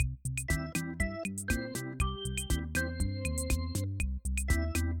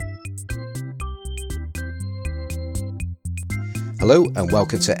Hello and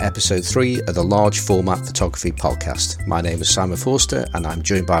welcome to episode 3 of the Large Format Photography Podcast. My name is Simon Forster and I'm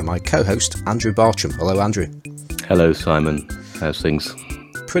joined by my co-host Andrew Bartram. Hello Andrew. Hello Simon, how's things?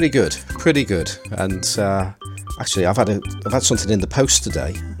 Pretty good. And actually I've had something in the post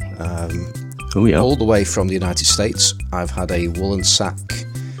today. All the way from the United States. I've had a woolen sack,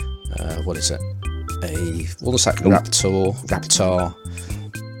 a woolen sack Raptor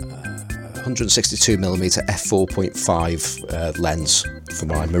 162mm f4.5 lens for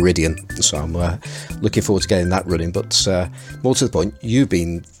my Meridian, so I'm looking forward to getting that running. But more to the point, you've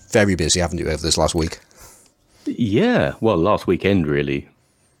been very busy, haven't you, over this last week? Yeah, well, last weekend really.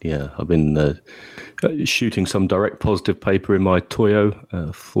 Yeah, I've been shooting some direct positive paper in my Toyo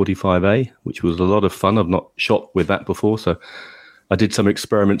 45A, which was a lot of fun. I've not shot with that before, so I did some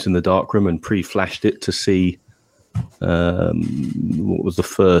experiments in the darkroom and pre-flashed it to see what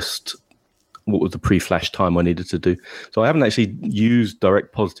was the pre-flash time I needed to do. So I haven't actually used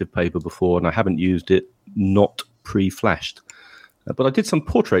direct positive paper before, and I haven't used it not pre-flashed. But I did some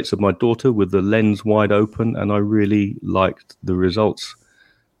portraits of my daughter with the lens wide open, and I really liked the results.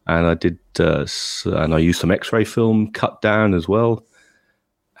 And I did, and I used some X-ray film cut down as well.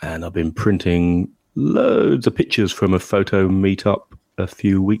 And I've been printing loads of pictures from a photo meetup a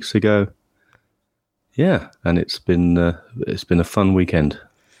few weeks ago. Yeah, and it's been a fun weekend.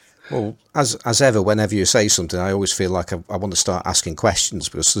 Well, as ever, whenever you say something, I always feel like I want to start asking questions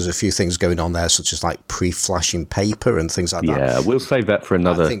because there's a few things going on there, such as like pre-flashing paper and things like that. Yeah, we'll save that for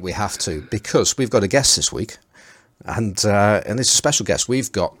another. I think we have to, because we've got a guest this week, and it's a special guest.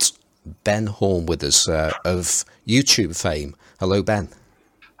 We've got Ben Horne with us of YouTube fame. Hello, Ben.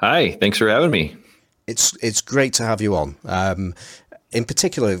 Hi, thanks for having me. It's great to have you on. In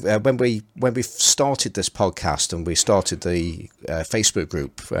particular, when we started this podcast and we started the Facebook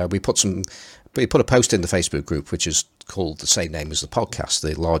group, we put a post in the Facebook group, which is called the same name as the podcast,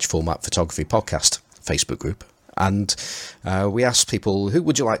 the Large Format Photography Podcast Facebook group. And we asked people, who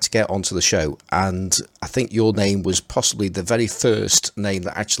would you like to get onto the show? And I think your name was possibly the very first name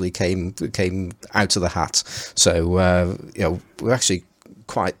that actually came out of the hat. So we're actually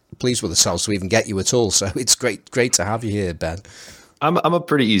quite pleased with ourselves to even get you at all. So it's great to have you here, Ben. I'm a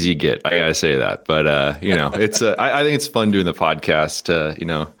pretty easy get, I gotta say that, but it's I think it's fun doing the podcast to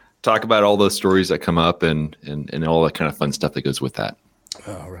talk about all those stories that come up and all that kind of fun stuff that goes with that.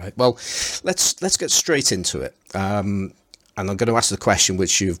 All right, well, let's get straight into it. And I'm going to ask the question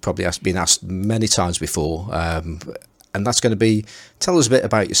which you've probably been asked many times before, and that's going to be: tell us a bit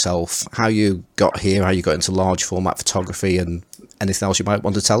about yourself, how you got here, how you got into large format photography, and anything else you might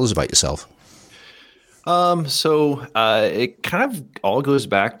want to tell us about yourself. So it kind of all goes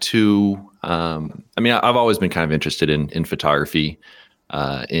back to, I've always been kind of interested in photography.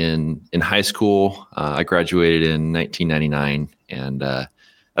 In high school, I graduated in 1999, and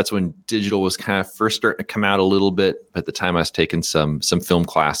that's when digital was kind of first starting to come out a little bit. At the time, I was taking some film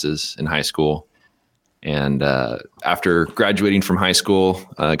classes in high school. And after graduating from high school,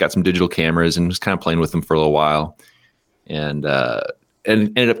 I got some digital cameras and was kind of playing with them for a little while. And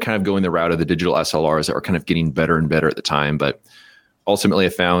ended up kind of going the route of the digital SLRs that were kind of getting better and better at the time. But ultimately I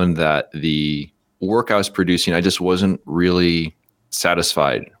found that the work I was producing, I just wasn't really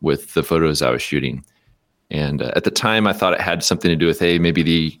satisfied with the photos I was shooting. And at the time I thought it had something to do with, hey, maybe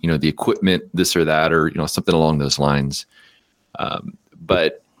the equipment, this or that, or, something along those lines.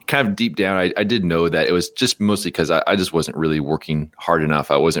 But kind of deep down, I did know that it was just mostly because I just wasn't really working hard enough.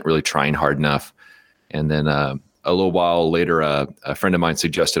 I wasn't really trying hard enough. And then, a little while later, a friend of mine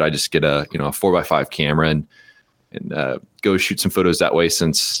suggested I just get a 4x5 camera and go shoot some photos that way,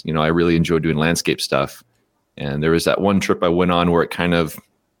 since I really enjoy doing landscape stuff. And there was that one trip I went on where it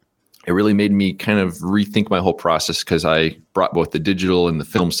really made me kind of rethink my whole process, because I brought both the digital and the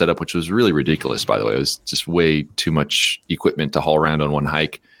film setup, which was really ridiculous, by the way. It was just way too much equipment to haul around on one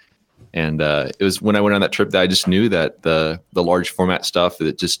hike. And it was when I went on that trip that I just knew that the large format stuff,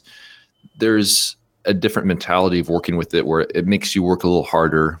 there's a different mentality of working with it, where it makes you work a little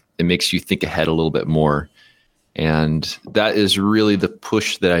harder. It makes you think ahead a little bit more. And that is really the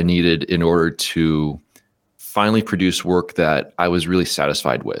push that I needed in order to finally produce work that I was really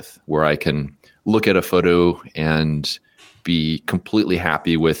satisfied with, where I can look at a photo and be completely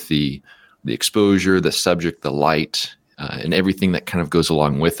happy with the exposure, the subject, the light, and everything that kind of goes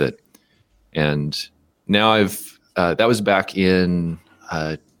along with it. And now that was back in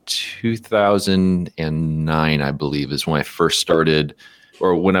 2009, I believe, is when I first started,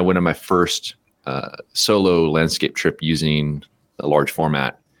 or when I went on my first solo landscape trip using a large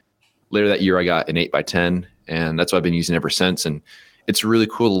format. Later that year, I got an 8x10, and that's what I've been using ever since. And it's really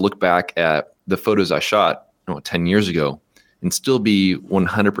cool to look back at the photos I shot 10 years ago and still be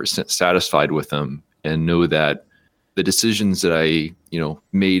 100% satisfied with them, and know that the decisions that I,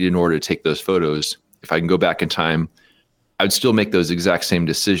 made in order to take those photos, if I can go back in time, I would still make those exact same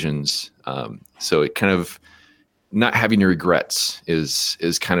decisions. So it kind of, not having any regrets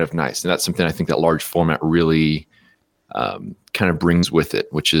is kind of nice. And that's something I think that large format really kind of brings with it,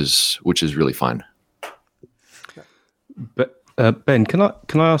 which is really fun. But Ben, can I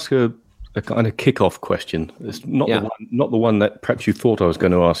ask a kind of kickoff question? It's not the one that perhaps you thought I was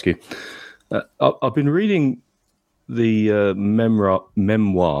going to ask you. I've been reading the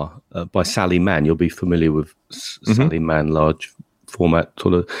memoir by Sally Mann. You'll be familiar with Sally Mann, large format,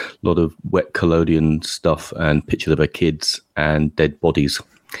 sort of lot of wet collodion stuff and pictures of her kids and dead bodies.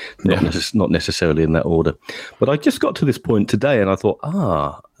 Not necessarily in that order. But I just got to this point today and I thought,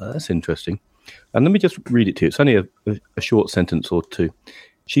 that's interesting. And let me just read it to you. It's only a short sentence or two.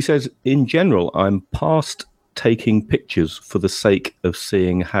 She says, in general, I'm past taking pictures for the sake of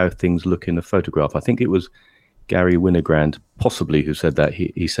seeing how things look in a photograph. I think it was Gary Winogrand, possibly, who said that.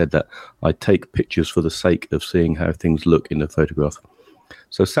 He said that I take pictures for the sake of seeing how things look in a photograph.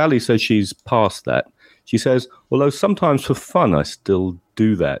 So Sally says she's past that. She says, although sometimes for fun I still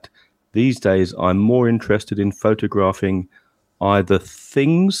do that, these days I'm more interested in photographing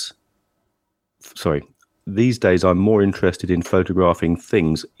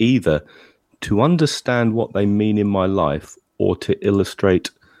things either to understand what they mean in my life or to illustrate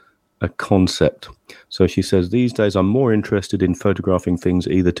a concept. So she says, these days I'm more interested in photographing things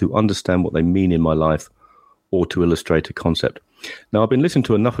either to understand what they mean in my life or to illustrate a concept. Now, I've been listening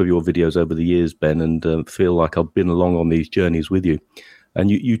to enough of your videos over the years, Ben, and feel like I've been along on these journeys with you.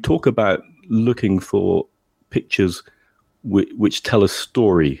 And you talk about looking for pictures which tell a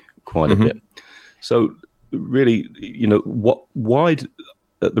story quite a bit. So really, why,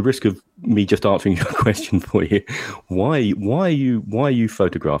 at the risk of me just answering your question for you, why are you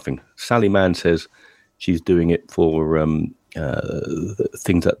photographing? Sally Mann says she's doing it for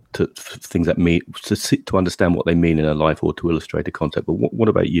things that mean to understand what they mean in her life or to illustrate a concept. But what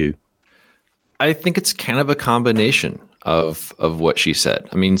about you? I think it's kind of a combination of what she said.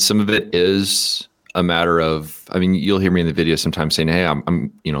 I mean, some of it is a matter of, you'll hear me in the video sometimes saying, hey,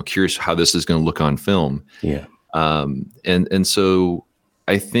 I'm curious how this is going to look on film. Yeah. And so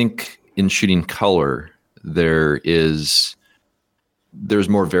I think in shooting color, there's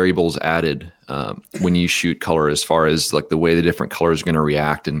more variables added when you shoot color, as far as like the way the different colors are going to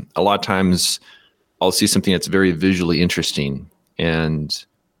react. And a lot of times I'll see something that's very visually interesting, and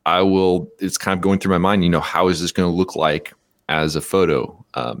it's kind of going through my mind, how is this going to look like as a photo?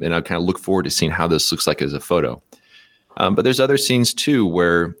 And I kind of look forward to seeing how this looks like as a photo. But there's other scenes too,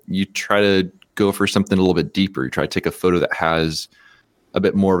 where you try to go for something a little bit deeper. You try to take a photo that has a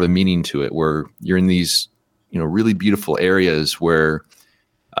bit more of a meaning to it, where you're in these, really beautiful areas where,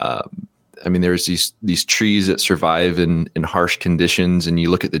 there's these trees that survive in harsh conditions, and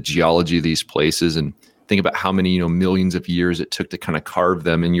you look at the geology of these places and think about how many, millions of years it took to kind of carve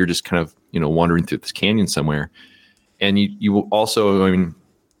them, and you're just kind of, wandering through this canyon somewhere. And you will also,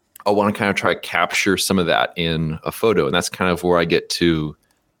 I want to kind of try to capture some of that in a photo, and that's kind of where I get to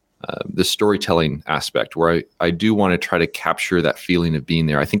the storytelling aspect, where I do want to try to capture that feeling of being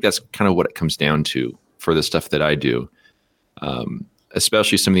there. I think that's kind of what it comes down to for the stuff that I do.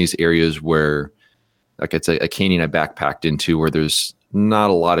 Especially some of these areas where, like it's a canyon I backpacked into, where there's not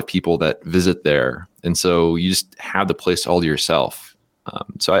a lot of people that visit there. And so you just have the place all to yourself.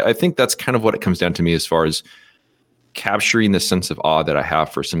 So I think that's kind of what it comes down to me, as far as capturing the sense of awe that I have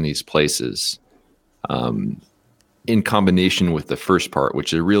for some of these places, in combination with the first part,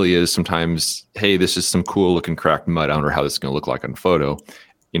 which it really is sometimes, hey, this is some cool looking cracked mud. I wonder how this is going to look like on photo.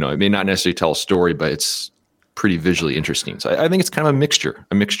 It may not necessarily tell a story, but it's pretty visually interesting. So I think it's kind of a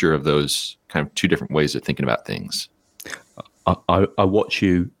mixture of those kind of two different ways of thinking about things. I watch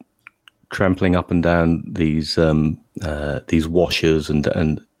you trampling up and down these washers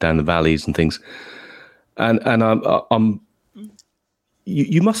and down the valleys and things, and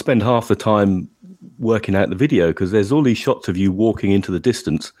you must spend half the time working out the video, because there's all these shots of you walking into the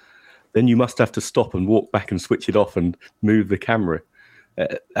distance. Then you must have to stop and walk back and switch it off and move the camera.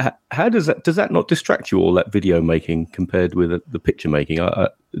 How does that not distract you, all that video making compared with the picture making?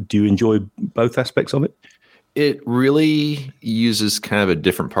 Do you enjoy both aspects of it? It really uses kind of a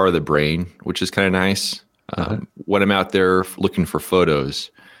different part of the brain, which is kind of nice. When I'm out there looking for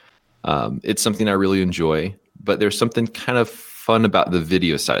photos, it's something I really enjoy, but there's something kind of fun about the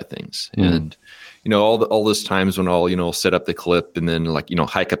video side of things. And, all those times when I'll set up the clip and then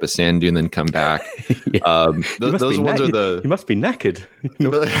hike up a sand dune and then come back. Those ones are you must be knackered.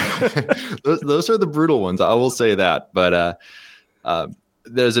 Those are the brutal ones. I will say that. But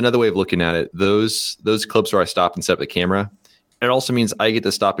there's another way of looking at it. Those clips where I stop and set up the camera, it also means I get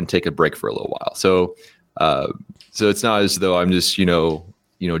to stop and take a break for a little while. So it's not as though I'm just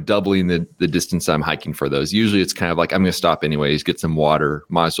doubling the distance I'm hiking for those. Usually it's kind of like I'm going to stop anyways, get some water,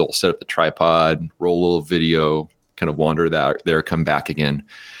 might as well set up the tripod, roll a little video, kind of wander there, come back again.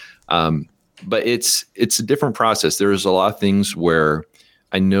 But it's a different process. There's a lot of things where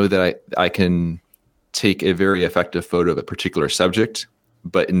I know that I can take a very effective photo of a particular subject,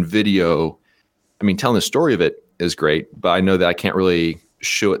 but in video, I mean, telling the story of it is great, but I know that I can't really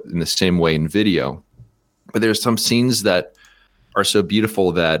show it in the same way in video. But there's some scenes that are so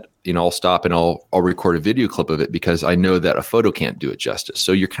beautiful that I'll stop and I'll record a video clip of it because I know that a photo can't do it justice.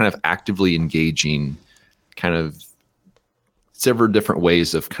 So you're kind of actively engaging kind of several different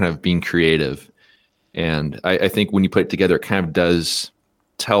ways of kind of being creative. And I think when you put it together, it kind of does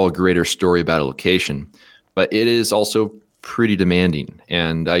tell a greater story about a location, but it is also pretty demanding.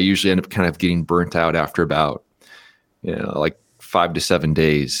 And I usually end up kind of getting burnt out after about, like 5 to 7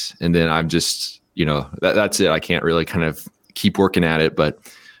 days. And then I'm just, that's it. I can't really kind of keep working at it. But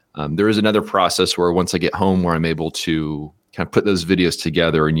there is another process where once I get home where I'm able to kind of put those videos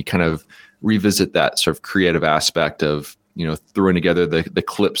together and you kind of revisit that sort of creative aspect of, throwing together the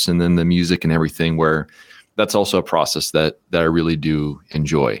clips and then the music and everything, where that's also a process that I really do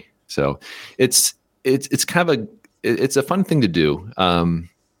enjoy. So it's kind of it's a fun thing to do. And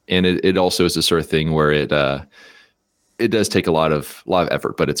it also is the sort of thing where it does take a lot of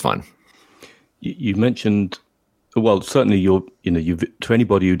effort, but it's fun. You mentioned, well, certainly you've to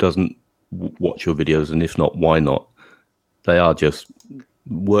anybody who doesn't watch your videos, and if not, why not? They are just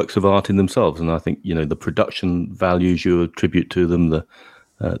works of art in themselves. And I think, the production values you attribute to them,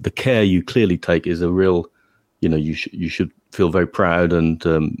 the care you clearly take is a real, you should feel very proud. And,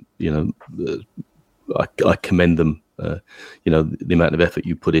 I commend them, the amount of effort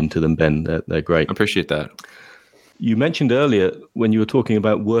you put into them, Ben. They're great. I appreciate that. You mentioned earlier when you were talking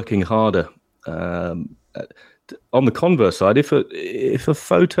about working harder, on the converse side, if a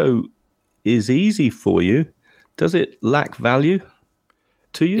photo is easy for you, does it lack value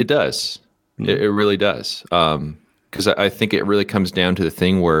to you? It does. It really does. Because I think it really comes down to the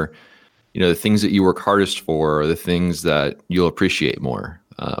thing where, the things that you work hardest for are the things that you'll appreciate more.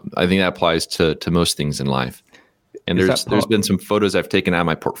 I think that applies to most things in life. And there's been some photos I've taken out of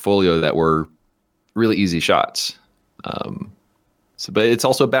my portfolio that were really easy shots. But it's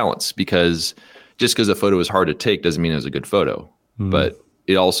also a balance, because just because a photo is hard to take doesn't mean it was a good photo. But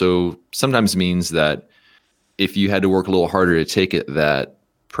it also sometimes means that if you had to work a little harder to take it, that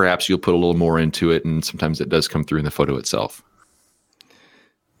perhaps you'll put a little more into it, and sometimes it does come through in the photo itself.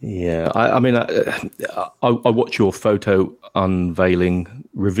 Yeah, I mean, I watch your photo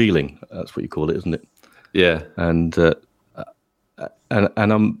revealing. That's what you call it, isn't it? Yeah. And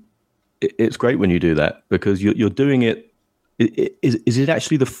it's great when you do that, because you're doing it. Is it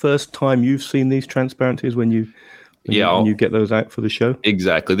actually the first time you've seen these transparencies when you get those out for the show?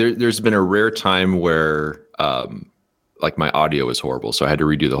 Exactly. There's been a rare time where my audio was horrible, so I had to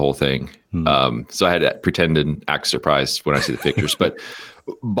redo the whole thing. So I had to pretend and act surprised when I see the pictures. But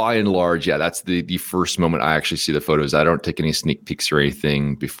by and large, yeah, that's the first moment I actually see the photos. I don't take any sneak peeks or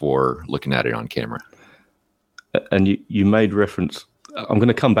anything before looking at it on camera. And you made reference. I'm going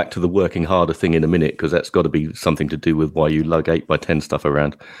to come back to the working harder thing in a minute, because that's got to be something to do with why you lug 8x10 stuff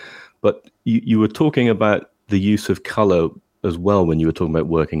around. But you were talking about the use of color as well when you were talking about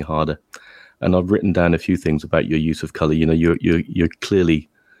working harder. And I've written down a few things about your use of color. You're clearly,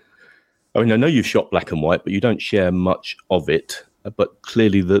 I mean, I know you've shot black and white, but you don't share much of it. But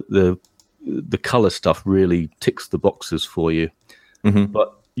clearly the color stuff really ticks the boxes for you. Mm-hmm.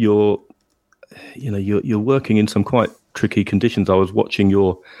 But you're working in some quite tricky conditions. I was watching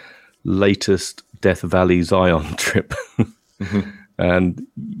your latest Death Valley Zion trip. Mm-hmm. And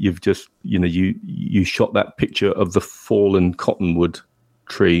you've just, you shot that picture of the fallen cottonwood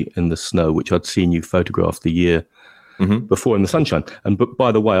tree in the snow, which I'd seen you photograph the year before in the sunshine. But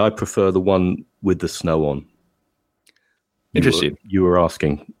by the way, I prefer the one with the snow on. Interesting. You were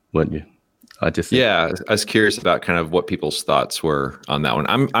asking, weren't you? I was curious about kind of what people's thoughts were on that one.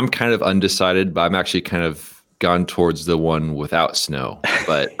 I'm kind of undecided, but I'm actually kind of gone towards the one without snow.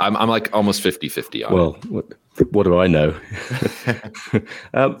 But I'm like almost 50-50 on it. Well, what do I know?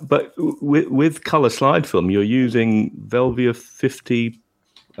 But with color slide film, you're using Velvia 50.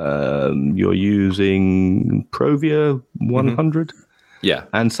 You're using Provia 100. Yeah.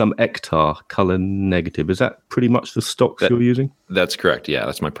 And some Ektar color negative. Is that pretty much the stocks you're using? That's correct. Yeah,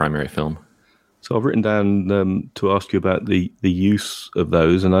 that's my primary film. So I've written down to ask you about the use of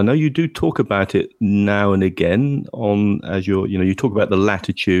those, and I know you do talk about it now and again as you talk about the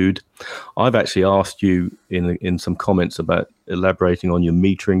latitude. I've actually asked you in some comments about elaborating on your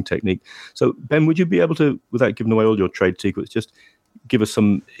metering technique. So Ben, would you be able to, without giving away all your trade secrets, just give us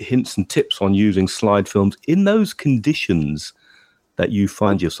some hints and tips on using slide films in those conditions that you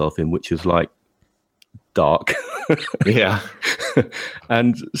find yourself in, which is like dark. Yeah.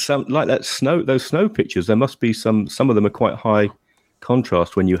 And some like those snow pictures, there must be some of them are quite high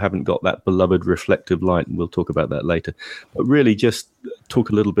contrast when you haven't got that beloved reflective light, and we'll talk about that later. But really just talk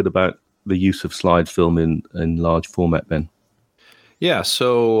a little bit about the use of slide film in large format, Ben. Yeah,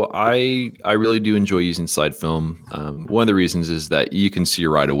 so I really do enjoy using slide film. One of the reasons is that you can see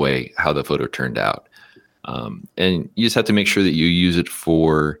right away how the photo turned out. And you just have to make sure that you use it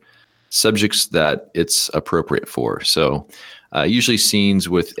for subjects that it's appropriate for. So usually scenes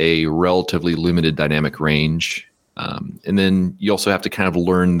with a relatively limited dynamic range. And then you also have to kind of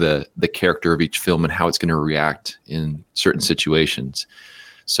learn the character of each film and how it's going to react in certain situations.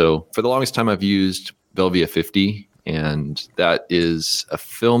 So for the longest time, I've used Velvia 50, and that is a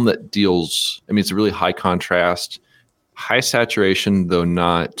film that deals, it's a really high contrast, high saturation, though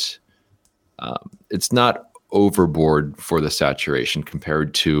not, it's not overboard for the saturation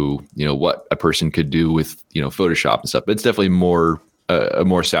compared to what a person could do with Photoshop and stuff. But it's definitely more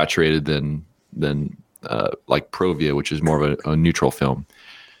saturated than like Provia, which is more of a neutral film.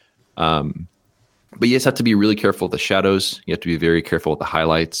 But you just have to be really careful with the shadows. You have to be very careful with the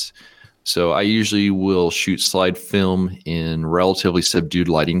highlights. So I usually will shoot slide film in relatively subdued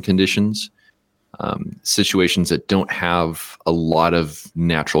lighting conditions, situations that don't have a lot of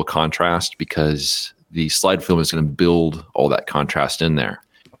natural contrast, because the slide film is going to build all that contrast in there.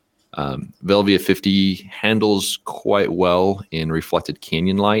 Velvia 50 handles quite well in reflected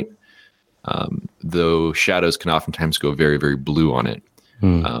canyon light, though shadows can oftentimes go very, very blue on it.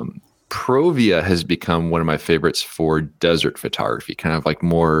 Provia has become one of my favorites for desert photography, kind of like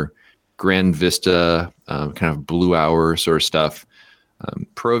more grand vista, kind of blue hour sort of stuff.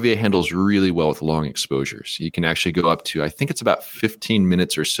 Provia handles really well with long exposures. You can actually go up to, I think it's about 15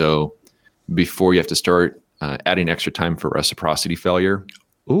 minutes or so before you have to start adding extra time for reciprocity failure.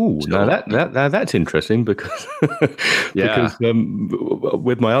 Oh, so, now that's interesting because because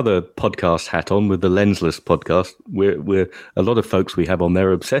with my other podcast hat on, with the Lensless podcast, we're a lot of folks we have on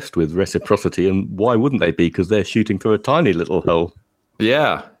there obsessed with reciprocity, and why wouldn't they be? Because they're shooting through a tiny little hole.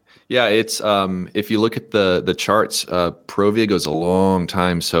 Yeah. It's if you look at the charts, Provia goes a long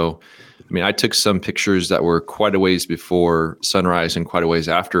time. So I took some pictures that were quite a ways before sunrise and quite a ways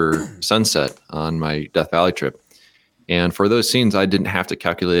after sunset on my Death Valley trip. And for those scenes, I didn't have to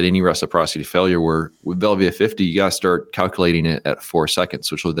calculate any reciprocity failure, where with Velvia 50, you got to start calculating it at 4 seconds,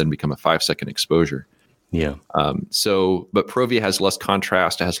 which will then become a 5-second exposure. Yeah. But Provia has less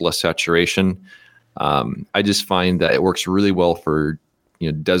contrast, it has less saturation. I just find that it works really well for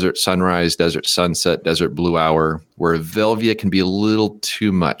desert sunrise, desert sunset, desert blue hour, where Velvia can be a little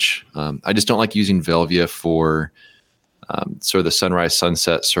too much. I just don't like using Velvia for sort of the sunrise,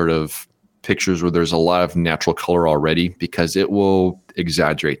 sunset sort of pictures where there's a lot of natural color already, because it will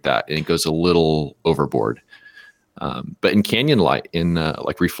exaggerate that and it goes a little overboard. But in canyon light, in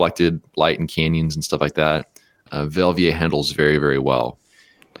like reflected light in canyons and stuff like that, Velvia handles very, very well.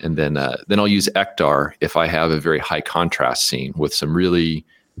 And then I'll use Ektar if I have a very high contrast scene with some really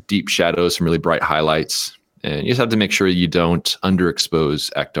deep shadows, some really bright highlights. And you just have to make sure you don't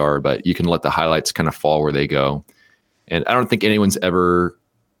underexpose Ektar, but you can let the highlights kind of fall where they go. And I don't think anyone's ever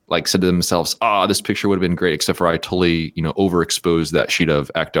said to themselves, this picture would have been great, except for I totally, overexposed that sheet of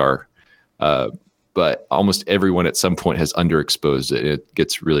Ektar. But almost everyone at some point has underexposed it. It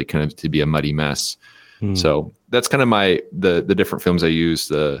gets really kind of to be a muddy mess. So that's kind of the different films I use.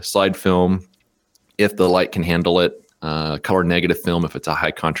 The slide film, if the light can handle it, color negative film if it's a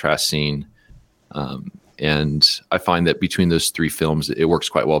high contrast scene. And I find that between those three films, it works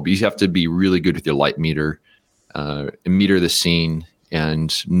quite well. But you have to be really good with your light meter, meter the scene,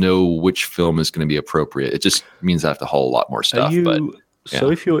 and know which film is going to be appropriate. It just means I have to haul a lot more stuff. So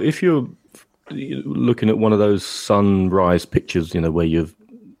if you're looking at one of those sunrise pictures, where you've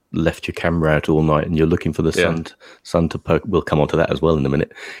left your camera out all night and you're looking for the sun to poke. We'll come on to that as well in a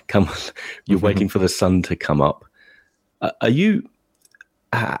minute. You're waiting for the sun to come up. How are you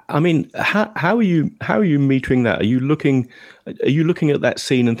metering that? Are you looking at that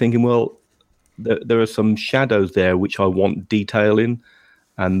scene and thinking, well, there are some shadows there which I want detail in,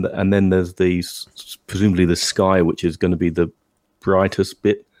 and then there's presumably the sky, which is going to be the brightest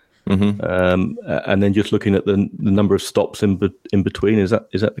bit. And then just looking at the number of stops in between. Is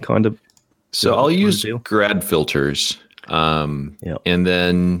that the kind of? So I'll use grad filters. And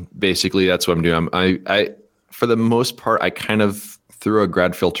then basically that's what I'm doing. I for the most part, I kind of throw a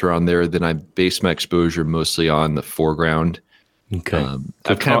grad filter on there. Then I base my exposure mostly on the foreground. Okay.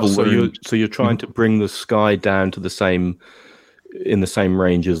 I've kind of learned. So you're trying to bring the sky down to in the same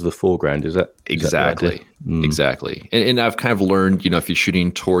range as the foreground. Is that exactly? Exactly. And I've kind of learned, if you're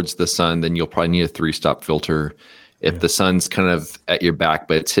shooting towards the sun, then you'll probably need a 3-stop filter. If the sun's kind of at your back,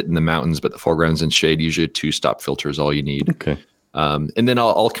 but it's hitting the mountains, but the foreground's in shade, usually a 2-stop filter is all you need. Okay. And then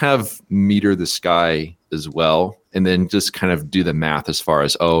I'll kind of meter the sky as well, and then just kind of do the math as far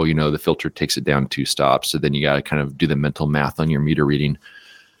as, the filter takes it down 2 stops. So then you got to kind of do the mental math on your meter reading.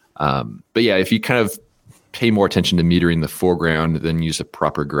 But yeah, if you kind of pay more attention to metering the foreground than use a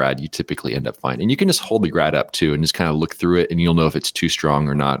proper grad, you typically end up fine. And you can just hold the grad up too and just kind of look through it, and you'll know if it's too strong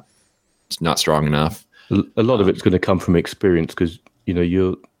or not. It's not strong enough. A lot of it's going to come from experience, because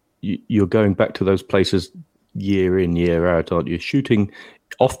you're going back to those places year in, year out, aren't you? Shooting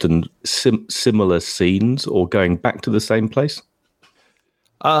often similar scenes or going back to the same place.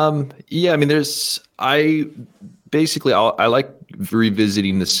 Yeah, I mean, I like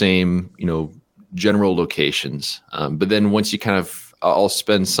revisiting the same, general locations. But then once I'll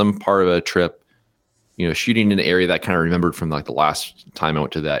spend some part of a trip, shooting in an area that I kind of remembered from like the last time I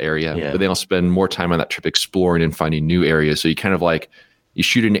went to that area. Yeah. But then I'll spend more time on that trip exploring and finding new areas. So you kind of you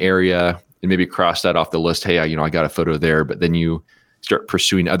shoot an area and maybe cross that off the list. Hey, I got a photo there, but then you start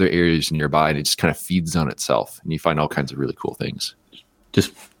pursuing other areas nearby, and it just kind of feeds on itself, and you find all kinds of really cool things.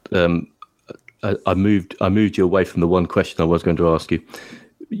 Just, I moved you away from the one question I was going to ask you.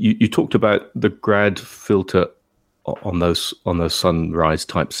 You talked about the grad filter on those sunrise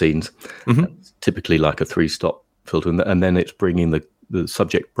type scenes, typically like a 3-stop filter, and then it's bringing the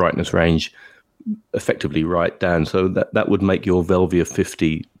subject brightness range effectively right down. So that would make your Velvia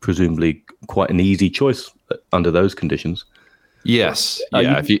 50 presumably quite an easy choice under those conditions. Yes.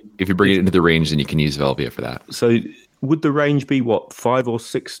 Yeah. If you bring it into the range, then you can use Velvia for that. So would the range be 5 or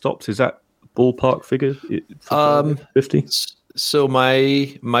 6 stops? Is that ballpark figure? 50? So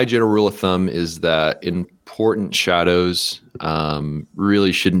my general rule of thumb is that important shadows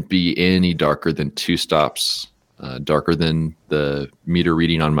really shouldn't be any darker than 2 stops, darker than the meter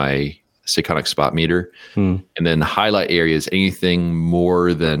reading on my Sekonic spot meter. And then highlight areas, anything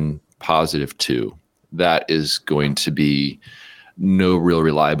more than +2. That is going to be no real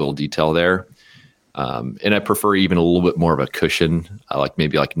reliable detail there. And I prefer even a little bit more of a cushion,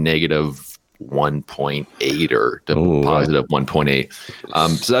 maybe -1.8 or to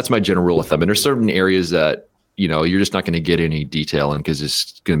 +1.8. So that's my general rule of thumb. And there's certain areas that, you're just not going to get any detail in because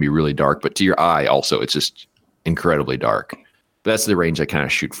it's going to be really dark. But to your eye also, it's just incredibly dark. But that's the range I kind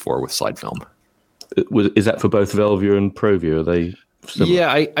of shoot for with slide film. Is that for both Velvia and Provia? Are they similar?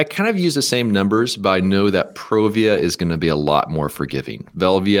 Yeah, I kind of use the same numbers, but I know that Provia is going to be a lot more forgiving.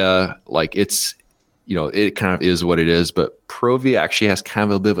 Velvia, it's, it kind of is what it is, but Provia actually has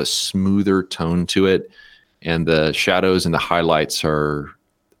kind of a bit of a smoother tone to it, and the shadows and the highlights are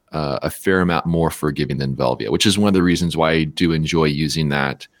a fair amount more forgiving than Velvia, which is one of the reasons why I do enjoy using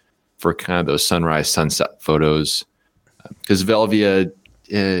that for kind of those sunrise, sunset photos, because Velvia,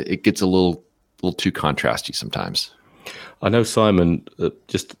 it gets a little too contrasty sometimes. I know Simon,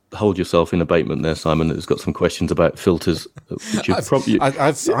 just hold yourself in abatement there, Simon, has got some questions about filters.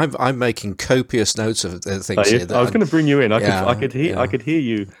 I'm making copious notes of things here. I was going to bring you in. I could hear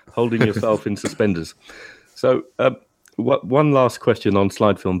you holding yourself in suspenders. So one last question on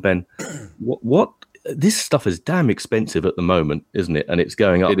slide film, Ben. What this stuff is damn expensive at the moment, isn't it? And it's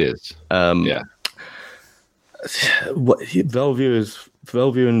going up. It is. Yeah. Velvia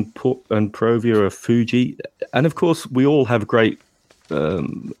and Provia are Fuji, and of course we all have great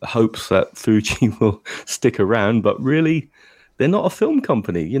hopes that Fuji will stick around, but really they're not a film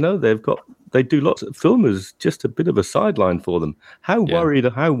company. They do lots of film is just a bit of a sideline for them. How worried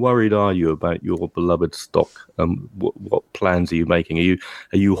are you about your beloved stock? What plans are you making?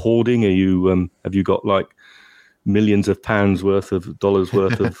 Are you hoarding? Have you got like millions of dollars worth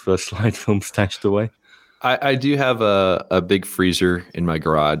of slide film stashed away? I do have a big freezer in my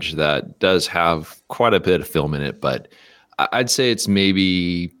garage that does have quite a bit of film in it, but I'd say it's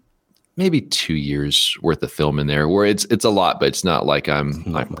maybe 2 years worth of film in there, where it's a lot, but it's not like I'm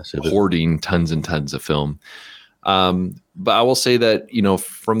hoarding tons and tons of film. But I will say that,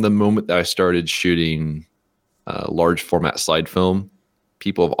 from the moment that I started shooting large format slide film,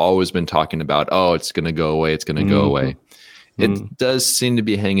 people have always been talking about, it's going to go away. It's going to go away. It does seem to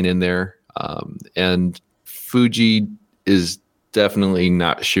be hanging in there. And Fuji is definitely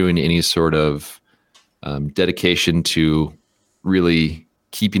not showing any sort of dedication to really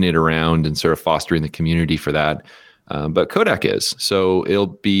keeping it around and sort of fostering the community for that. But Kodak is. So it'll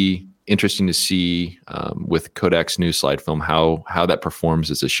be interesting to see with Kodak's new slide film how that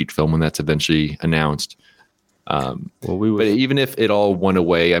performs as a sheet film when that's eventually announced. But even if it all went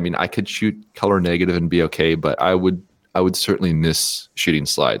away, I mean, I could shoot color negative and be okay, but I would certainly miss shooting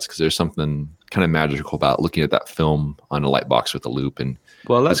slides because there's something kind of magical about looking at that film on a light box with a loop and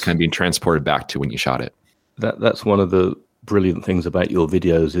that's kind of being transported back to when you shot it. That's one of the brilliant things about your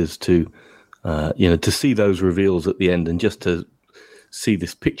videos is to to see those reveals at the end and just to see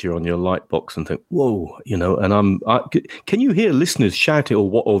this picture on your light box and think, whoa, and can you hear listeners shouting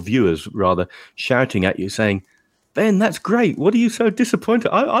or viewers rather shouting at you saying, Ben, that's great. What are you so disappointed?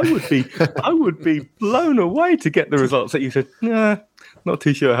 I would be blown away to get the results that you said, nah, not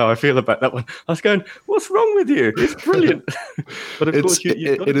too sure how I feel about that one. I was going, what's wrong with you? It's brilliant. But of course,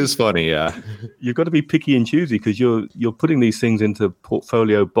 it is funny, yeah. You've got to be picky and choosy because you're putting these things into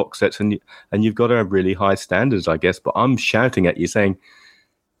portfolio box sets and you've got to have really high standards, I guess. But I'm shouting at you saying,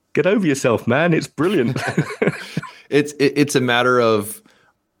 get over yourself, man. It's brilliant. It's a matter of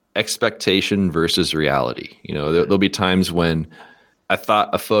expectation versus reality. There'll be times when I thought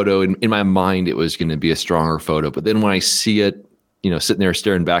a photo in my mind, it was going to be a stronger photo. But then when I see it, sitting there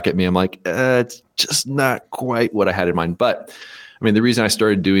staring back at me, I'm like, it's just not quite what I had in mind. But I mean, the reason I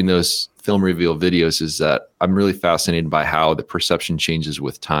started doing those film reveal videos is that I'm really fascinated by how the perception changes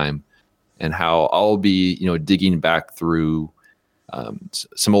with time and how I'll be, digging back through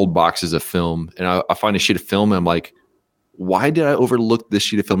some old boxes of film and I find a sheet of film and I'm like, why did I overlook this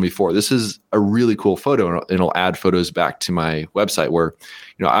sheet of film before? This is a really cool photo and it'll add photos back to my website where,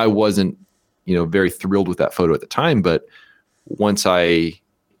 I wasn't, very thrilled with that photo at the time, but once I,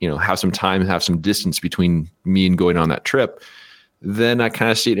 have some time and have some distance between me and going on that trip, then I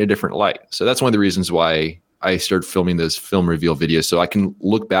kind of see it in a different light. So that's one of the reasons why I started filming those film reveal videos. So I can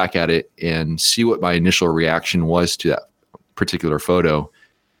look back at it and see what my initial reaction was to that particular photo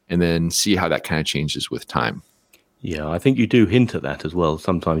and then see how that kind of changes with time. Yeah, I think you do hint at that as well.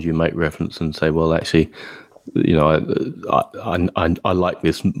 Sometimes you make reference and say, well, actually, I like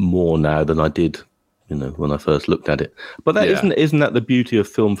this more now than I did, when I first looked at it. But that isn't that the beauty of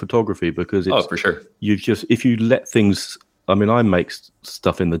film photography? Because it's, for sure. If you let things, I mean, I make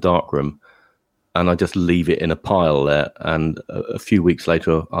stuff in the darkroom and I just leave it in a pile there. And a few weeks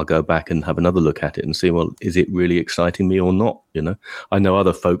later, I'll go back and have another look at it and see, well, is it really exciting me or not? I know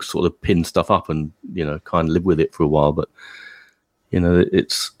other folks sort of pin stuff up and, kind of live with it for a while, but,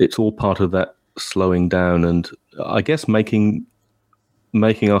 it's all part of that slowing down and I guess making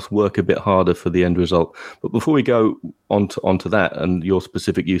us work a bit harder for the end result. But before we go onto that and your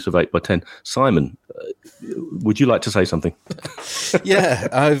specific use of 8x10, Simon, would you like to say something? Yeah,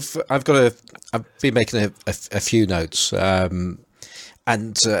 I've been making a few notes, and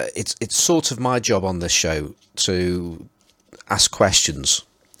it's sort of my job on this show to ask questions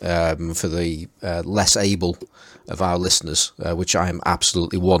for the less able of our listeners, which I am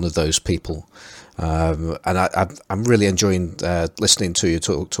absolutely one of those people. And I'm really enjoying listening to you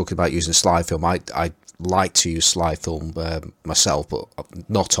talking about using slide film. I like to use slide film myself, but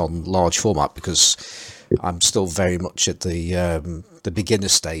not on large format because I'm still very much at the beginner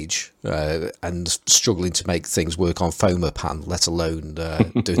stage and struggling to make things work on Fomapan, let alone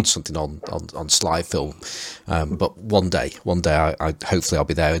doing something on slide film. But one day, I hopefully I'll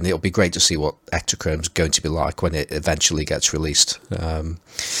be there, and it'll be great to see what Ektachrome's going to be like when it eventually gets released.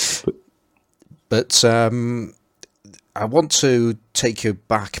 But I want to take you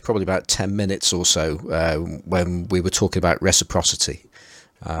back probably about 10 minutes or so when we were talking about reciprocity.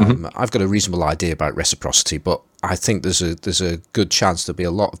 I've got a reasonable idea about reciprocity, but I think there's a good chance there'll be a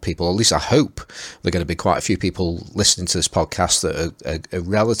lot of people, or at least I hope there are going to be quite a few people listening to this podcast that are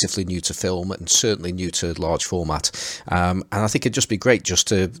relatively new to film and certainly new to large format. And I think it'd just be great just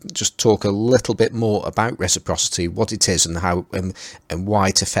to talk a little bit more about reciprocity, what it is and how and why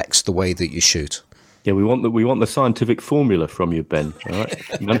it affects the way that you shoot. Yeah, we want the scientific formula from you, Ben. All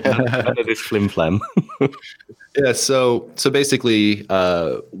right, none of this flim flam. Yeah, so basically,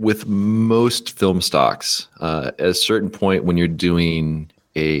 with most film stocks, at a certain point when you're doing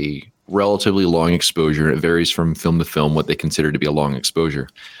a relatively long exposure, it varies from film to film what they consider to be a long exposure.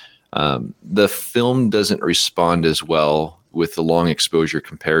 The film doesn't respond as well with the long exposure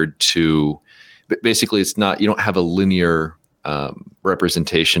compared to, basically, it's not, you don't have a linear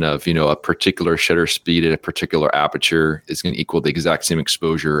representation of, a particular shutter speed at a particular aperture is going to equal the exact same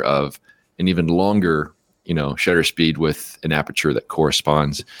exposure of an even longer shutter speed with an aperture that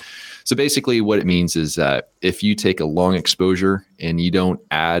corresponds. So basically what it means is that if you take a long exposure and you don't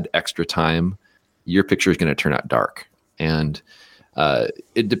add extra time, your picture is going to turn out dark. And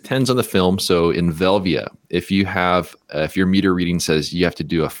it depends on the film. So in Velvia, if your meter reading says you have to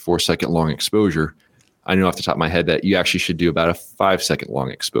do a 4-second long exposure, I know off the top of my head that you actually should do about a 5-second long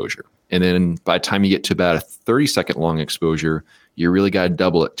exposure. And then by the time you get to about a 30-second long exposure, you really got to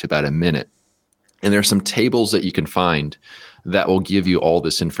double it to about a minute. And there's some tables that you can find that will give you all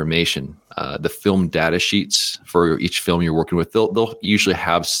this information. The film data sheets for each film you're working with, they'll usually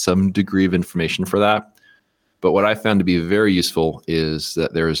have some degree of information for that. But what I found to be very useful is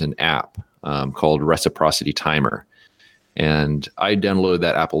that there is an app called Reciprocity Timer. And I downloaded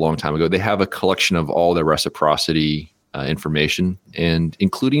that app a long time ago. They have a collection of all the reciprocity information, and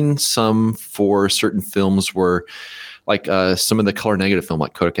including some for certain films where, like some of the color negative film,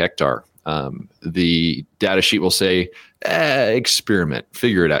 like Kodak Ektar, the data sheet will say, experiment,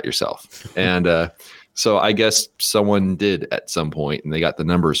 figure it out yourself. And so I guess someone did at some point, and they got the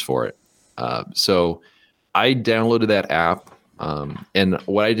numbers for it. So I downloaded that app. And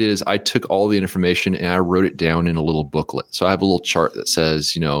what I did is I took all the information and I wrote it down in a little booklet. So I have a little chart that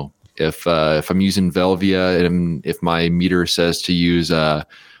says, if I'm using Velvia and if my meter says to use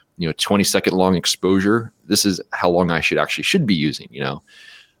 20-second long exposure, this is how long I should be using,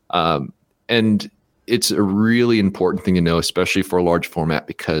 and it's a really important thing to know, especially for a large format,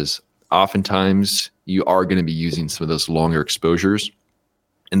 because oftentimes you are going to be using some of those longer exposures.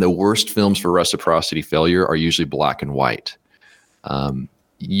 And the worst films for reciprocity failure are usually black and white.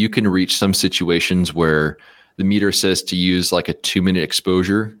 You can reach some situations where the meter says to use like a 2-minute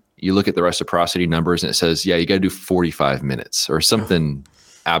exposure. You look at the reciprocity numbers and it says, yeah, you got to do 45 minutes or something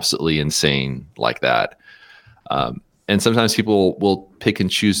absolutely insane like that. And sometimes people will pick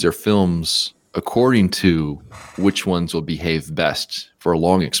and choose their films according to which ones will behave best for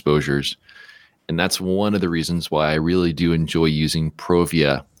long exposures. And that's one of the reasons why I really do enjoy using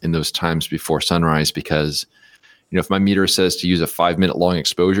Provia in those times before sunrise, because if my meter says to use a 5-minute long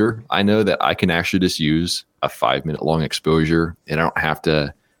exposure, I know that I can actually just use a 5-minute long exposure and I don't have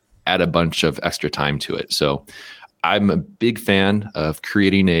to add a bunch of extra time to it. So I'm a big fan of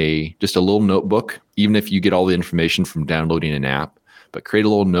creating just a little notebook, even if you get all the information from downloading an app, but create a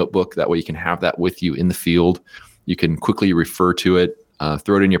little notebook. That way you can have that with you in the field. You can quickly refer to it,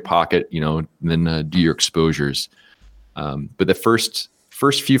 throw it in your pocket, and then do your exposures. But the first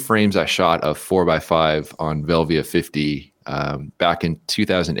few frames I shot of 4x5 on Velvia 50 back in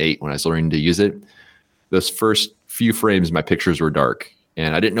 2008 when I was learning to use it, those first few frames, my pictures were dark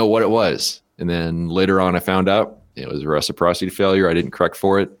and I didn't know what it was. And then later on, I found out it was a reciprocity failure. I didn't correct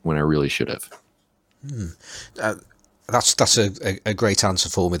for it when I really should have. That's a great answer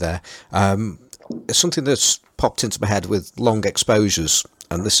for me there. Something that's popped into my head with long exposures,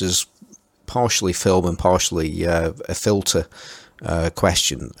 and this is partially film and partially a filter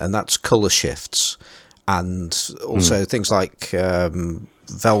question, and that's color shifts, and also things like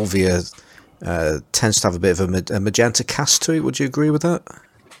Velvia tends to have a bit of a magenta cast to it. Would you agree with that?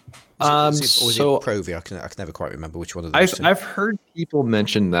 Is it Provia? I can never quite remember which one of those. I've heard people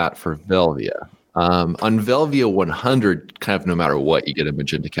mention that for Velvia. On Velvia 100, kind of no matter what, you get a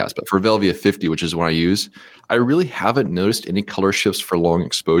magenta cast. But for Velvia 50, which is what I use, I really haven't noticed any color shifts for long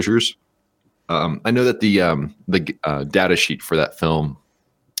exposures. I know that the data sheet for that film,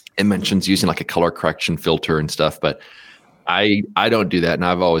 it mentions using like a color correction filter and stuff, but I don't do that, and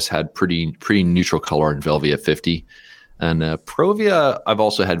I've always had pretty neutral color in Velvia 50. And Provia, I've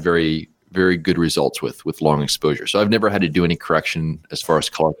also had very, very good results with long exposure. So I've never had to do any correction as far as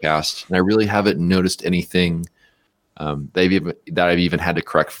color cast, and I really haven't noticed anything that I've even had to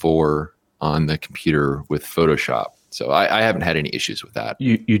correct for on the computer with Photoshop. So I haven't had any issues with that.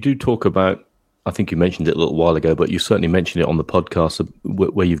 You do talk about, I think you mentioned it a little while ago, but you certainly mentioned it on the podcast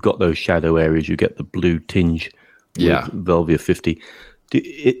where you've got those shadow areas, you get the blue tinge with Velvia 50.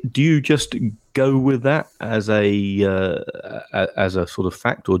 Do you just go with that as a sort of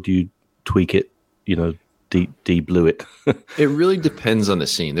fact, or do you tweak it, de-blue it? It really depends on the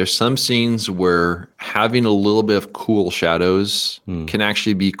scene. There's some scenes where having a little bit of cool shadows can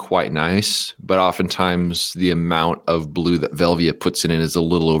actually be quite nice, but oftentimes the amount of blue that Velvia puts in it is a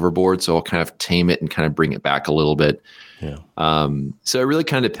little overboard, so I'll kind of tame it and kind of bring it back a little bit. Yeah. So it really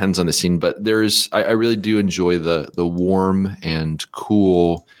kind of depends on the scene, but I really do enjoy the warm and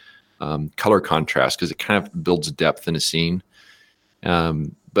cool color contrast because it kind of builds depth in a scene.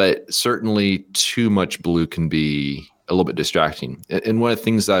 But certainly too much blue can be a little bit distracting. And one of the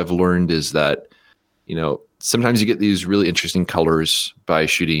things that I've learned is that, sometimes you get these really interesting colors by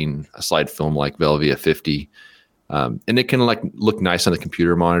shooting a slide film like Velvia 50. And it can look nice on the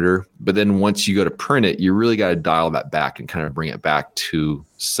computer monitor, but then once you go to print it, you really got to dial that back and kind of bring it back to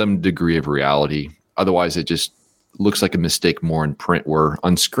some degree of reality. Otherwise, it just looks like a mistake more in print, where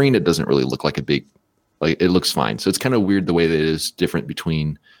on screen, it doesn't really look like it looks fine. So it's kind of weird the way that it is different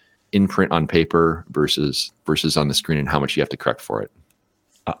between in print on paper versus on the screen and how much you have to correct for it.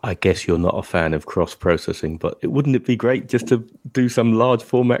 I guess you're not a fan of cross-processing, but wouldn't it be great just to do some large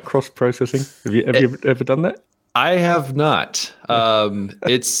format cross-processing? Have you ever done that? I have not.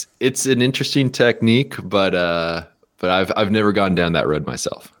 It's an interesting technique, but I've never gone down that road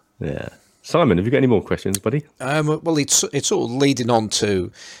myself. Yeah. Simon, have you got any more questions, buddy? Well, it's sort of leading on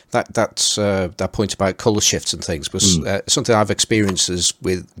to that point about colour shifts and things. But something I've experienced is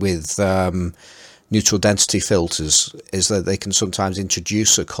with neutral density filters is that they can sometimes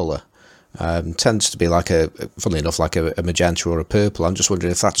introduce a colour. Tends to be funnily enough, like a magenta or a purple. I'm just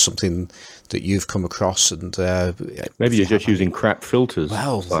wondering if that's something that you've come across. And maybe you're just using crap filters.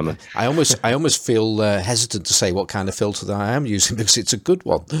 Well, Simon. I almost feel hesitant to say what kind of filter that I am using because it's a good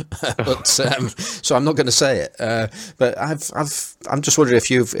one. But so I'm not going to say it. But I'm just wondering if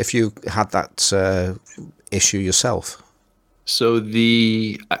you had that issue yourself. So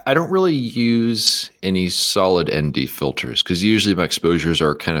I don't really use any solid ND filters because usually my exposures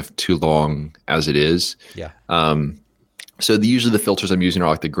are kind of too long as it is. Yeah. So usually the filters I'm using are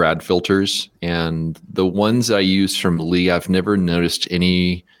like the grad filters, and the ones that I use from Lee, I've never noticed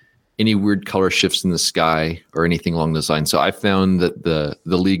any weird color shifts in the sky or anything along those lines. So I found that the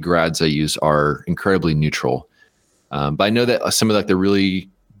Lee grads I use are incredibly neutral. But I know that some of the really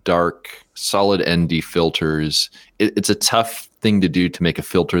dark solid ND filters, it's a tough thing to do to make a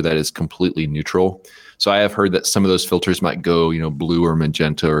filter that is completely neutral. So I have heard that some of those filters might go, blue or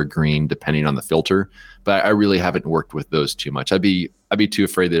magenta or green depending on the filter, but I really haven't worked with those too much. I'd be too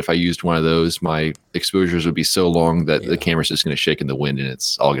afraid that if I used one of those, my exposures would be so long that the camera's just going to shake in the wind and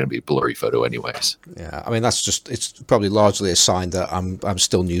it's all going to be a blurry photo anyways. Yeah, I mean it's probably largely a sign that I'm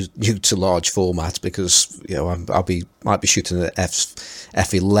still new to large formats because might be shooting at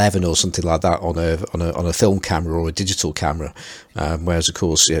f11 or something like that on a film camera or a digital camera, whereas of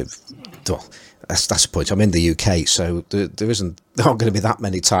course that's the point. I'm in the UK, so there aren't going to be that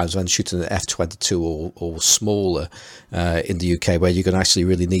many times when shooting at f22 or smaller in the UK where you're going to actually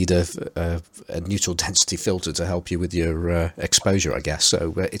really need a neutral density filter to help you with your exposure, I guess.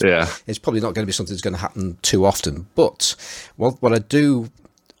 So it's probably not going to be something that's going to happen too often. But what I do,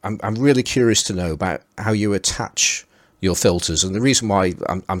 I'm really curious to know about how you attach your filters, and the reason why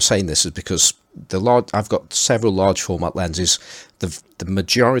I'm saying this is because I've got several large format lenses. The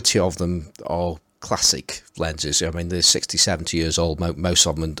majority of them are classic lenses. I mean, they're 60, 70 years old, most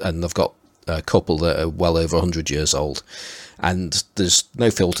of them, and I've got a couple that are well over 100 years old, and there's no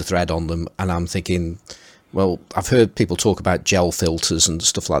filter thread on them. And I'm thinking, well, I've heard people talk about gel filters and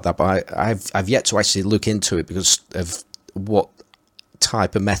stuff like that, but I've yet to actually look into it because of what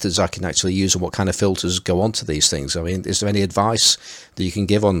type of methods I can actually use and what kind of filters go onto these things. I mean, is there any advice that you can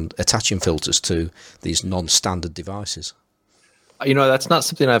give on attaching filters to these non-standard devices? That's not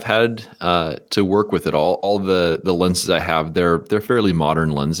something I've had to work with at all. All the lenses I have, they're fairly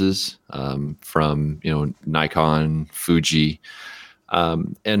modern lenses from Nikon, Fuji,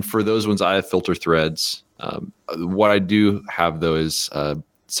 and for those ones I have filter threads. What I do have though is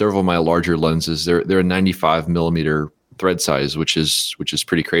several of my larger lenses. They're a 95 millimeter thread size, which is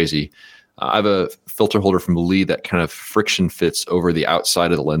pretty crazy. I have a filter holder from Lee that kind of friction fits over the outside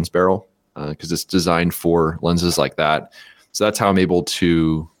of the lens barrel because it's designed for lenses like that. So that's how I'm able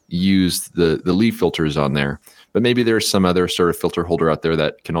to use the Lee filters on there. But maybe there's some other sort of filter holder out there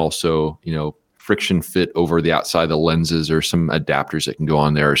that can also, friction fit over the outside of the lenses, or some adapters that can go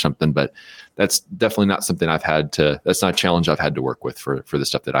on there or something. But that's definitely not something that's not a challenge I've had to work with for the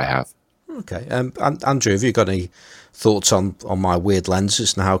stuff that I have. Okay. Andrew, have you got any thoughts on my weird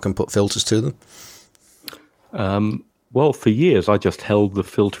lenses and how I can put filters to them? Well, for years, I just held the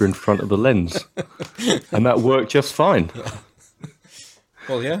filter in front of the lens, and that worked just fine.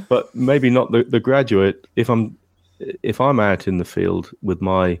 Well, yeah. But maybe not the graduate. If I'm out in the field with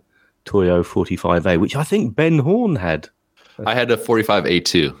my Toyo 45A, which I think Ben Horne had. I had a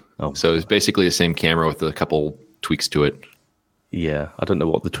 45A2. Oh. So it's basically the same camera with a couple tweaks to it. Yeah, I don't know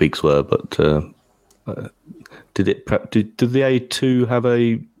what the tweaks were, but did the A2 have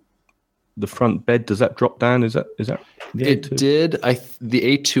the front bed? Does that drop down? Is that the it A2? Did.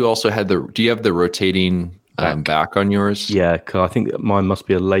 The A2 also had do you have the rotating back on yours. Yeah, 'cause I think mine must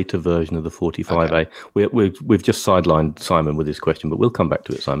be a later version of the 45A. Okay. We've just sidelined Simon with this question, but we'll come back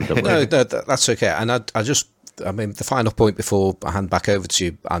to it, Simon. Don't worry. No, that's okay. And I mean, the final point before I hand back over to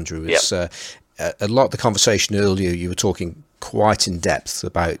you, Andrew, is a lot of the conversation earlier. You were talking quite in depth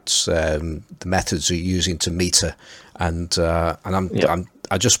about the methods you're using to meter, and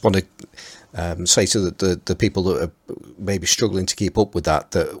I just want to say to the people that are maybe struggling to keep up with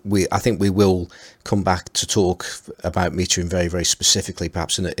that I think we will come back to talk about metering very, very specifically,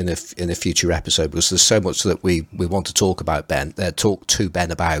 perhaps in a future episode, because there's so much that we want to talk about talk to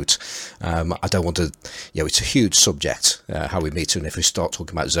Ben about. I don't want to, it's a huge subject, how we meter, and if we start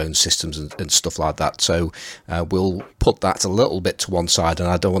talking about zone systems and stuff like that, so we'll put that a little bit to one side, and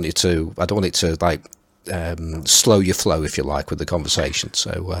I don't want it to like slow your flow, if you like, with the conversation.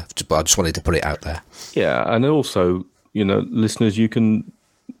 So but I just wanted to put it out there. Yeah, and also, listeners, you can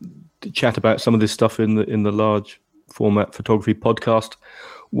chat about some of this stuff in the large format photography podcast.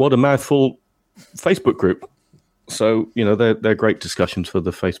 What a Mouthful Facebook group. So they're great discussions for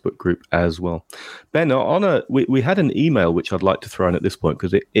the Facebook group as well. Ben, we had an email which I'd like to throw in at this point,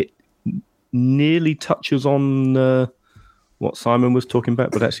 because it nearly touches on what Simon was talking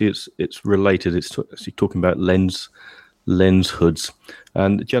about, but actually it's related. It's actually talking about lens hoods.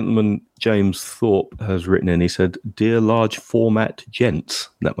 And the gentleman, James Thorpe, has written in, he said, "Dear large format gents,"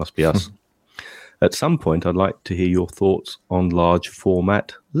 that must be us. "At some point, I'd like to hear your thoughts on large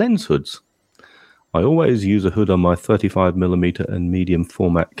format lens hoods. I always use a hood on my 35mm and medium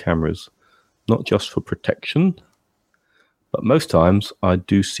format cameras, not just for protection, but most times I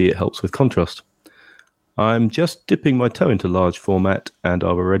do see it helps with contrast. I'm just dipping my toe into large format, and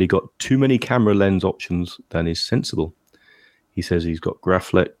I've already got too many camera lens options than is sensible." He says he's got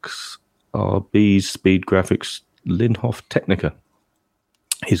Graflex, RBs, Speed Graphics, Linhof Technica.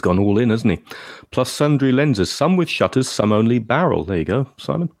 He's gone all in, hasn't he? Plus sundry lenses, some with shutters, some only barrel. There you go,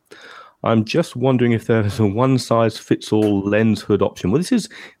 Simon. "I'm just wondering if there's a one-size-fits-all lens hood option." Well, this is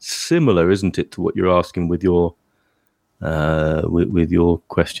similar, isn't it, to what you're asking with your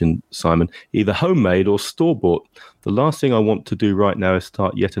question, Simon. Either homemade or store-bought. The last thing I want to do right now is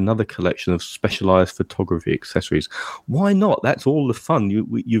start yet another collection of specialized photography accessories. Why not? That's all the fun.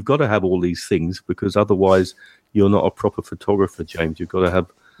 You've got to have all these things, because otherwise you're not a proper photographer, James. You've got to have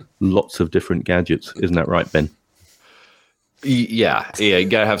lots of different gadgets. Isn't that right, Ben? Yeah. You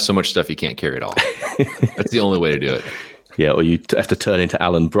got to have so much stuff you can't carry it all. That's the only way to do it. Yeah, or you have to turn into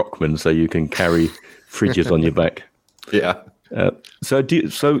Alan Brockman so you can carry fridges on your back. Yeah. So do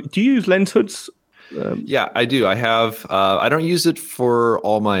you use lens hoods? Yeah, I do. I have. I don't use it for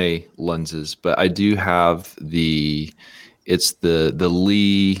all my lenses, but I do have the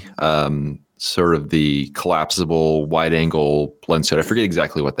Lee sort of the collapsible wide angle lens hood. I forget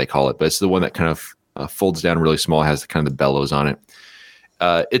exactly what they call it, but it's the one that kind of folds down really small, has kind of the bellows on it.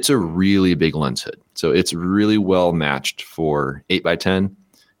 It's a really big lens hood, so it's really well matched for 8x10.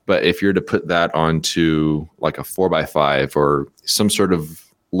 But if you're to put that onto like a 4x5 or some sort of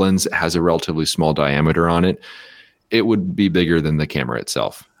lens that has a relatively small diameter on it, it would be bigger than the camera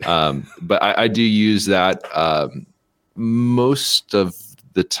itself. But I do use that most of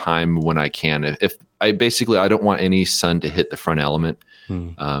the time when I can. If I don't want any sun to hit the front element.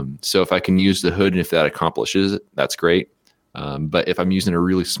 So if I can use the hood and if that accomplishes it, that's great. But if I'm using a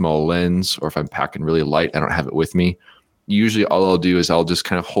really small lens or if I'm packing really light, I don't have it with me. Usually all I'll do is I'll just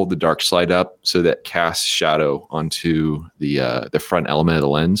kind of hold the dark slide up so that casts shadow onto the front element of the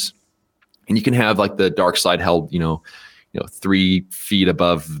lens. And you can have like the dark slide held, 3 feet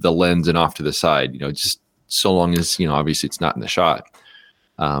above the lens and off to the side, just so long as, obviously it's not in the shot.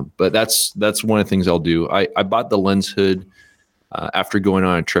 But that's one of the things I'll do. I bought the lens hood after going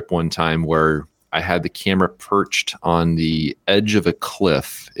on a trip one time where I had the camera perched on the edge of a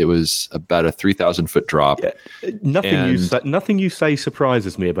cliff. It was about a 3,000-foot drop. Yeah. Nothing you say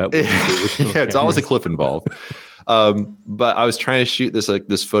surprises me about what you do. Yeah, it's always a cliff involved. But I was trying to shoot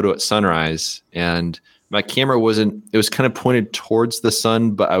this photo at sunrise, and my camera it was kind of pointed towards the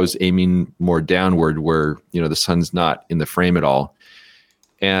sun, but I was aiming more downward where, the sun's not in the frame at all.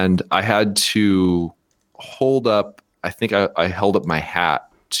 And I had to hold up, I think I held up my hat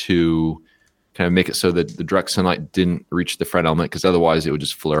to kind of make it so that the direct sunlight didn't reach the front element, because otherwise it would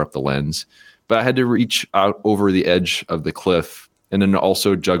just flare up the lens. But I had to reach out over the edge of the cliff and then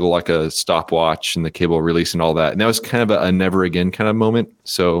also juggle like a stopwatch and the cable release and all that. And that was kind of a never again kind of moment.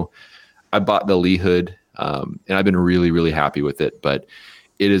 So I bought the Lee hood and I've been really, really happy with it, but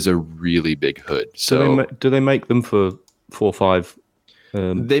it is a really big hood. So do they make them for 4.5?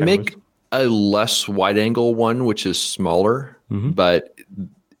 They cameras? make a less wide angle one, which is smaller, but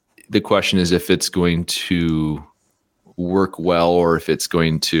the question is if it's going to work well or if it's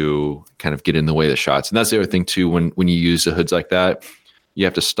going to kind of get in the way of the shots. And that's the other thing too, when you use the hoods like that, you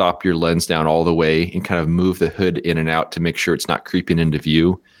have to stop your lens down all the way and kind of move the hood in and out to make sure it's not creeping into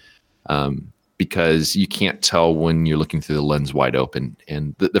view. Because you can't tell when you're looking through the lens wide open.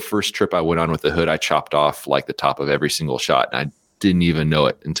 And the first trip I went on with the hood, I chopped off like the top of every single shot. And I didn't even know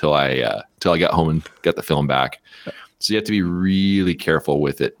it until I got home and got the film back. So you have to be really careful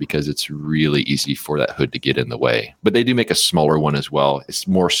with it because it's really easy for that hood to get in the way. But they do make a smaller one as well. It's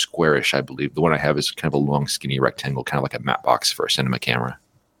more squarish, I believe. The one I have is kind of a long, skinny rectangle, kind of like a matte box for a cinema camera.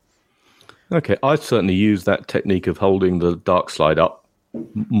 Okay, I certainly use that technique of holding the dark slide up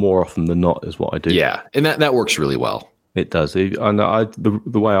more often than not is what I do. Yeah, and that works really well. It does. And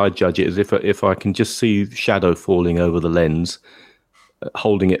the way I judge it is if I can just see shadow falling over the lens,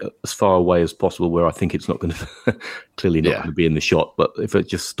 holding it as far away as possible where I think it's not going to clearly not going to be in the shot, but if it's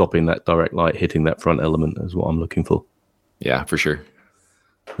just stopping that direct light hitting that front element is what I'm looking for. Yeah, for sure.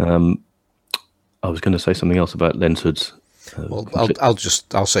 I was going to say something else about lens hoods. Well,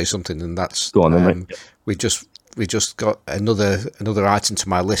 I'll say something, and that's go on, then, mate. we just got another item to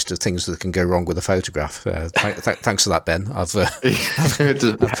my list of things that can go wrong with a photograph. Thanks for that, Ben. I've happy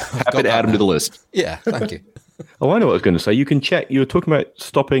to add them to the list. Yeah, thank you. Oh, I know what I was going to say. You can check. You were talking about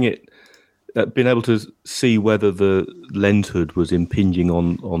stopping it, being able to see whether the lens hood was impinging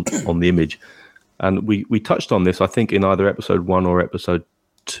on the image, and we touched on this. I think in either episode 1 or episode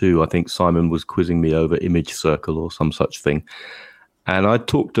 2. I think Simon was quizzing me over image circle or some such thing. And I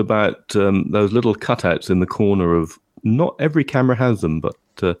talked about those little cutouts in the corner of, not every camera has them, but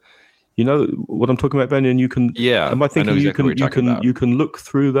you know what I'm talking about, Ben? And you can, am I thinking you can look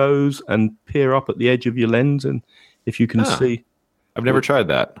through those and peer up at the edge of your lens, and if you can see. I've never tried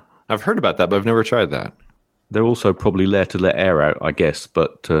that. I've heard about that, but I've never tried that. They're also probably there to let air out, I guess.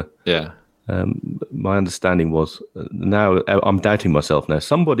 But my understanding was, now I'm doubting myself now.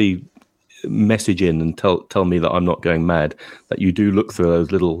 Somebody message in and tell me that I'm not going mad, that you do look through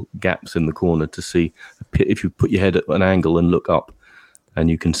those little gaps in the corner to see if you put your head at an angle and look up, and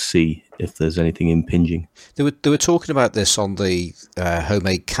you can see if there's anything impinging. They were talking about this on the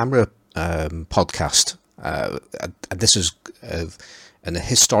Homemade Camera podcast, and this is an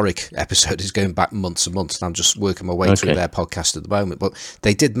historic episode. Is going back months and months, and I'm just working my way through their podcast at the moment. But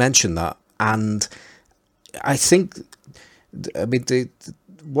they did mention that, and I think, I mean,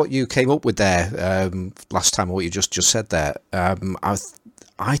 what you came up with there last time, or what you just said there,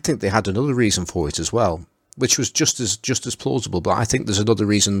 I think they had another reason for it as well, which was just as plausible. But I think there's another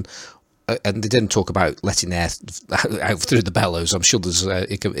reason, and they didn't talk about letting air out through the bellows. I'm sure there's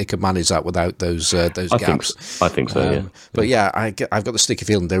it can manage that without those gaps. I think so. Yeah. But yeah, I've got the sticky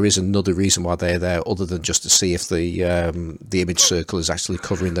feeling there is another reason why they're there, other than just to see if the image circle is actually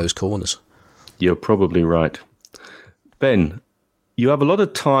covering those corners. You're probably right, Ben. You have a lot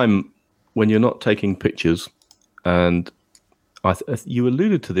of time when you're not taking pictures, and you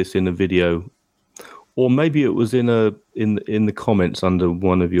alluded to this in a video, or maybe it was in the comments under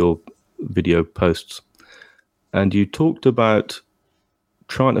one of your video posts, and you talked about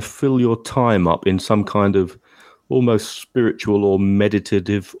trying to fill your time up in some kind of almost spiritual or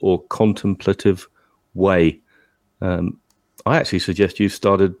meditative or contemplative way. I actually suggest you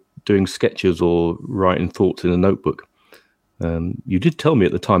started doing sketches or writing thoughts in a notebook. You did tell me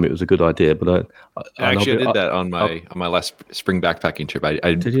at the time it was a good idea, but I did that on my last spring backpacking trip.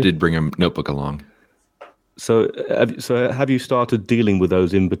 I did bring a notebook along. So have you started dealing with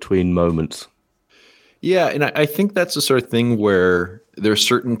those in between moments? Yeah, and I think that's the sort of thing where there are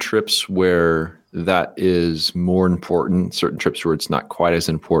certain trips where that is more important, certain trips where it's not quite as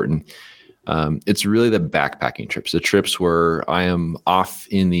important. It's really the backpacking trips, the trips where I am off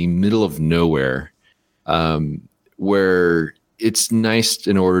in the middle of nowhere, where it's nice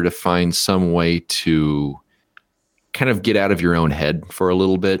in order to find some way to kind of get out of your own head for a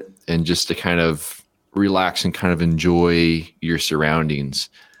little bit and just to kind of relax and kind of enjoy your surroundings.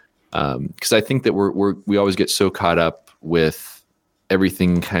 Because I think that we always get so caught up with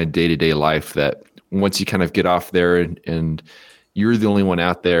everything kind of day-to-day life that once you kind of get off there and you're the only one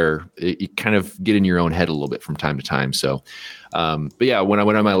out there, you kind of get in your own head a little bit from time to time. So, but yeah, when I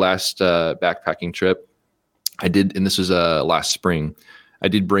went on my last backpacking trip, I did, and this was last spring, I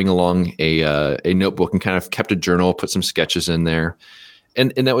did bring along a notebook and kind of kept a journal, put some sketches in there.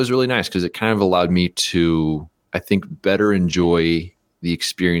 And that was really nice because it kind of allowed me to, I think, better enjoy the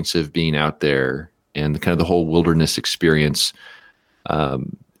experience of being out there and kind of the whole wilderness experience. And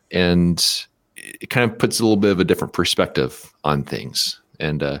it kind of puts a little bit of a different perspective on things.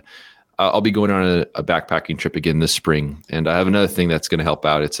 And I'll be going on a backpacking trip again this spring, and I have another thing that's going to help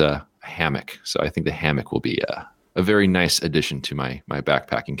out. It's a hammock. So I think the hammock will be a very nice addition to my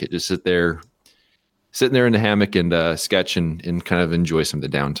backpacking kit. Just sitting there in the hammock and sketch and kind of enjoy some of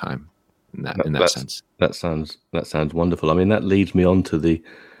the downtime in that sense. That sounds wonderful. I mean, that leads me on to the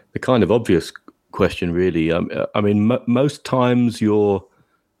kind of obvious question, really. I mean, most times you're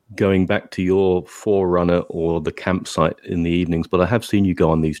going back to your forerunner or the campsite in the evenings, but I have seen you go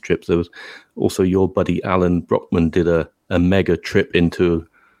on these trips. There was also your buddy Alan Brockman did a mega trip into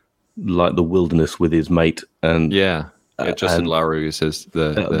like the wilderness with his mate, and Justin Lowry is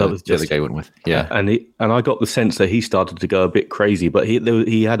the other guy I went with. Yeah, and I got the sense that he started to go a bit crazy, but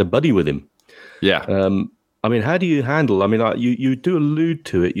he had a buddy with him. Yeah. I mean, how do you handle? I mean, you do allude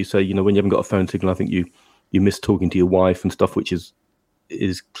to it. You say, when you haven't got a phone signal, I think you miss talking to your wife and stuff, which is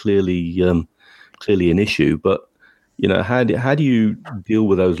clearly an issue. But how do you deal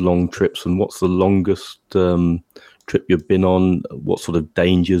with those long trips, and what's the longest trip you've been on? What sort of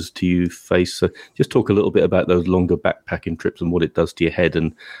dangers do you face? So just talk a little bit about those longer backpacking trips and what it does to your head,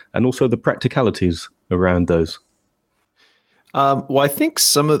 and also the practicalities around those. Well, I think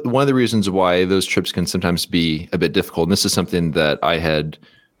one of the reasons why those trips can sometimes be a bit difficult, and this is something that I had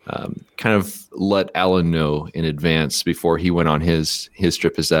kind of let Alan know in advance before he went on his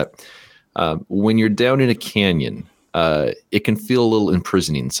trip, is that when you're down in a canyon, it can feel a little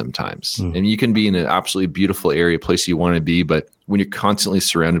imprisoning sometimes. And you can be in an absolutely beautiful area, place you want to be, but when you're constantly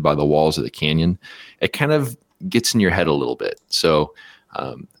surrounded by the walls of the canyon, it kind of gets in your head a little bit. So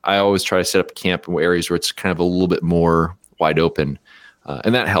I always try to set up camp in areas where it's kind of a little bit more wide open,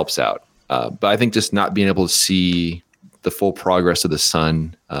 and that helps out. But I think just not being able to see the full progress of the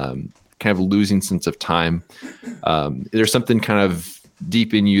sun, kind of losing sense of time. There's something kind of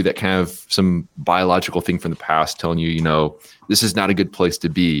deep in you that kind of some biological thing from the past telling you, this is not a good place to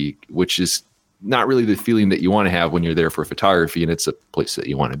be, which is not really the feeling that you want to have when you're there for photography and it's a place that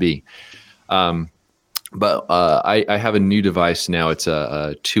you want to be. But I have a new device now. It's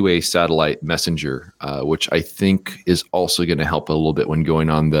a two-way satellite messenger, which I think is also going to help a little bit when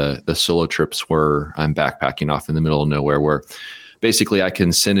going on the solo trips where I'm backpacking off in the middle of nowhere, where basically I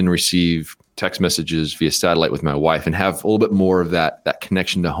can send and receive text messages via satellite with my wife and have a little bit more of that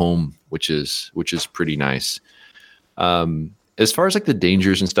connection to home, which is pretty nice. As far as like the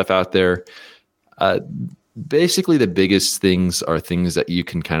dangers and stuff out there, basically the biggest things are things that you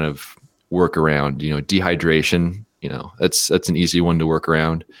can kind of work around. Dehydration, that's an easy one to work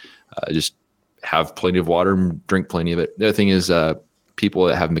around. Just have plenty of water and drink plenty of it. The other thing is people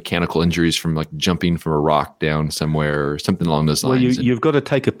that have mechanical injuries from like jumping from a rock down somewhere or something along those lines. Well, you've got to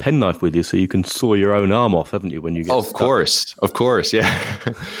take a penknife with you so you can saw your own arm off, haven't you, when you get Of course, yeah.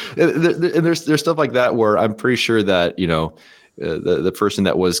 And there's stuff like that where I'm pretty sure that, the person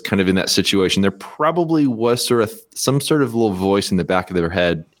that was kind of in that situation, there probably was some sort of little voice in the back of their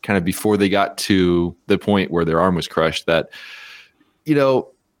head kind of before they got to the point where their arm was crushed that,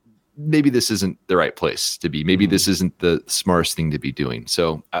 maybe this isn't the right place to be. Maybe this isn't the smartest thing to be doing.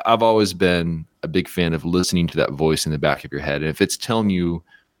 So I've always been a big fan of listening to that voice in the back of your head. And if it's telling you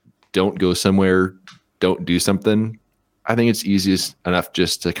don't go somewhere, don't do something, I think it's easiest enough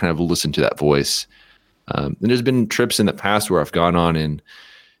just to kind of listen to that voice. And there's been trips in the past where I've gone on and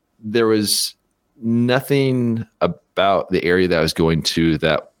there was nothing about the area that I was going to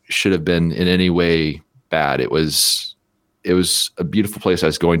that should have been in any way bad. It was a beautiful place I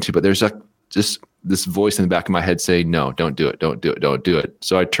was going to, but there's just this voice in the back of my head saying, no, don't do it. Don't do it. Don't do it.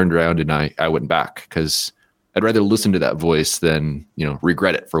 So I turned around and I went back because I'd rather listen to that voice than,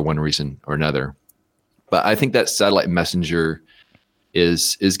 regret it for one reason or another. But I think that satellite messenger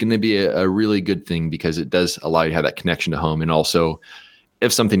is going to be a really good thing because it does allow you to have that connection to home. And also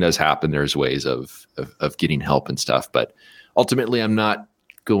if something does happen, there's ways of getting help and stuff. But ultimately I'm not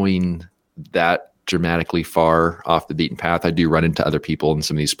going that dramatically far off the beaten path. I do run into other people in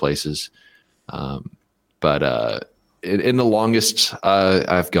some of these places. But in the longest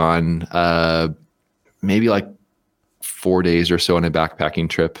I've gone maybe like 4 days or so on a backpacking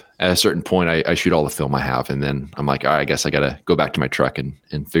trip. At a certain point, I shoot all the film I have, and then I'm like, all right, I guess I got to go back to my truck and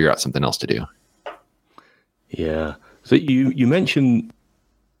figure out something else to do. Yeah. So you mentioned,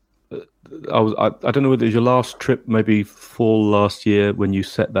 I don't know whether it was your last trip, maybe fall last year, when you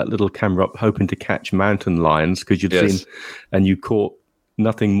set that little camera up hoping to catch mountain lions because you'd seen, and you caught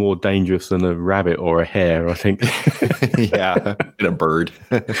nothing more dangerous than a rabbit or a hare, I think. Yeah, and a bird.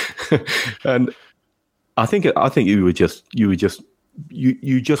 And I think you just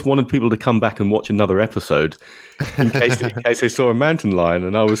wanted people to come back and watch another episode in case they saw a mountain lion,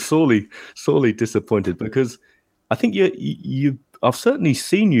 and I was sorely disappointed because I think you I've certainly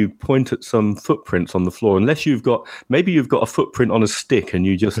seen you point at some footprints on the floor, unless maybe you've got a footprint on a stick and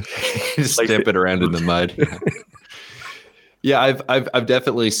you just stamp it around in the mud. Yeah, I've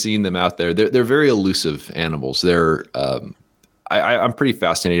definitely seen them out there. They're very elusive animals. They're I'm pretty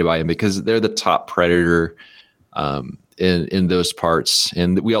fascinated by them because they're the top predator in those parts,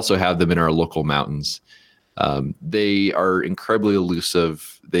 and we also have them in our local mountains. They are incredibly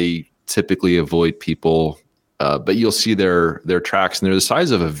elusive. They typically avoid people, but you'll see their tracks, and they're the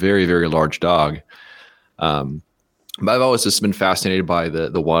size of a very, very large dog. But I've always just been fascinated by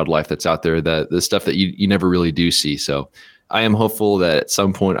the wildlife that's out there, the stuff that you never really do see. So I am hopeful that at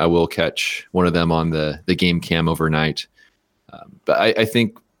some point I will catch one of them on the game cam overnight. But I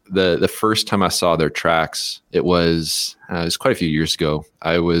think the first time I saw their tracks, it was quite a few years ago.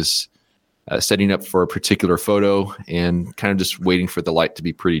 I was setting up for a particular photo and kind of just waiting for the light to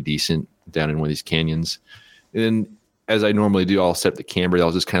be pretty decent down in one of these canyons. And then, as I normally do, I'll set up the camera.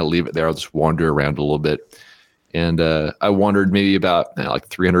 I'll just kind of leave it there. I'll just wander around a little bit. And I wandered maybe about like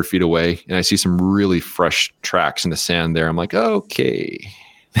 300 feet away, and I see some really fresh tracks in the sand there. I'm like, okay,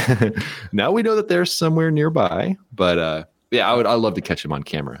 now we know that they're somewhere nearby. But yeah, I'd love to catch them on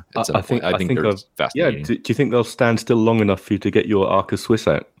camera at some point. I think they're fascinating. Yeah, do you think they'll stand still long enough for you to get your Arca Swiss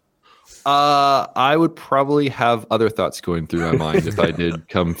out? I would probably have other thoughts going through my mind if I did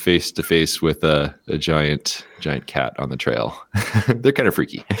come face to face with a giant cat on the trail. They're kind of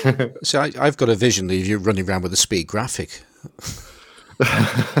freaky. So I've got a vision of you running around with a speed graphic.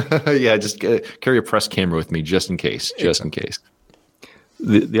 Yeah, just carry a press camera with me just in case. Just in case.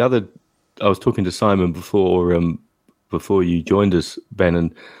 The other, I was talking to Simon before you joined us, Ben,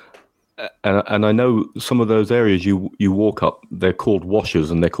 and I know some of those areas you walk up, they're called washers,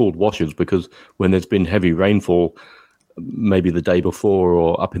 and they're called washers because when there's been heavy rainfall, maybe the day before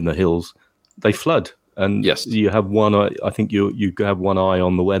or up in the hills, they flood. And yes, you have one eye. I think you have one eye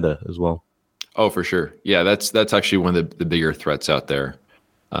on the weather as well. Oh, for sure. Yeah, that's actually one of the bigger threats out there,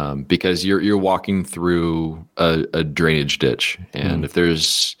 because you're walking through a drainage ditch, and if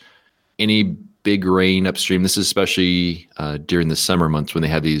there's any big rain upstream, this is especially during the summer months when they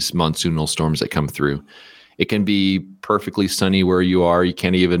have these monsoonal storms that come through. It can be perfectly sunny where you are. You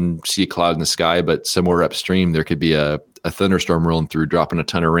can't even see a cloud in the sky, but somewhere upstream, there could be a thunderstorm rolling through, dropping a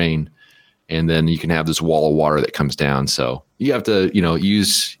ton of rain. And then you can have this wall of water that comes down. So you have to,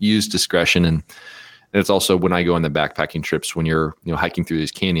 use discretion. And it's also when I go on the backpacking trips, when you're, hiking through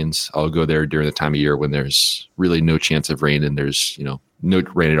these canyons, I'll go there during the time of year when there's really no chance of rain and there's, no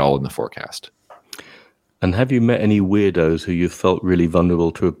rain at all in the forecast. And have you met any weirdos who you felt really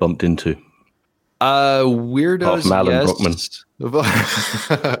vulnerable to have bumped into? Weirdos,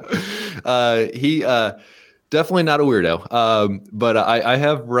 yes. He definitely not a weirdo. But I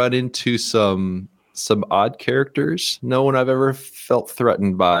have run into some odd characters. No one I've ever felt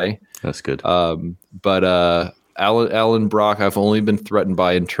threatened by. That's good. But Alan Brock, I've only been threatened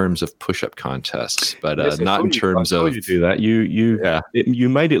by in terms of push-up contests, but yes, not in terms of. You do that. You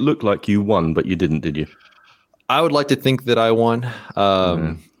made it look like you won, but you didn't, did you? I would like to think that I won.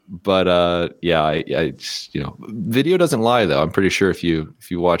 But I video doesn't lie though. I'm pretty sure if you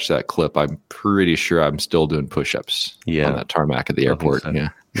watch that clip, I'm pretty sure I'm still doing push-ups on that tarmac at the airport. So. Yeah.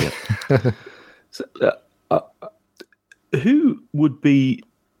 So, who would be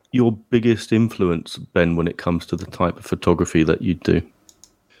your biggest influence, Ben, when it comes to the type of photography that you do?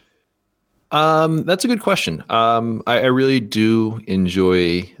 That's a good question. I really do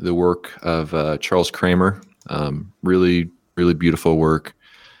enjoy the work of Charles Kramer. Really, really beautiful work.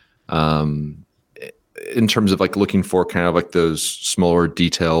 In terms of like looking for kind of like those smaller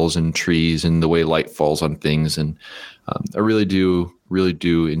details and trees and the way light falls on things. And I really do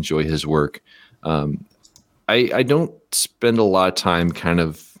enjoy his work. I don't spend a lot of time kind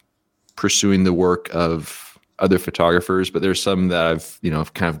of pursuing the work of other photographers, but there's some that I've,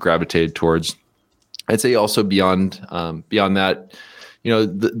 kind of gravitated towards. I'd say also beyond that,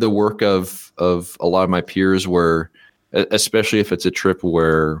 the work of a lot of my peers where, especially if it's a trip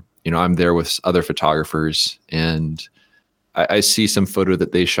where, I'm there with other photographers and I see some photo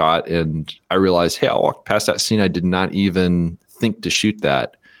that they shot and I realize, hey, I walked past that scene. I did not even think to shoot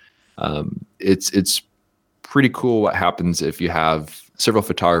that. It's pretty cool what happens if you have several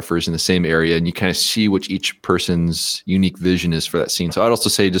photographers in the same area and you kind of see what each person's unique vision is for that scene. So I'd also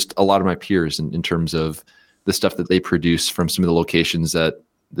say just a lot of my peers in terms of the stuff that they produce from some of the locations that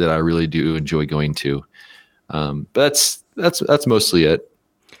I really do enjoy going to. But that's mostly it.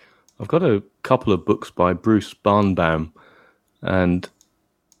 I've got a couple of books by Bruce Barnbaum, and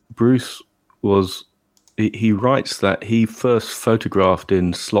Bruce he writes that he first photographed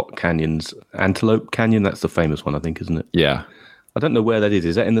in slot canyons, Antelope Canyon. That's the famous one, I think, isn't it? Yeah. I don't know where that is.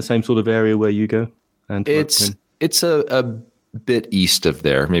 Is that in the same sort of area where you go? It's a bit east of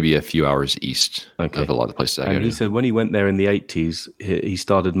there, maybe a few hours east of a lot of the places I go to. And he said when he went there in the 80s, he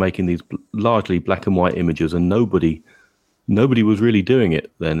started making these largely black and white images, and nobody was really doing it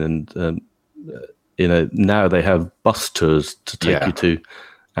then. And now they have bus tours to take you to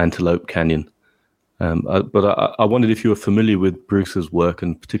Antelope Canyon. But I wondered if you were familiar with Bruce's work,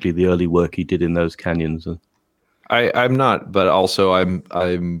 and particularly the early work he did in those canyons. I'm not, but also I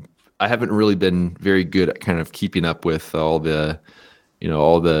haven't really been very good at kind of keeping up with all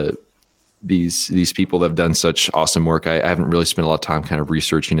these people that have done such awesome work. I haven't really spent a lot of time kind of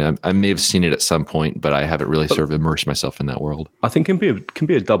researching it. I may have seen it at some point, but I haven't really sort of immersed myself in that world. I think it can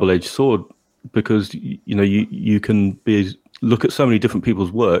be a double-edged sword, because you can look at so many different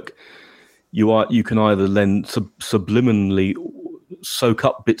people's work. You can either then subliminally soak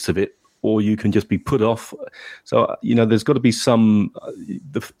up bits of it, or you can just be put off. So, there's got to be some,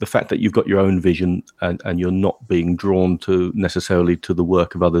 the fact that you've got your own vision and you're not being drawn necessarily to the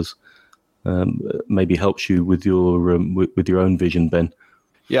work of others, maybe helps you with your own vision, Ben.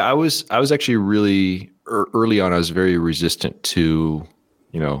 Yeah, I was actually really early on. I was very resistant to,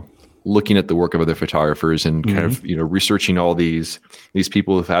 looking at the work of other photographers and kind of, researching all these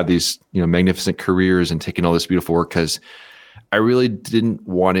people who've had these, magnificent careers and taken all this beautiful work, because I really didn't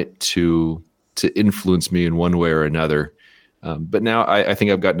want it to influence me in one way or another. But now I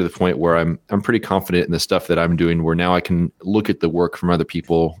think I've gotten to the point where I'm pretty confident in the stuff that I'm doing, where now I can look at the work from other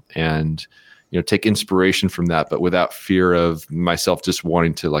people and, take inspiration from that, but without fear of myself just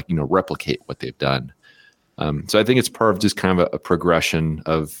wanting to replicate what they've done. So I think it's part of just kind of a progression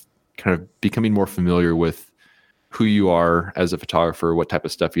of kind of becoming more familiar with who you are as a photographer, what type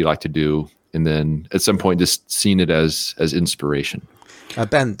of stuff you like to do, and then at some point just seeing it as inspiration.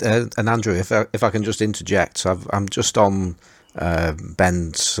 Ben and Andrew, if I can just interject, I'm just on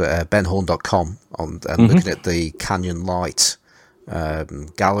benhorne.com and looking at the Canyon Light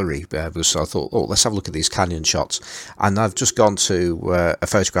gallery, so I thought, let's have a look at these canyon shots, and I've just gone to a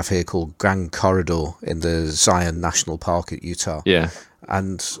photograph here called Grand Corridor in the Zion National Park at Utah. Yeah,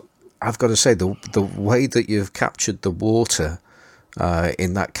 and I've got to say, the way that you've captured the water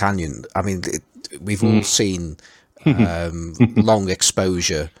in that canyon, I mean, we've all seen long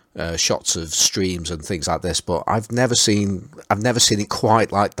exposure shots of streams and things like this, but I've never seen it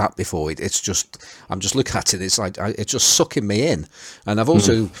quite like that before. It's just, I'm just looking at it, it's like it's just sucking me in. And I've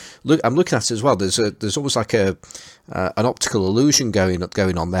also I'm looking at it as well. There's almost like an optical illusion going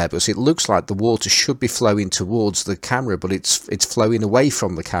on there, because it looks like the water should be flowing towards the camera, but it's flowing away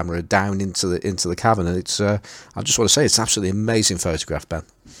from the camera down into the cavern. And it's I just want to say, it's an absolutely amazing photograph, Ben.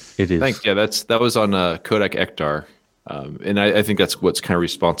 It is. Thanks. Yeah, that was on Kodak Ektar. And I think that's what's kind of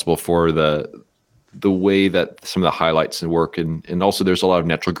responsible for the way that some of the highlights work, and also there's a lot of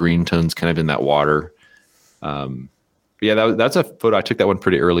natural green tones kind of in that water. That's a photo. I took that one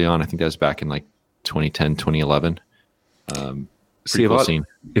pretty early on. I think that was back in like 2010, 2011. See,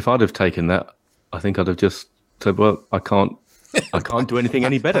 if I'd have taken that, I think I'd have just said, well, I can't do anything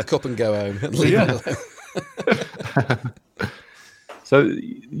any better. Pack up and go home. And leave it alone. So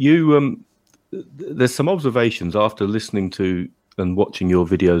you... There's some observations after listening to and watching your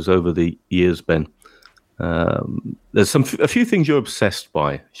videos over the years, Ben. There's a few things you're obsessed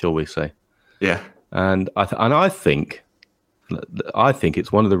by, shall we say? Yeah. And I think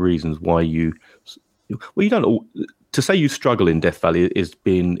it's one of the reasons why you don't. To say you struggle in Death Valley is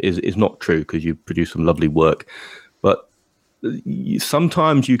not true, because you produce some lovely work, but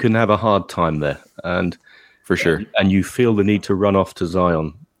sometimes you can have a hard time there, and for sure, and you feel the need to run off to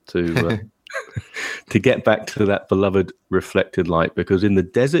Zion to. To get back to that beloved reflected light, because in the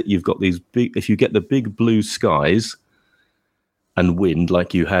desert you've got these big, if you get the big blue skies and wind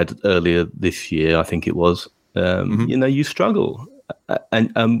like you had earlier this year, I think it was, you struggle.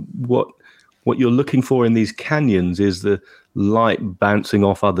 And what you're looking for in these canyons is the light bouncing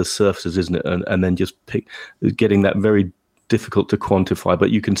off other surfaces, isn't it? And then just getting that very difficult to quantify,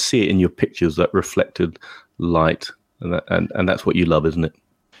 but you can see it in your pictures, that reflected light, and that's what you love, isn't it?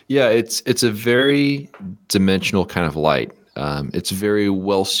 Yeah, it's a very dimensional kind of light. It's very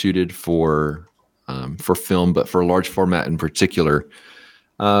well suited for film, but for large format in particular.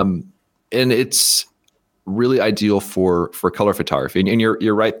 And it's really ideal for color photography. And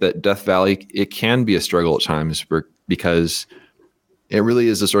you're right that Death Valley, it can be a struggle at times, because it really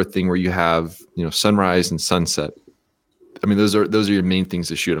is the sort of thing where you have sunrise and sunset. I mean, those are your main things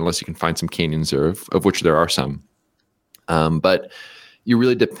to shoot, unless you can find some canyons, of which there are some. But you're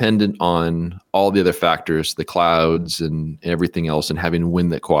really dependent on all the other factors, the clouds and everything else, and having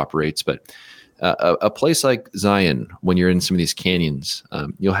wind that cooperates. But A place like Zion, when you're in some of these canyons,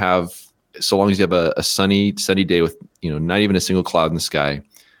 you'll have, so long as you have a sunny day with, not even a single cloud in the sky,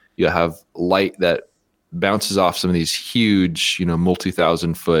 you'll have light that bounces off some of these huge,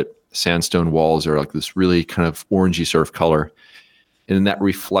 multi-thousand foot sandstone walls, or like this really kind of orangey sort of color. And then that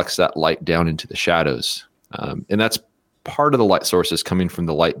reflects that light down into the shadows. And that's part of the light source is coming from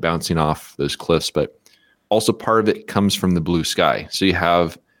the light bouncing off those cliffs, but also part of it comes from the blue sky. So you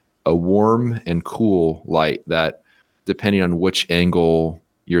have a warm and cool light that, depending on which angle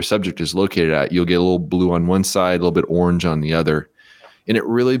your subject is located at, you'll get a little blue on one side, a little bit orange on the other. And it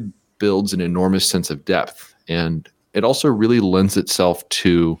really builds an enormous sense of depth. And it also really lends itself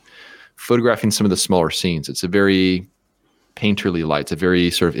to photographing some of the smaller scenes. It's a very painterly light. It's a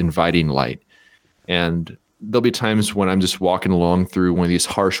very sort of inviting light. And there'll be times when I'm just walking along through one of these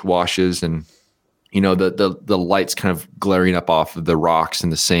harsh washes, and the light's kind of glaring up off of the rocks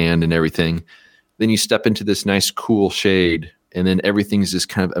and the sand and everything. Then you step into this nice cool shade, and then everything's just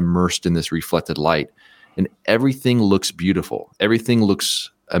kind of immersed in this reflected light, and everything looks beautiful. Everything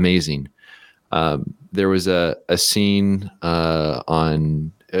looks amazing. There was a scene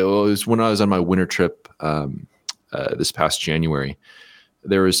it was when I was on my winter trip this past January.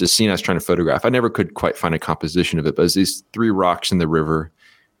 There was a scene I was trying to photograph. I never could quite find a composition of it, but it was these 3 rocks in the river.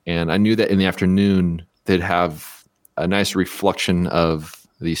 And I knew that in the afternoon, they'd have a nice reflection of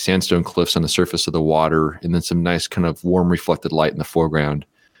the sandstone cliffs on the surface of the water, and then some nice kind of warm reflected light in the foreground.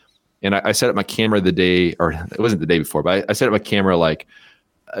 And I set up my camera the day, or it wasn't the day before, but I set up my camera like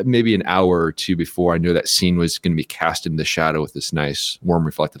maybe an hour or two before I knew that scene was going to be cast in the shadow with this nice warm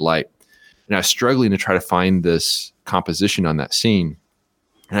reflected light. And I was struggling to try to find this composition on that scene.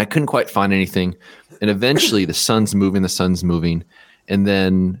 And I couldn't quite find anything. And eventually the sun's moving. And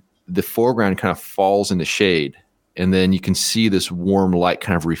then the foreground kind of falls into shade. And then you can see this warm light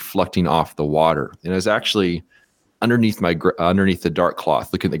kind of reflecting off the water. And it was actually underneath the dark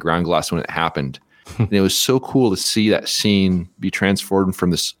cloth, looking at the ground glass when it happened. And it was so cool to see that scene be transformed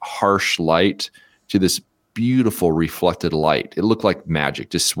from this harsh light to this beautiful reflected light. It looked like magic,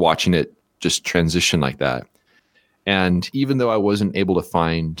 just watching it just transition like that. And even though I wasn't able to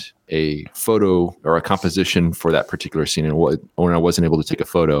find a photo or a composition for that particular scene, and when I wasn't able to take a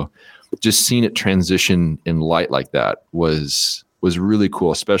photo, just seeing it transition in light like that was really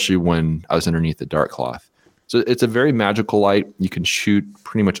cool, especially when I was underneath the dark cloth. So it's a very magical light. You can shoot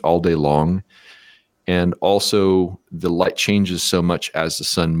pretty much all day long. And also the light changes so much as the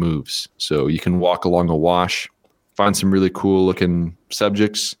sun moves. So you can walk along a wash, find some really cool looking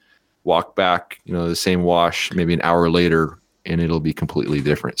subjects, walk back, the same wash maybe an hour later, and it'll be completely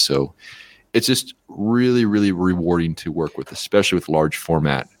different. So it's just really, really rewarding to work with, especially with large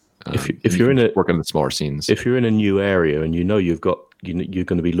format. If you're work on the smaller scenes, if you're in a new area and you're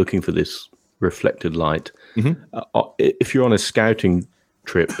going to be looking for this reflected light, if you're on a scouting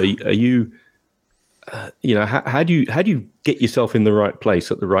trip, are you, how do you get yourself in the right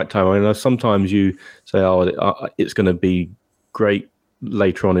place at the right time? I know sometimes you say, it's going to be great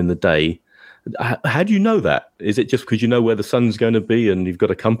later on in the day. How do you know that? Is it just because you know where the sun's going to be and you've got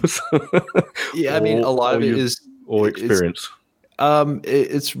a compass? Yeah, I mean, a lot of it is or experience.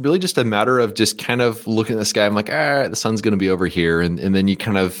 It's really just a matter of just kind of looking at the sky. I'm like, the sun's going to be over here, and then you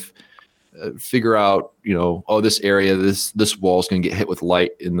kind of figure out, this area, this wall is going to get hit with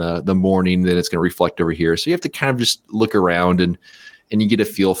light in the morning, then it's going to reflect over here. So you have to kind of just look around and you get a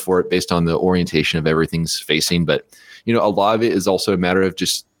feel for it based on the orientation of everything's facing. But a lot of it is also a matter of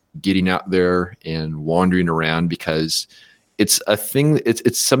just getting out there and wandering around, because it's a thing.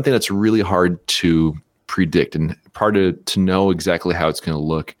 It's something that's really hard to predict and hard to know exactly how it's going to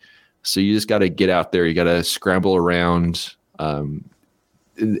look. So you just got to get out there. You got to scramble around. And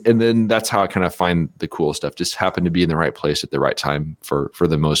then that's how I kind of find the cool stuff. Just happen to be in the right place at the right time for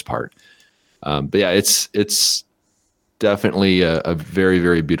the most part. But yeah, it's definitely a very,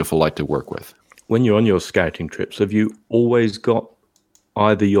 very beautiful light to work with. When you're on your scouting trips, have you always got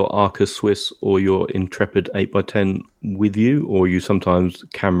either your Arcus Swiss or your Intrepid 8x10 with you, or are you sometimes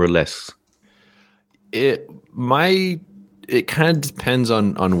camera-less? It kind of depends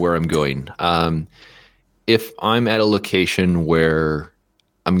on where I'm going. If I'm at a location where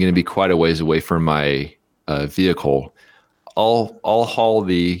I'm going to be quite a ways away from my vehicle, I'll haul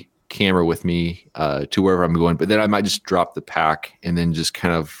the camera with me to wherever I'm going, but then I might just drop the pack and then just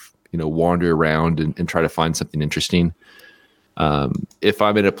kind of wander around and try to find something interesting. If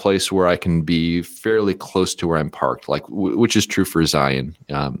I'm in a place where I can be fairly close to where I'm parked, like which is true for Zion,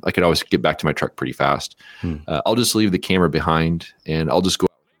 I can always get back to my truck pretty fast. I'll just leave the camera behind and I'll just go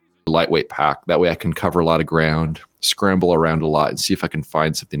lightweight pack. That way I can cover a lot of ground, scramble around a lot, and see if I can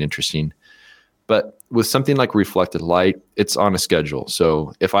find something interesting. But with something like reflected light, it's on a schedule.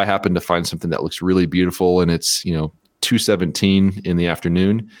 So if I happen to find something that looks really beautiful and it's, 2:17 in the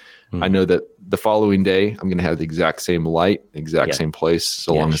afternoon, I know that the following day I'm going to have the exact same light, exact same place,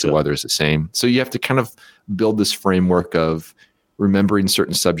 so long as the weather is the same. So you have to kind of build this framework of remembering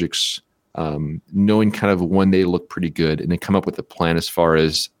certain subjects, knowing kind of when they look pretty good, and then come up with a plan as far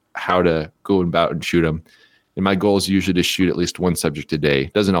as how to go about and shoot them. And my goal is usually to shoot at least one subject a day.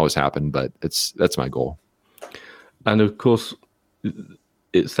 Doesn't always happen, but that's my goal. And of course,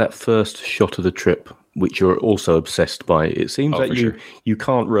 it's that first shot of the trip which you're also obsessed by. It seems like you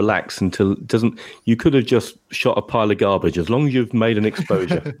can't relax until it doesn't. You could have just shot a pile of garbage. As long as you've made an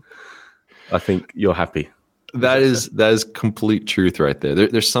exposure, I think you're happy. That is complete truth right there.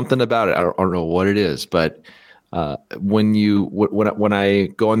 There's something about it. I don't know what it is, but when I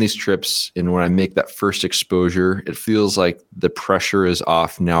go on these trips and when I make that first exposure, it feels like the pressure is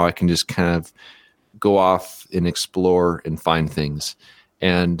off. Now I can just kind of go off and explore and find things.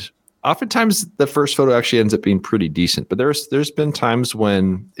 And oftentimes the first photo actually ends up being pretty decent, but there's been times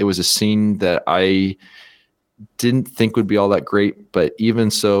when it was a scene that I didn't think would be all that great, but even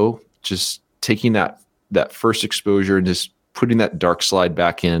so, just taking that first exposure and just putting that dark slide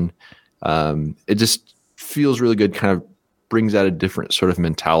back in, it just feels really good, kind of brings out a different sort of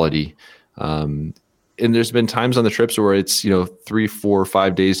mentality. And there's been times on the trips where it's, 3, 4,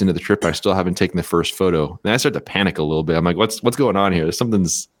 5 days into the trip, I still haven't taken the first photo. And I start to panic a little bit. I'm like, what's going on here?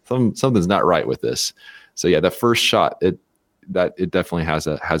 Something's not right with this. So yeah, the first shot, it definitely has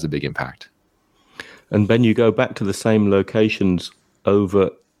a big impact. And Ben, you go back to the same locations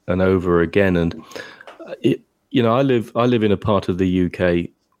over and over again. And I live in a part of the UK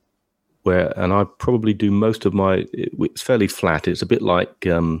and I probably do most of it's fairly flat. It's a bit like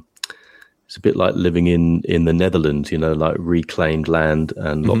living in the Netherlands, like reclaimed land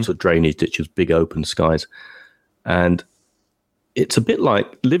and lots of drainage ditches, big open skies. And it's a bit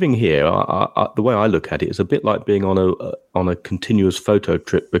like living here. The way I look at it is a bit like being on a continuous photo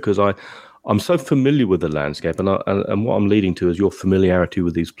trip, because I'm so familiar with the landscape, and what I'm leading to is your familiarity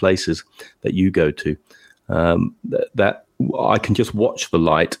with these places that you go to, that I can just watch the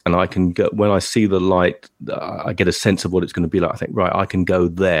light, and I can go, when I see the light, I get a sense of what it's going to be like. I think, right, I can go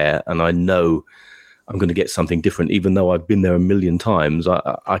there, and I know I'm going to get something different, even though I've been there a million times.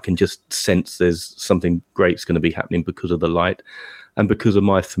 I can just sense there's something great's going to be happening because of the light and because of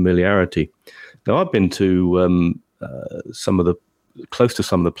my familiarity. Now, I've been to close to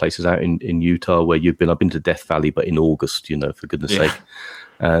some of the places out in Utah where you've been. I've been to Death Valley, but in August, for goodness sake.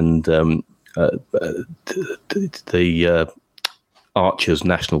 And the Arches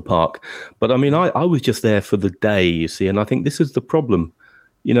National Park. But I mean, I was just there for the day, you see, and I think this is the problem.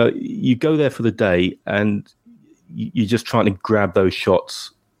 You go there for the day and you're just trying to grab those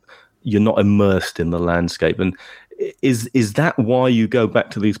shots. You're not immersed in the landscape. And is that why you go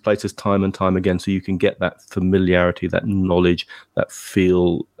back to these places time and time again, so you can get that familiarity, that knowledge, that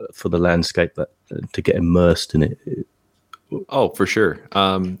feel for the landscape, that to get immersed in it? Oh, for sure.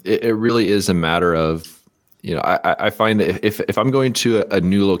 It really is a matter of, I find that if I'm going to a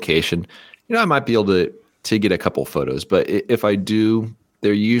new location, I might be able to get a couple photos, but if I do,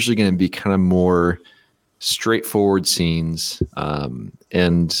 they're usually going to be kind of more straightforward scenes,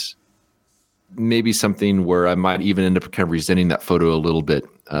 and maybe something where I might even end up kind of resenting that photo a little bit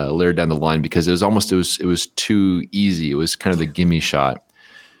later down the line, because it was too easy. It was kind of the gimme shot.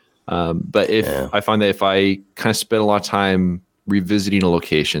 But I find that if I kind of spend a lot of time revisiting a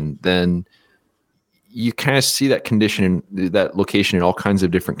location, then you kind of see that that location in all kinds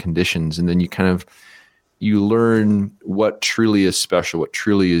of different conditions. And then you learn what truly is special, what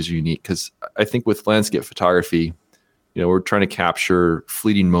truly is unique. Because I think with landscape photography, we're trying to capture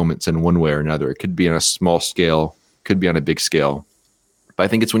fleeting moments in one way or another. It could be on a small scale, could be on a big scale. But I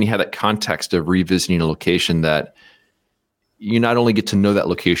think it's when you have that context of revisiting a location that you not only get to know that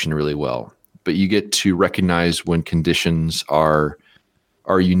location really well, but you get to recognize when conditions are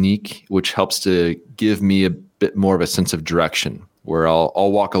unique, which helps to give me a bit more of a sense of direction, where I'll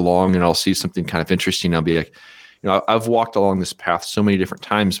walk along and I'll see something kind of interesting. I'll be like, I've walked along this path so many different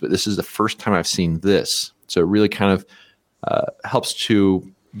times, but this is the first time I've seen this. So it really kind of helps to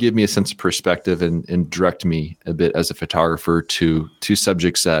give me a sense of perspective and direct me a bit as a photographer to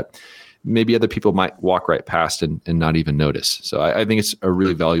subjects that maybe other people might walk right past and not even notice. So I think it's a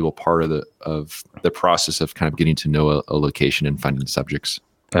really valuable part of the process of kind of getting to know a location and finding subjects.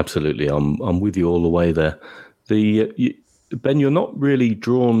 Absolutely. I'm with you all the way there. Ben, you're not really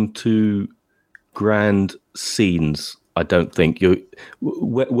drawn to grand scenes, I don't think.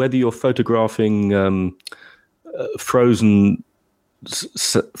 Whether you're photographing frozen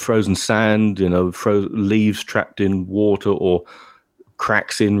frozen sand, leaves trapped in water, or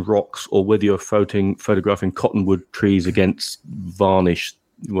cracks in rocks, or whether you're photographing cottonwood trees against varnish.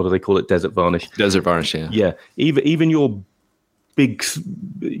 What do they call it? Desert varnish. Desert varnish, yeah. Yeah. Even your big,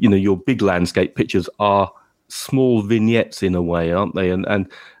 your big landscape pictures are small vignettes in a way, aren't they? And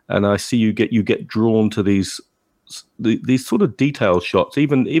I see you get drawn to these sort of detailed shots,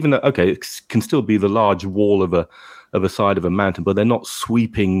 even though, okay, it can still be the large wall of a side of a mountain, but they're not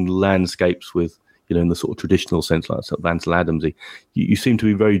sweeping landscapes with, in the sort of traditional sense, like sort of Ansel Adamsy. You seem to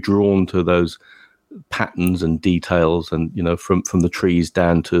be very drawn to those patterns and details, and from the trees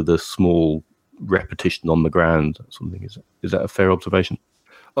down to the small repetition on the ground. Something is that a fair observation?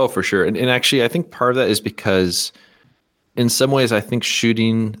 Oh, for sure. And actually, I think part of that is because in some ways, I think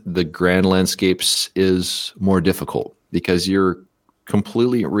shooting the grand landscapes is more difficult because you're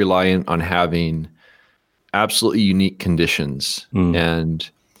completely reliant on having absolutely unique conditions. And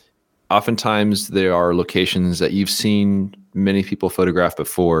oftentimes there are locations that you've seen many people photograph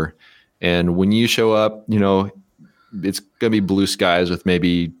before. And when you show up, it's going to be blue skies with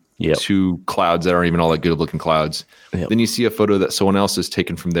maybe two clouds that aren't even all that good looking clouds. Then you see a photo that someone else has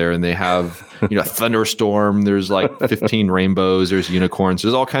taken from there, and they have, a thunderstorm. There's like 15 rainbows. There's unicorns.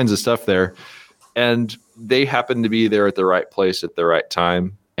 There's all kinds of stuff there. And they happen to be there at the right place at the right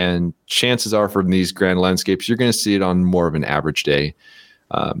time. And chances are from these grand landscapes, you're going to see it on more of an average day.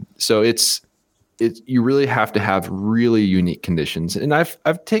 So you really have to have really unique conditions. And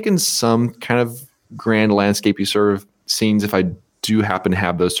I've taken some kind of grand landscapey sort of scenes if I do happen to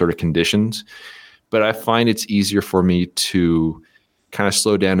have those sort of conditions, but I find it's easier for me to kind of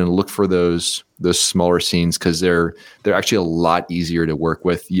slow down and look for those smaller scenes because they're actually a lot easier to work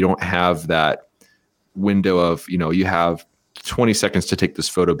with. You don't have that window of, you have 20 seconds to take this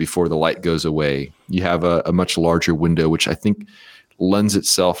photo before the light goes away. You have a much larger window, which I think lends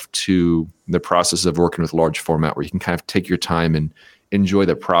itself to the process of working with large format where you can kind of take your time and enjoy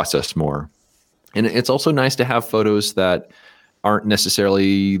the process more. And it's also nice to have photos that aren't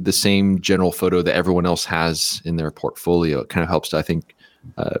necessarily the same general photo that everyone else has in their portfolio. It kind of helps to, I think,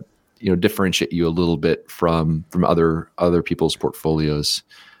 differentiate you a little bit from other people's portfolios.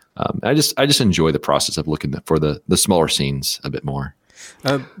 I just enjoy the process of looking for the smaller scenes a bit more.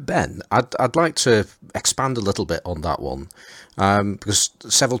 Ben, I'd like to expand a little bit on that one, because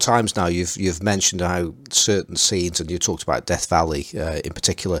several times now you've mentioned how certain scenes, and you talked about Death Valley in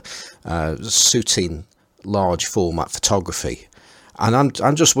particular, suiting large format photography, and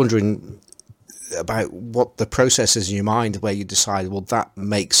I'm just wondering about what the process is in your mind where you decide, well, that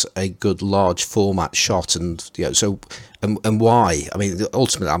makes a good large format shot, and so and why. I mean,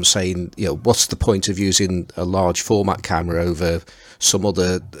 ultimately, I'm saying, what's the point of using a large format camera over some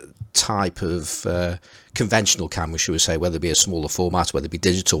other type of conventional camera, should we say, whether it be a smaller format, whether it be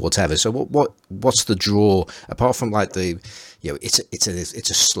digital, whatever. So what's the draw, apart from like the, it's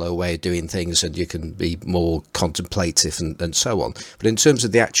a slow way of doing things and you can be more contemplative and so on. But in terms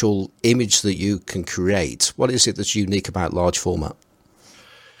of the actual image that you can create, what is it that's unique about large format?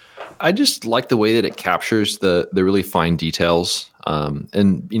 I just like the way that it captures the really fine details,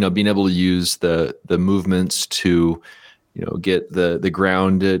 and being able to use the movements to get the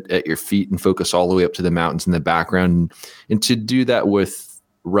ground at your feet and focus all the way up to the mountains in the background, and to do that with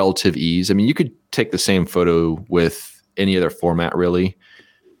relative ease. I mean, you could take the same photo with any other format, really,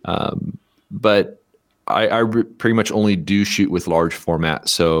 but I pretty much only do shoot with large format,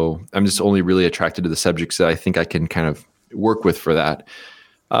 so I'm just only really attracted to the subjects that I think I can kind of work with for that.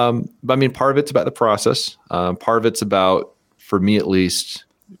 But I mean, part of it's about the process. Part of it's about, for me at least,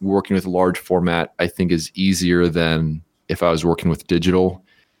 working with large format, I think is easier than if I was working with digital,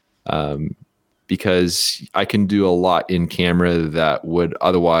 because I can do a lot in camera that would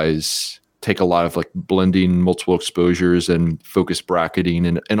otherwise take a lot of like blending, multiple exposures, and focus bracketing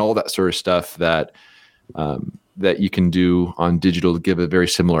and all that sort of stuff that you can do on digital to give a very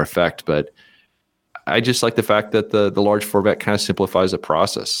similar effect. But I just like the fact that the large format kind of simplifies the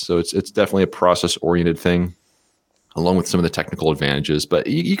process. So it's definitely a process-oriented thing, along with some of the technical advantages. But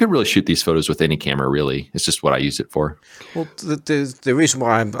you could really shoot these photos with any camera, really. It's just what I use it for. Well, the reason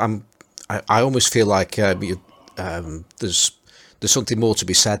why I almost feel like there's something more to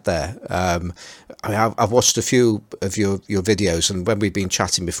be said there. I've watched a few of your videos, and when we've been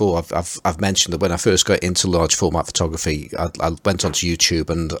chatting before, I've mentioned that when I first got into large format photography, I went onto YouTube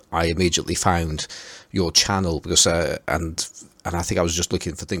and I immediately found your channel because and I think I was just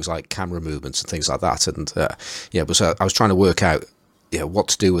looking for things like camera movements and things like that, and I was trying to work out what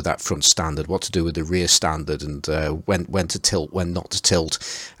to do with that front standard, what to do with the rear standard, and when to tilt, when not to tilt,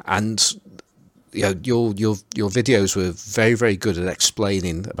 and your videos were very, very good at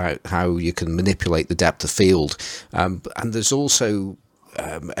explaining about how you can manipulate the depth of field, and there's also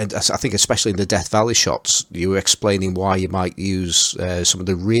and I think especially in the Death Valley shots, you were explaining why you might use some of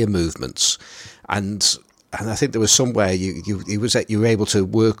the rear movements, and I think there was somewhere you were able to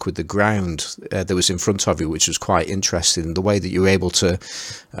work with the ground that was in front of you, which was quite interesting. The way that you were able to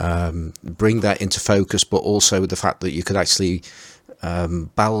bring that into focus, but also the fact that you could actually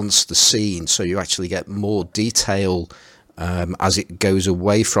balance the scene so you actually get more detail as it goes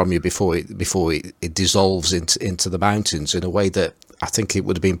away from you before it dissolves into the mountains in a way that I think it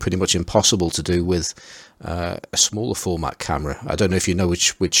would have been pretty much impossible to do with a smaller format camera. I don't know if you know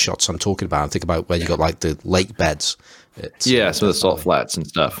which shots I'm talking about. I think about where you got like the lake beds. Some of the salt flats and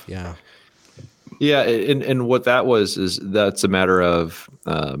stuff. Yeah. Yeah, and what that was is that's a matter of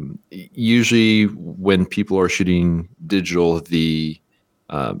usually when people are shooting digital,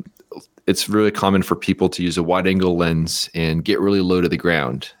 it's really common for people to use a wide angle lens and get really low to the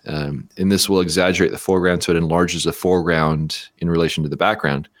ground. And this will exaggerate the foreground so it enlarges the foreground in relation to the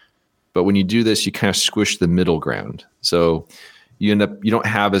background. But when you do this, you kind of squish the middle ground. So you don't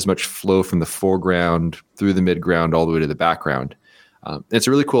have as much flow from the foreground through the midground all the way to the background. It's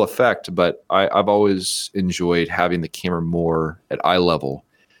a really cool effect, but I've always enjoyed having the camera more at eye level.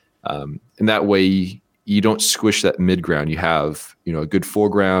 And that way you don't squish that midground. You have, a good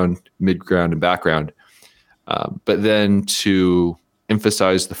foreground, midground, and background. But then to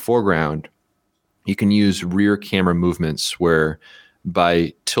emphasize the foreground, you can use rear camera movements where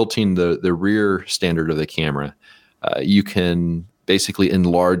by tilting the rear standard of the camera, you can basically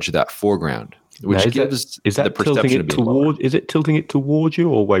enlarge that foreground, which gives the perception of being lower. Is it tilting it towards you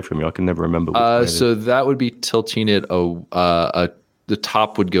or away from you? I can never remember. So that would be tilting it. The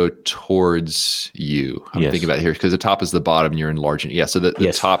top would go towards you. I'm thinking about it here because the top is the bottom. You're enlarging. Yeah. So the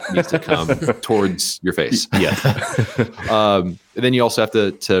top needs to come towards your face. Yeah. And then you also have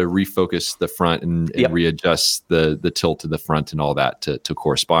to refocus the front and readjust the tilt to the front and all that to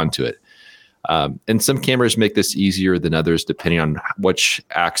correspond to it. And some cameras make this easier than others, depending on which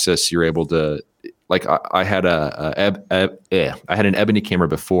axis you're able to. Like I had an Ebony camera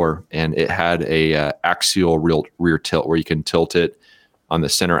before, and it had a axial rear tilt where you can tilt it on the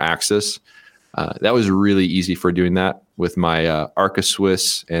center axis. That was really easy for doing that. With my Arca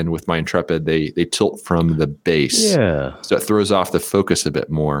Swiss and with my Intrepid, they tilt from the base. Yeah. So it throws off the focus a bit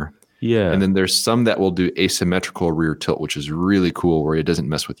more. Yeah. And then there's some that will do asymmetrical rear tilt, which is really cool, where it doesn't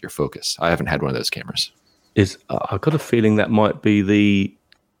mess with your focus. I haven't had one of those cameras. I've got a feeling that might be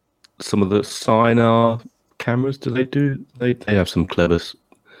some of the Sinar cameras. Do they have some clever?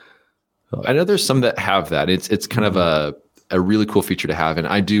 I know there's some that have that. It's kind of a really cool feature to have, and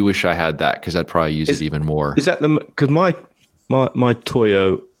I do wish I had that because I'd probably use it even more. Is that because my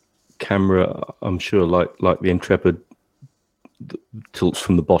Toyo camera, I'm sure, like the Intrepid, tilts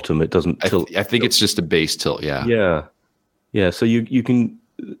from the bottom. It doesn't tilt. I think it's just a base tilt. Yeah. Yeah. So you can.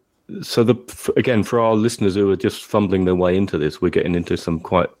 So again, for our listeners who are just fumbling their way into this, we're getting into some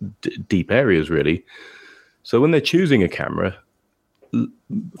quite deep areas, really. So when they're choosing a camera,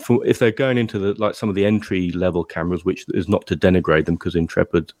 if they're going into some of the entry level cameras, which is not to denigrate them, because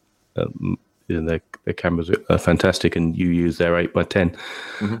Intrepid, their cameras are fantastic, and you use their 8x10.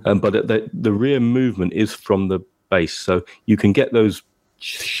 Mm-hmm. But the rear movement is from the base, so you can get those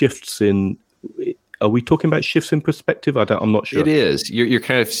shifts in. Are we talking about shifts in perspective? I'm not sure. It is. You're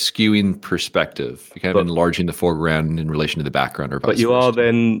kind of skewing perspective. You're kind of enlarging the foreground in relation to the background, or vice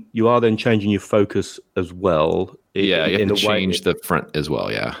versa. you are then changing your focus as well. You have to change the front as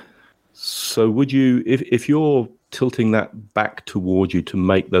well. Yeah. So would you, if you're tilting that back towards you to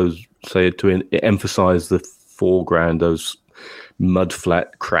make those, say, to emphasize the foreground, those mud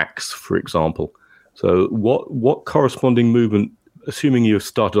flat cracks, for example. So what corresponding movement? Assuming you've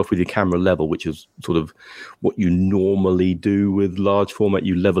started off with your camera level, which is sort of what you normally do with large format,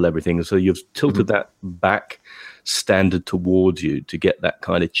 you level everything. So you've tilted that back standard towards you to get that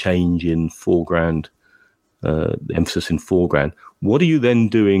kind of change in foreground, the emphasis in foreground. What are you then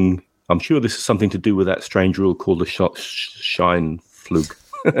doing? I'm sure this is something to do with that strange rule called the shine fluke.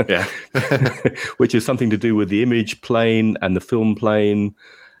 Yeah. Which is something to do with the image plane and the film plane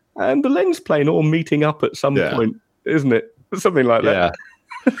and the lens plane all meeting up at some point, isn't it? Something like that.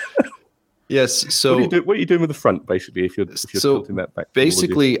 Yeah. Yes. So what are you doing with the front, basically, if you're tilting that back?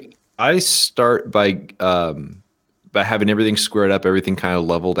 Basically, I start by having everything squared up, everything kind of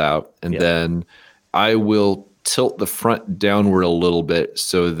leveled out, and then I will tilt the front downward a little bit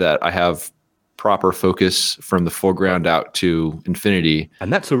so that I have proper focus from the foreground out to infinity.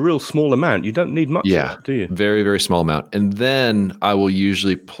 And that's a real small amount. You don't need much of that, do you? Very, very small amount. And then I will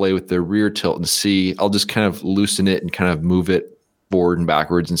usually play with the rear tilt and see, I'll just kind of loosen it and kind of move it forward and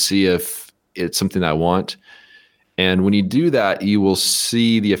backwards and see if it's something I want. And when you do that, you will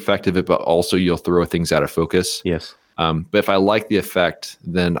see the effect of it, but also you'll throw things out of focus. Yes. But if I like the effect,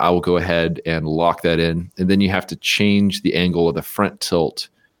 then I will go ahead and lock that in. And then you have to change the angle of the front tilt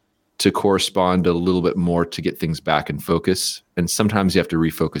to correspond a little bit more to get things back in focus. And sometimes you have to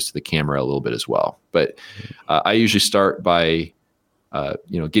refocus to the camera a little bit as well. But I usually start by,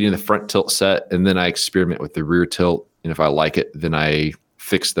 getting the front tilt set, and then I experiment with the rear tilt. And if I like it, then I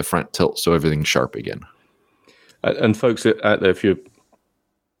fix the front tilt so everything's sharp again. And folks out there, if you're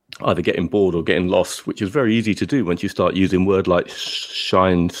either getting bored or getting lost, which is very easy to do once you start using word like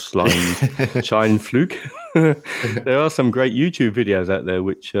shine, slime, shine, fluke. There are some great YouTube videos out there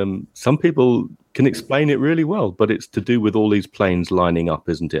which some people can explain it really well, but it's to do with all these planes lining up,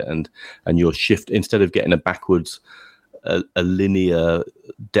 isn't it? And your shift, instead of getting a backwards, a linear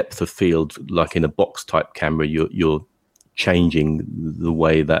depth of field like in a box type camera, you're changing the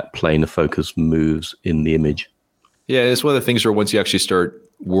way that plane of focus moves in the image. Yeah, it's one of the things where once you actually start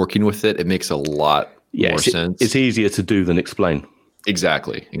working with it, it makes a lot more sense. It's easier to do than explain.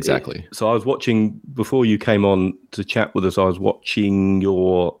 Exactly. So I was watching, before you came on to chat with us, I was watching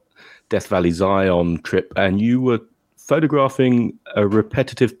your Death Valley Zion trip, and you were photographing a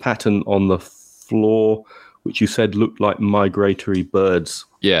repetitive pattern on the floor, which you said looked like migratory birds.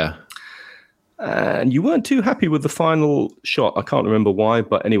 Yeah. And you weren't too happy with the final shot. I can't remember why,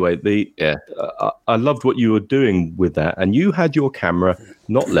 but anyway, I loved what you were doing with that. And you had your camera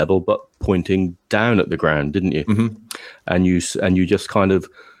not level, but pointing down at the ground, didn't you? Mm-hmm. And you just kind of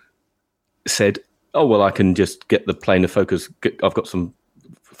said, "Oh well, I can just get the plane of focus. I've got some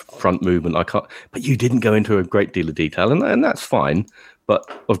front movement. I can't." But you didn't go into a great deal of detail, and that's fine. But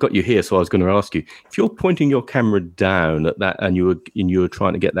I've got you here, so I was going to ask you, if you're pointing your camera down at that and you were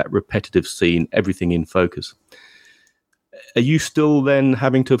trying to get that repetitive scene, everything in focus, are you still then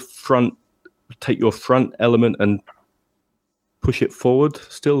having to take your front element and push it forward?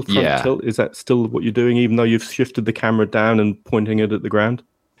 Still front tilt? Is that still what you're doing, even though you've shifted the camera down and pointing it at the ground?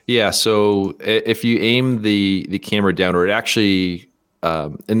 Yeah. So if you aim the camera downward, it actually,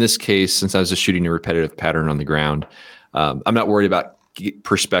 in this case, since I was just shooting a repetitive pattern on the ground, I'm not worried about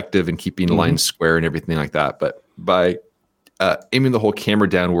perspective and keeping the lines square and everything like that. But by aiming the whole camera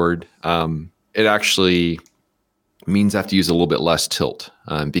downward, it actually means I have to use a little bit less tilt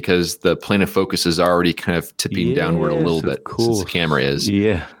because the plane of focus is already kind of tipping downward a little bit since the camera is.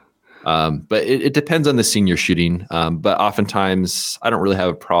 Yeah. But it depends on the scene you're shooting. But oftentimes I don't really have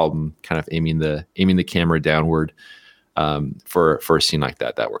a problem kind of aiming the camera downward. For a scene like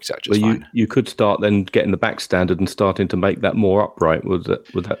that works out just fine. You could start then getting the back standard and starting to make that more upright. Would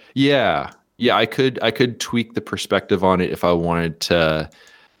that? Yeah. I could tweak the perspective on it if I wanted to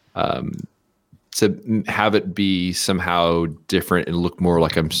have it be somehow different and look more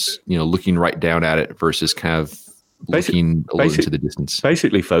like I'm looking right down at it versus kind of looking a little into the distance.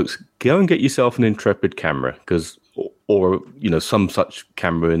 Basically, folks, go and get yourself an Intrepid camera or some such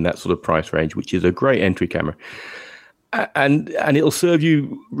camera in that sort of price range, which is a great entry camera. And it'll serve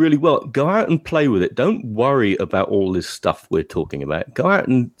you really well. Go out and play with it. Don't worry about all this stuff we're talking about. Go out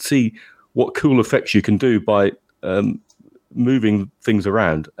and see what cool effects you can do by moving things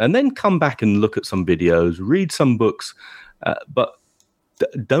around. And then come back and look at some videos, read some books. But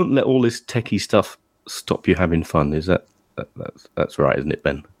don't let all this techie stuff stop you having fun. That's right, isn't it,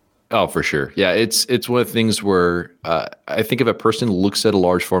 Ben? Oh, for sure. Yeah, it's one of the things where I think if a person looks at a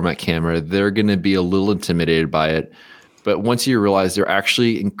large format camera, they're going to be a little intimidated by it. But once you realize they're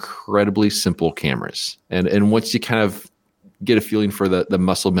actually incredibly simple cameras, and once you kind of get a feeling for the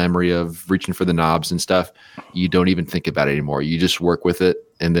muscle memory of reaching for the knobs and stuff, you don't even think about it anymore. You just work with it.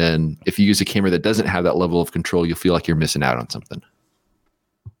 And then if you use a camera that doesn't have that level of control, you'll feel like you're missing out on something.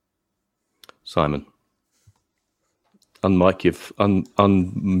 Simon.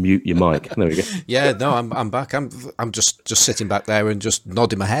 Unmute your mic. There we go. Yeah, no, I'm back. I'm just sitting back there and just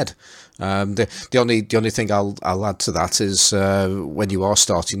nodding my head. The only thing I'll add to that is when you are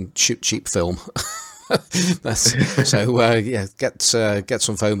starting, shoot cheap film. Get some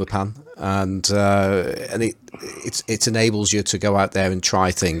Fomapan, and it enables you to go out there and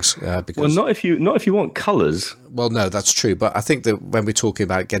try things. Because, not if you want colours. Well, no, that's true. But I think that when we're talking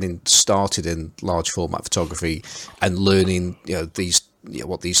about getting started in large format photography and learning, these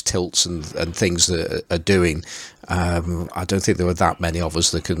what these tilts and things that are doing. I don't think there were that many of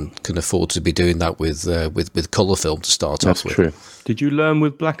us that can afford to be doing that with colour film to start off with. That's true. Did you learn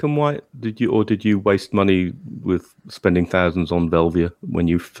with black and white? Did you waste money with spending thousands on Velvia when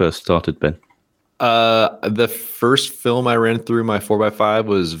you first started, Ben? The first film I ran through my 4x5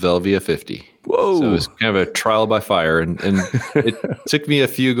 was Velvia 50. Whoa! So it was kind of a trial by fire, and it took me a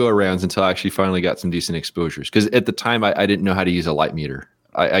few go arounds until I actually finally got some decent exposures. Because at the time, I didn't know how to use a light meter.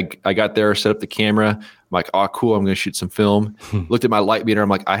 I got there, set up the camera. I'm like, oh, cool, I'm going to shoot some film. Looked at my light meter. I'm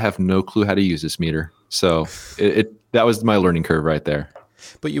like, I have no clue how to use this meter. So that was my learning curve right there.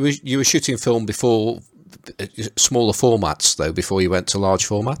 But you were shooting film before smaller formats, though, before you went to large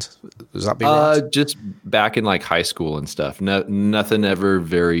format? Does that be right? Just back in like high school and stuff. Nothing ever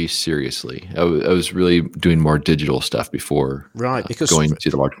very seriously. I was really doing more digital stuff before because going to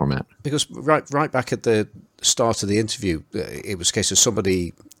the large format. Because right back at the start of the interview, it was a case of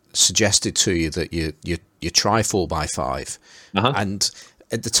somebody suggested to you that you try 4x5, and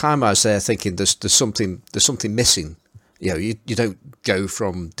at the time I was there thinking there's something missing. You don't go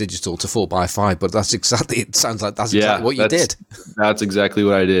from digital to 4x5, but it sounds like that's exactly what you did. That's exactly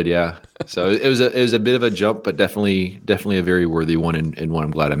what I did. Yeah. So it was a bit of a jump, but definitely a very worthy one, and one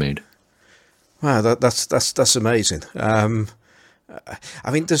I'm glad I made. Wow, that's amazing. It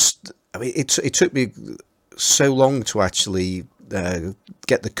took me so long to actually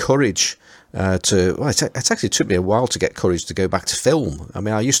get the courage it actually took me a while to get courage to go back to film. I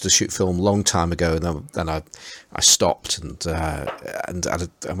mean, I used to shoot film a long time ago, and then I stopped, and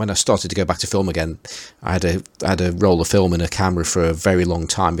when I started to go back to film again, I had a roll of film in a camera for a very long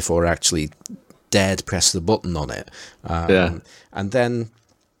time before I actually dared press the button on it. And then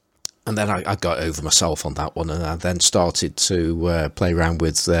I got over myself on that one, and I then started to play around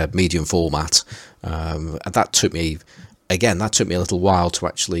with medium format, and that took me a little while to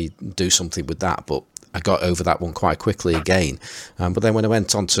actually do something with that, but I got over that one quite quickly again. But then when I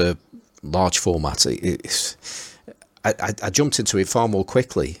went on to large format, I jumped into it far more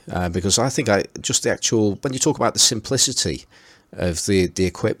quickly because I think when you talk about the simplicity of the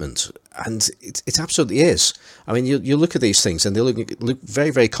equipment, and it absolutely is. I mean, you look at these things and they look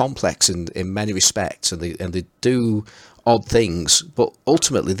very, very complex in many respects, and they do odd things, but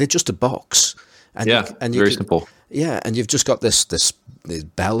ultimately they're just a box. And very simple. Yeah, and you've just got this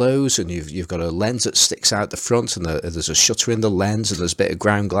bellows, and you've got a lens that sticks out the front, and there's a shutter in the lens, and there's a bit of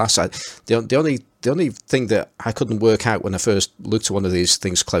ground glass. The only thing that I couldn't work out when I first looked at one of these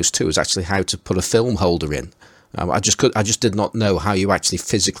things close to was actually how to put a film holder in. I just did not know how you actually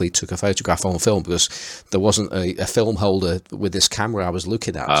physically took a photograph on film, because there wasn't a film holder with this camera I was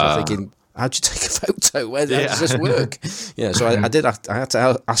looking at. So I'm thinking, how'd you take a photo? How does this work? So I had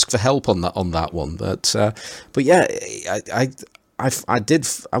to ask for help on that one. But yeah,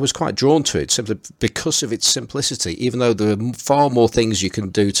 I was quite drawn to it simply because of its simplicity. Even though there are far more things you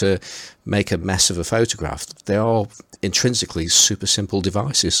can do to make a mess of a photograph, they are intrinsically super simple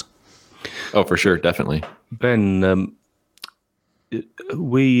devices. Oh, for sure, definitely. Ben,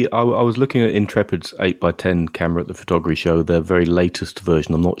 I was looking at Intrepid's 8x10 camera at the photography show, their very latest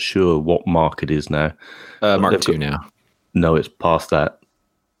version. I'm not sure what mark it is now. Mark II now. No, it's past that.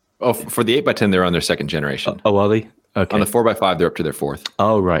 Oh, for the 8x10, they're on their second generation. Oh, are they? Okay. On the 4x5, they're up to their fourth.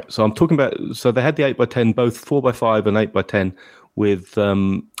 Oh, right. So I'm talking about, so they had the 8x10, both 4x5 and 8x10 with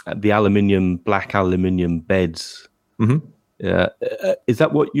the black aluminium beds. Mm-hmm. Is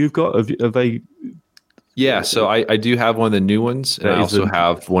that what you've got? Have they... Yeah, so I do have one of the new ones, and I also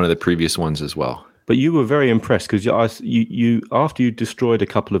have one of the previous ones as well. But you were very impressed because you after you destroyed a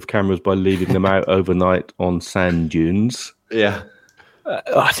couple of cameras by leaving them out overnight on sand dunes. Yeah,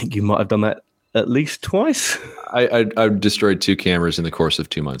 I think you might have done that at least twice. I destroyed 2 cameras in the course of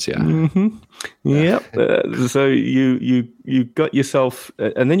 2 months. Yeah. Mm-hmm. Yeah. So you got yourself,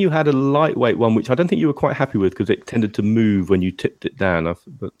 and then you had a lightweight one, which I don't think you were quite happy with because it tended to move when you tipped it down.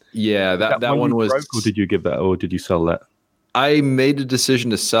 But yeah, that one was. Broke, or did you give that, or did you sell that? I made a decision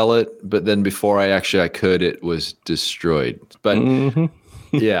to sell it, but then before I could, it was destroyed. But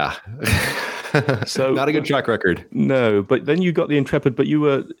yeah. So not a good track record. No, but then you got the Intrepid, but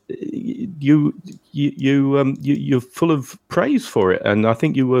you're full of praise for it, and I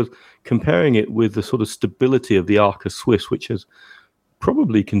think you were comparing it with the sort of stability of the Arca Swiss, which has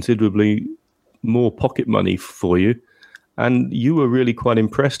probably considerably more pocket money for you, and you were really quite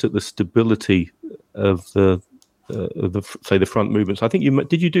impressed at the stability of the front movements. I think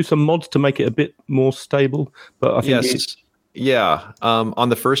did you do some mods to make it a bit more stable? But I think yes. Yeah. On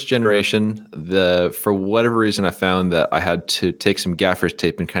the first generation, for whatever reason, I found that I had to take some gaffer's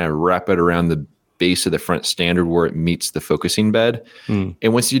tape and kind of wrap it around the base of the front standard where it meets the focusing bed.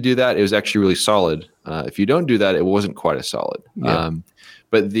 And once you do that, it was actually really solid. If you don't do that, it wasn't quite as solid. Yeah.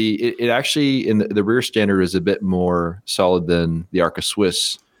 But it actually, in the rear standard, is a bit more solid than the Arca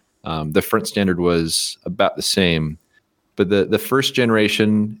Swiss. The front standard was about the same. But the first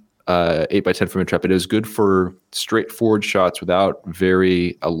generation 8x10 from Intrepid is good for straightforward shots without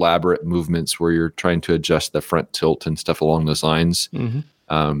very elaborate movements where you're trying to adjust the front tilt and stuff along those lines.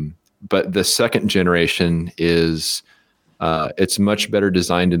 But the second generation is it's much better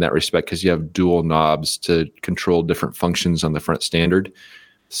designed in that respect because you have dual knobs to control different functions on the front standard.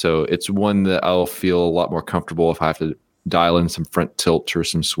 So it's one that I'll feel a lot more comfortable if I have to dial in some front tilt or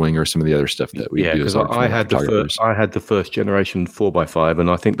some swing or some of the other stuff that we do. Because I had the first generation 4x5, and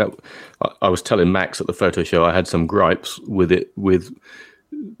I think that I was telling Max at the photo show I had some gripes with it, with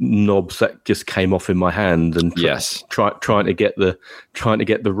knobs that just came off in my hand, and trying to get the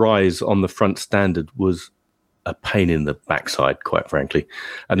rise on the front standard was a pain in the backside, quite frankly.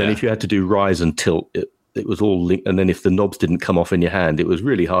 And then if you had to do rise and tilt, it was all linked. And then if the knobs didn't come off in your hand, it was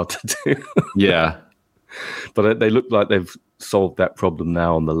really hard to do. But they look like they've solved that problem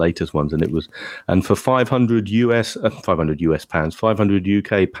now on the latest ones, and for 500 US pounds, 500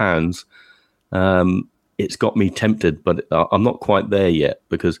 UK pounds, it's got me tempted, but I'm not quite there yet,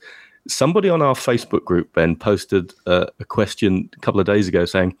 because somebody on our Facebook group, Ben, posted a question a couple of days ago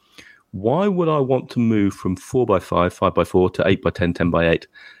saying, why would I want to move from 4x5, 5x4 to 8x10, 10x8?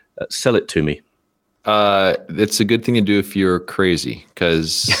 Sell it to me. It's a good thing to do if you're crazy,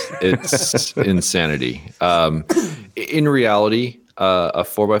 because it's insanity. In reality, a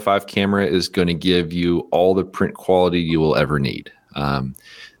 4x5 camera is going to give you all the print quality you will ever need.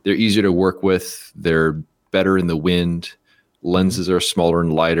 They're easier to work with. They're better in the wind. Lenses are smaller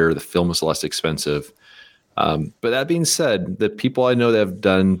and lighter. The film is less expensive. But that being said, the people I know that have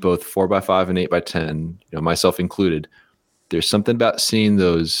done both 4x5 and 8x10, myself included, there's something about seeing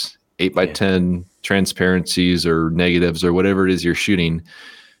those 8x10 transparencies or negatives or whatever it is you're shooting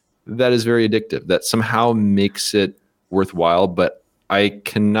that is very addictive. That somehow makes it worthwhile, but I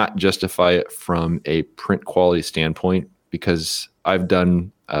cannot justify it from a print quality standpoint, because I've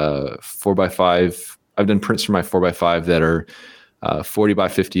done 4x5. I've done prints for my 4x5 that are 40 by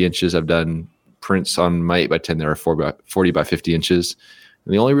 50 inches. I've done prints on my 8x10 that are 40 by 50 inches.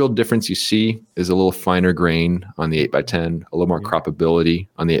 And the only real difference you see is a little finer grain on the 8x10, a little more croppability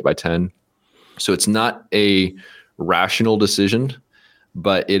on the 8x10. So it's not a rational decision,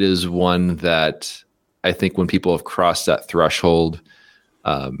 but it is one that I think when people have crossed that threshold,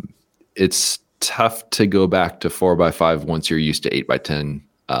 it's tough to go back to 4x5 once you're used to 8x10.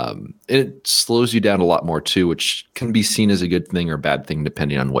 It slows you down a lot more too, which can be seen as a good thing or bad thing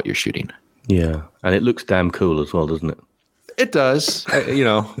depending on what you're shooting. Yeah, and it looks damn cool as well, doesn't it? It does. I'm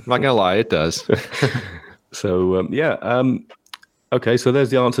not going to lie, it does. So, okay, so there's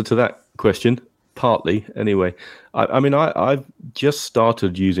the answer to that question, partly, anyway. I've just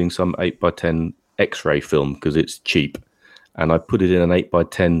started using some 8x10 X-ray film because it's cheap, and I put it in an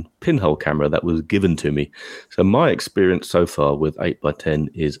 8x10 pinhole camera that was given to me. So my experience so far with 8x10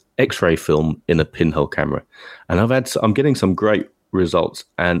 is X-ray film in a pinhole camera, and I'm getting some great results,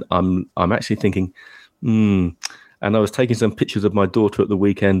 and I'm actually thinking, and I was taking some pictures of my daughter at the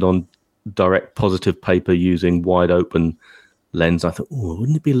weekend on direct positive paper using wide open lens. I thought,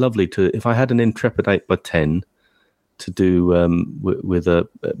 wouldn't it be lovely if I had an Intrepid 8x10 to do with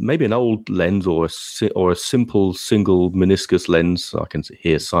maybe an old lens or a simple single meniscus lens. I can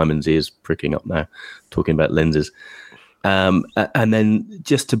hear Simon's ears pricking up now, talking about lenses. And then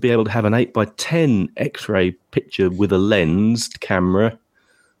just to be able to have an 8x10 X-ray picture with a lensed camera,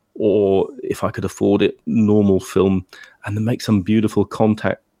 or if I could afford it, normal film, and then make some beautiful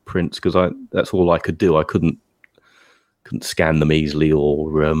contact prints, because that's all I could do. I couldn't scan them easily,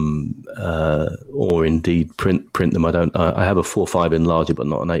 or indeed print them. I have a 4.5 enlarger, but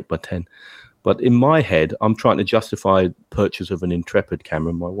not an 8x10. But in my head, I'm trying to justify purchase of an Intrepid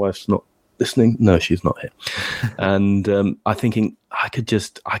camera. My wife's not listening. No, she's not here. And I'm thinking I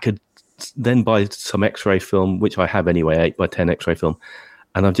could then buy some X-ray film, which I have anyway, 8x10 X-ray film.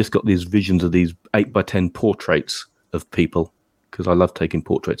 And I've just got these visions of these 8x10 portraits of people, because I love taking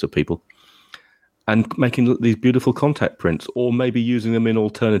portraits of people, and making these beautiful contact prints, or maybe using them in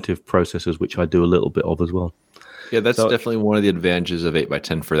alternative processes, which I do a little bit of as well. Yeah, that's definitely one of the advantages of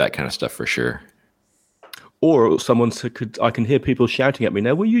 8x10 for that kind of stuff, for sure. Or I can hear people shouting at me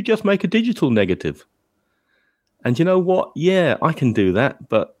now, will you just make a digital negative? And you know what? Yeah, I can do that,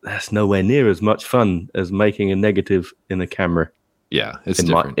 but that's nowhere near as much fun as making a negative in a camera. Yeah, it's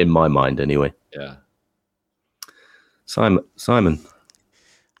different. In my mind, anyway. Yeah. Simon.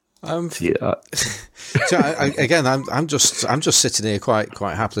 Yeah. So again, I'm just sitting here quite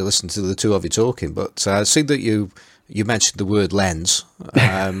happily listening to the two of you talking. But seeing that you mentioned the word lens,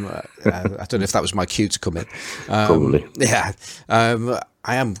 I don't know if that was my cue to come in. Probably. Yeah,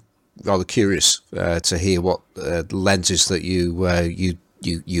 I am rather curious to hear what lenses that you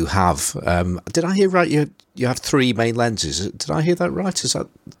have. Did I hear right? You have three main lenses. Did I hear that right? Is that?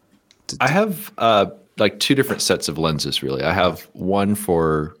 I have like two different sets of lenses, really. I have one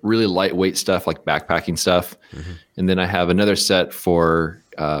for really lightweight stuff like backpacking stuff. And then I have another set for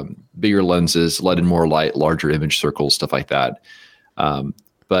bigger lenses, let in more light, larger image circles, stuff like that.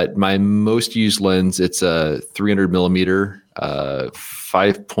 But my most used lens, it's a 300 millimeter,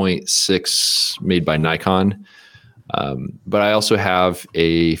 5.6 made by Nikon. But I also have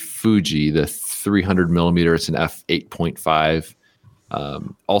a Fuji, the 300 millimeter. It's an f8.5.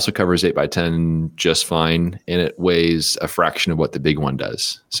 Also covers 8x10 just fine, and it weighs a fraction of what the big one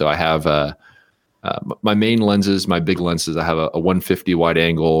does. So I have my main lenses, my big lenses. I have a 150 wide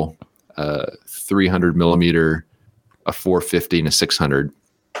angle, 300 millimeter, a 450, and a 600.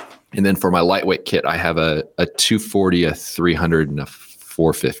 And then for my lightweight kit, I have a 240, a 300, and a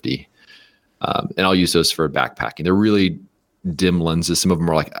 450. And I'll use those for backpacking. They're really dim lenses. Some of them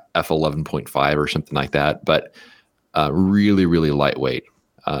are like f11.5 or something like that, but really, really lightweight.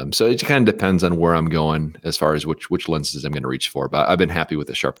 So it kind of depends on where I'm going as far as which lenses I'm going to reach for. But I've been happy with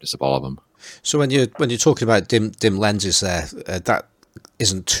the sharpness of all of them. So when you're talking about dim lenses, there, that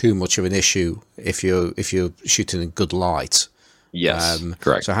isn't too much of an issue if you're shooting in good light. Yes,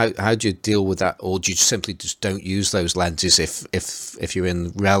 correct. So how do you deal with that, or do you simply just don't use those lenses if you're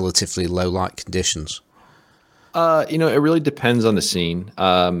in relatively low light conditions? It really depends on the scene.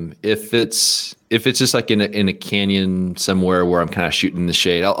 If it's just like in a canyon somewhere where I'm kind of shooting in the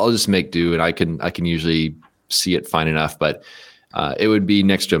shade, I'll just make do, and I can usually see it fine enough. But it would be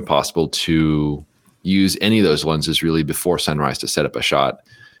next to impossible to use any of those lenses really before sunrise to set up a shot.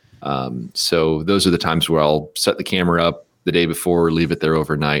 So those are the times where I'll set the camera up the day before, leave it there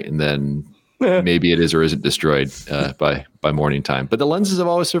overnight, and then maybe it is or isn't destroyed by morning time. But the lenses have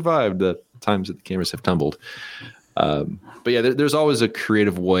always survived the times that the cameras have tumbled. But yeah, there's always a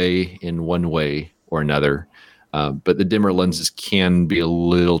creative way in one way or another. But the dimmer lenses can be a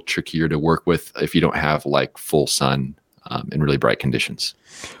little trickier to work with if you don't have like full sun in really bright conditions.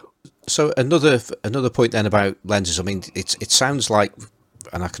 So another point then about lenses. I mean, it sounds like,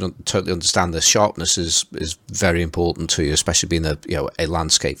 and I can totally understand, the sharpness is very important to you, especially being a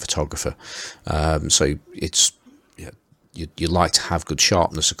landscape photographer. So it's you like to have good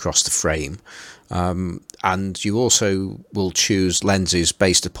sharpness across the frame, and you also will choose lenses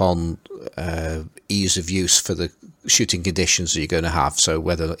based upon ease of use for the shooting conditions that you're going to have. So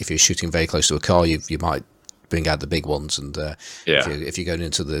whether if you're shooting very close to a car, you might bring out the big ones, and if you're going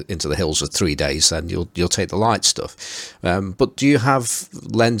into the hills for 3 days, then you'll take the light stuff. But do you have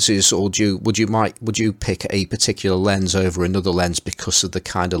lenses, or would you pick a particular lens over another lens because of the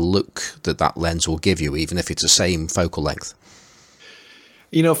kind of look that lens will give you, even if it's the same focal length?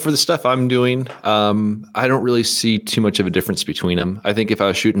 For the stuff I'm doing, I don't really see too much of a difference between them. I think if I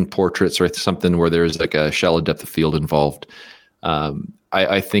was shooting portraits or something where there's like a shallow depth of field involved,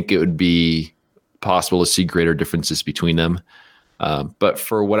 I think it would be possible to see greater differences between them. But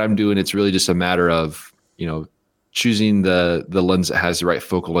for what I'm doing, it's really just a matter of, choosing the lens that has the right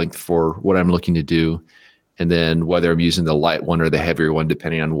focal length for what I'm looking to do. And then whether I'm using the light one or the heavier one,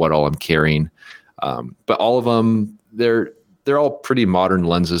 depending on what all I'm carrying. But all of them, they're all pretty modern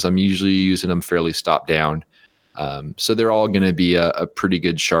lenses. I'm usually using them fairly stopped down. So they're all going to be a pretty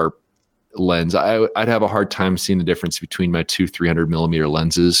good sharp lens. I'd have a hard time seeing the difference between my two 300 millimeter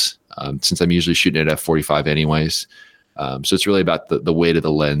lenses, since I'm usually shooting at f45 anyways. So it's really about the weight of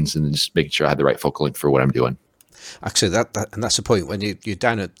the lens and just making sure I have the right focal length for what I'm doing. Actually, and that's the point when you're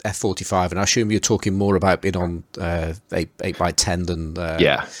down at f45, and I assume you're talking more about being on 8x10 than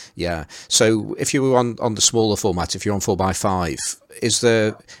yeah. So if you were on the smaller format, if you're on 4x5,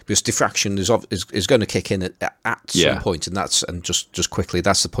 because diffraction is going to kick in at some point, and just quickly,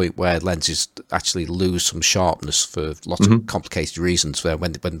 that's the point where lenses actually lose some sharpness for lots of complicated reasons. Where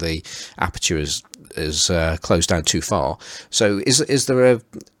when the aperture is closed down too far. So is there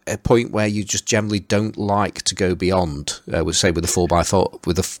a point where you just generally don't like to go beyond, with a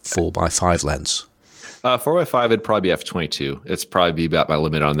 4x5 lens? 4x5 it'd probably be f22. It's probably be about my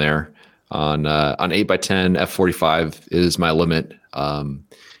limit on there. On 8x10, f45 is my limit.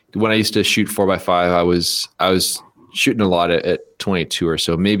 When I used to shoot 4x5, I was shooting a lot at 22 or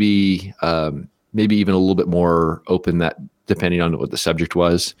so, maybe even a little bit more open, that depending on what the subject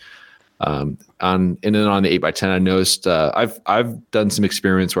was. And then on the 8x10, I noticed I've done some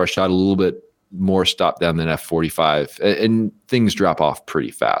experiments where I shot a little bit more stop down than f45, and things drop off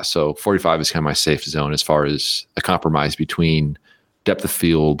pretty fast. So 45 is kind of my safe zone as far as a compromise between depth of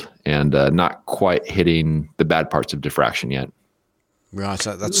field and not quite hitting the bad parts of diffraction yet. Right,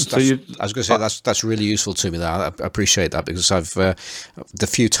 I was going to say that's really useful to me. That I appreciate that, because I've the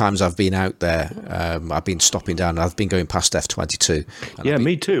few times I've been out there, I've been stopping down. I've been going past f22. Yeah,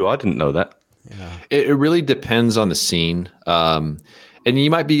 me too. I didn't know that. Yeah. It really depends on the scene, and you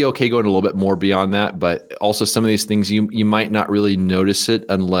might be okay going a little bit more beyond that. But also, some of these things you might not really notice it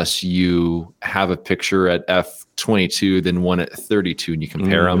unless you have a picture at f22, then one at 32, and you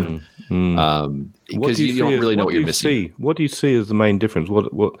compare them. Because you don't really know what you're missing. What do you see as the main difference?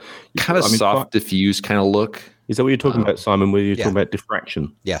 What kind of soft, diffused kind of look? Is that what you're talking about, Simon? Where you're talking about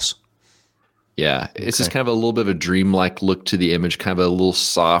diffraction? Yes. Yeah, it's just kind of a little bit of a dreamlike look to the image, kind of a little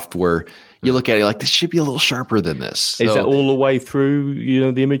soft, where you look at it like this should be a little sharper than this. Is that all the way through?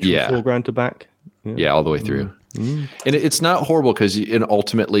 The image from foreground to back. Yeah, all the way through. And it's not horrible because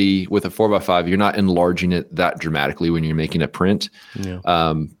ultimately with a 4x5, you're not enlarging it that dramatically when you're making a print. Yeah.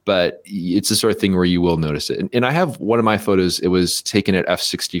 But it's the sort of thing where you will notice it. And I have one of my photos, it was taken at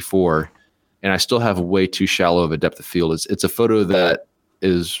f64, and I still have way too shallow of a depth of field. It's a photo that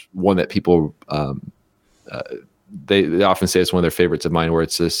is one that people, they often say it's one of their favorites of mine, where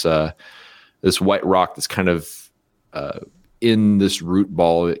it's this white rock that's kind of in this root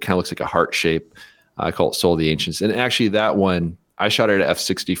ball. It kind of looks like a heart shape. I call it Soul of the Ancients. And actually that one, I shot it at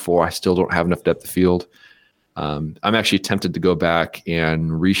f64. I still don't have enough depth of field. I'm actually tempted to go back and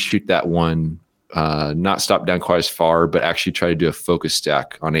reshoot that one, not stop down quite as far, but actually try to do a focus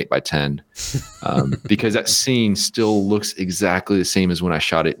stack on 8x10, because that scene still looks exactly the same as when I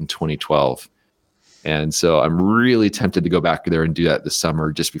shot it in 2012. And so I'm really tempted to go back there and do that this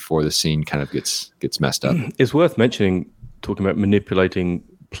summer, just before the scene kind of gets messed up. It's worth mentioning, talking about manipulating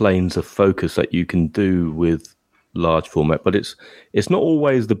planes of focus that you can do with large format, but it's not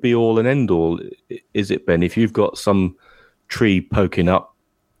always the be all and end all, is it, Ben? If you've got some tree poking up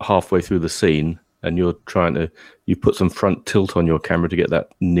halfway through the scene and you put some front tilt on your camera to get that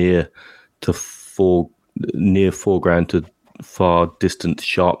near foreground to far distant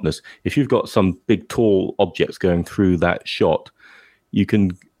sharpness. If you've got some big tall objects going through that shot,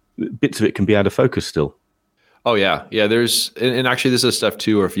 bits of it can be out of focus still. Oh yeah. There's, and actually this is stuff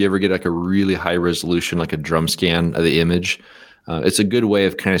too, or if you ever get like a really high resolution, like a drum scan of the image, it's a good way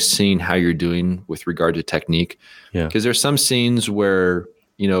of kind of seeing how you're doing with regard to technique. Yeah. Because there's some scenes where,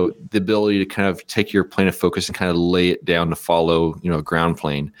 the ability to kind of take your plane of focus and kind of lay it down to follow, a ground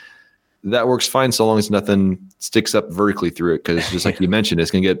plane, that works fine so long as nothing sticks up vertically through it. Because just like you mentioned,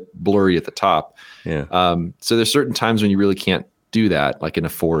 it's going to get blurry at the top. Yeah. So there's certain times when you really can't do that, like in a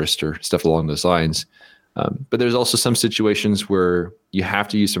forest or stuff along those lines. But there's also some situations where you have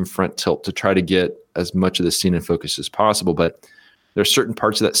to use some front tilt to try to get as much of the scene in focus as possible. But there's certain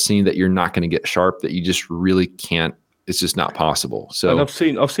parts of that scene that you're not going to get sharp, that you just really can't. It's just not possible. So, and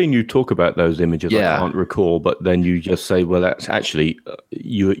I've seen you talk about those images. Yeah. I can't recall, but then you just say, well, that's actually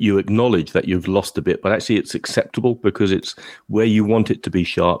you acknowledge that you've lost a bit, but actually it's acceptable because it's where you want it to be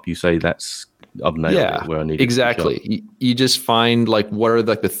sharp. You say I've nailed it where I need exactly. it to be sharp. You just find like what are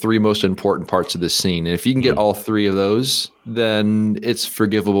like the three most important parts of the scene, and if you can get all three of those, then it's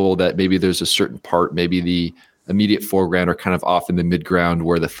forgivable that maybe there's a certain part, maybe the immediate foreground or kind of off in the midground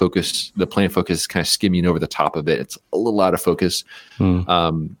where the plane of focus is kind of skimming over the top of it. It's a little out of focus.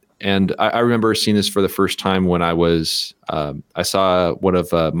 And I remember seeing this for the first time when I saw one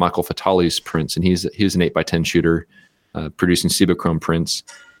of Michael Fatali's prints, and he was an 8x10 shooter producing Cibachrome prints.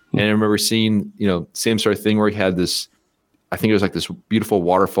 And I remember seeing, same sort of thing where he had this, I think it was like this beautiful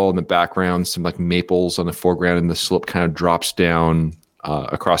waterfall in the background, some like maples on the foreground, and the slope kind of drops down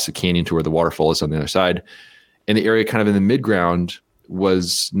across the canyon to where the waterfall is on the other side. And the area kind of in the midground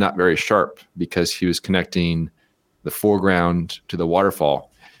was not very sharp because he was connecting the foreground to the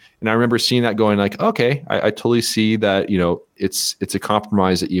waterfall. And I remember seeing that going like, okay, I totally see that, it's a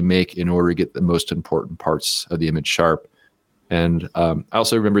compromise that you make in order to get the most important parts of the image sharp. And I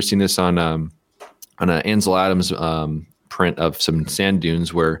also remember seeing this on an Ansel Adams print of some sand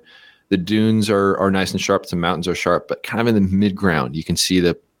dunes where the dunes are nice and sharp, the mountains are sharp, but kind of in the midground, you can see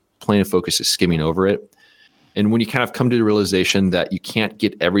the plane of focus is skimming over it. And when you kind of come to the realization that you can't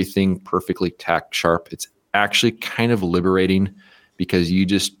get everything perfectly tack sharp, it's actually kind of liberating because you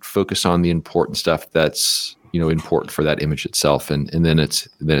just focus on the important stuff that's, important for that image itself. And then it's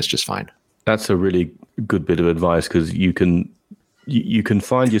just fine. That's a really good bit of advice, because you can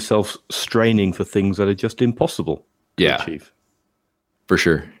find yourself straining for things that are just impossible to achieve. For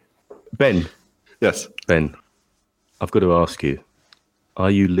sure. Ben. Yes. Ben, I've got to ask you,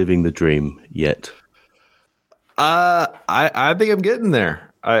 are you living the dream yet? I think I'm getting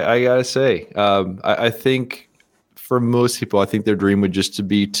there. I gotta say, I think for most people, I think their dream would just to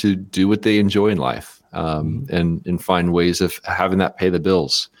be to do what they enjoy in life, and find ways of having that pay the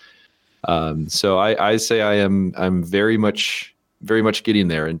bills. So I say I'm very much getting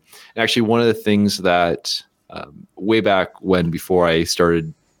there. And actually, one of the things that way back when, before I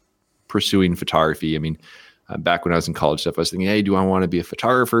started pursuing photography, I mean, back when I was in college stuff, I was thinking, hey, do I want to be a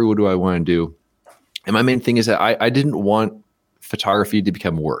photographer? What do I want to do? And my main thing is that I didn't want photography to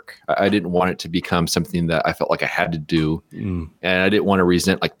become work. I didn't want it to become something that I felt like I had to do. And I didn't want to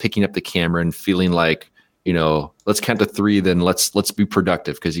resent like picking up the camera and feeling like, let's count to 3, then let's be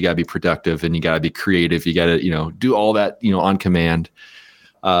productive, because you got to be productive and you got to be creative. You got to, do all that, on command.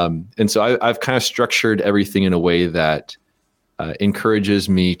 And so I've kind of structured everything in a way that encourages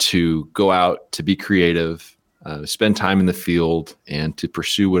me to go out, to be creative, spend time in the field, and to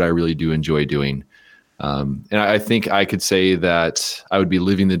pursue what I really do enjoy doing. And I think I could say that I would be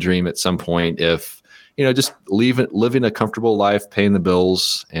living the dream at some point if, just living a comfortable life, paying the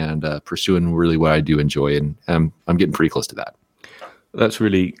bills, and pursuing really what I do enjoy. And I'm getting pretty close to that. That's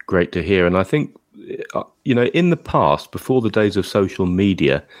really great to hear. And I think, in the past, before the days of social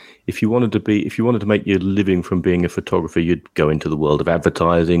media, if you wanted to make your living from being a photographer, you'd go into the world of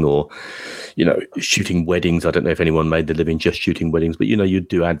advertising or, shooting weddings. I don't know if anyone made their living just shooting weddings, but, you'd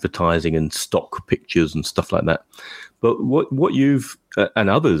do advertising and stock pictures and stuff like that. But what you've and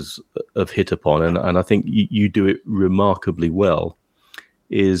others have hit upon, and I think you do it remarkably well,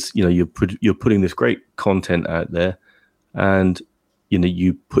 is, you're putting this great content out there, and,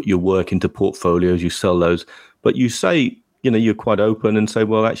 you put your work into portfolios, you sell those, but you say, you're quite open and say,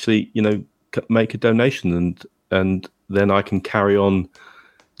 well, actually, make a donation and then I can carry on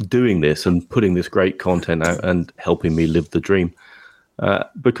doing this and putting this great content out and helping me live the dream.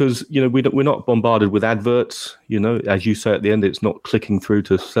 Because, we're not bombarded with adverts, as you say at the end, it's not clicking through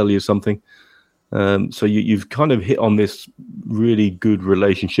to sell you something. So you've kind of hit on this really good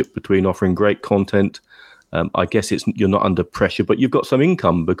relationship between offering great content. I guess you're not under pressure, but you've got some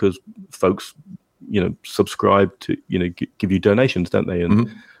income because folks, subscribe to, give you donations, don't they?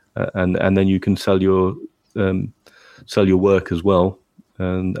 And and then you can sell your work as well.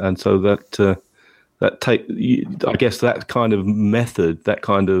 And so I guess that kind of method, that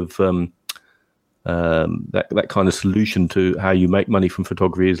kind of that kind of solution to how you make money from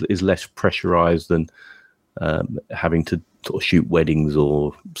photography is less pressurized than having to sort of shoot weddings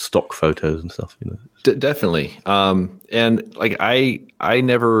or stock photos and stuff. Definitely. And like I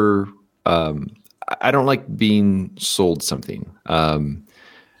never I don't like being sold something. And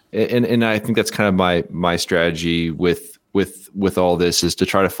I think that's kind of my strategy with all this, is to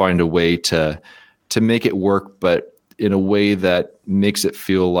try to find a way to make it work, but in a way that makes it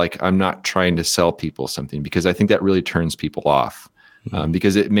feel like I'm not trying to sell people something, because I think that really turns people off,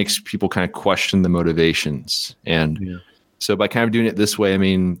 because it makes people kind of question the motivations. And so by kind of doing it this way, I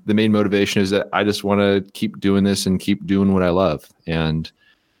mean, the main motivation is that I just want to keep doing this and keep doing what I love. And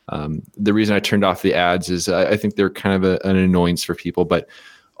the reason I turned off the ads is I think they're kind of an annoyance for people, but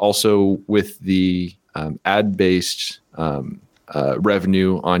also with the ad-based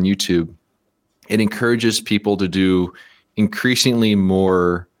revenue on YouTube, it encourages people to do increasingly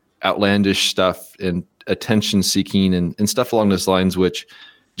more outlandish stuff and attention seeking and stuff along those lines, which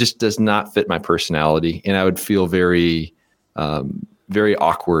just does not fit my personality. And I would feel very, very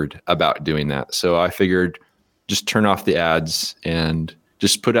awkward about doing that. So I figured just turn off the ads and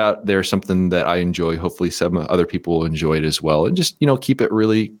just put out there something that I enjoy. Hopefully some other people will enjoy it as well. And just, keep it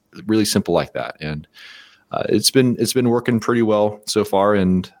really, really simple like that. And it's been working pretty well so far,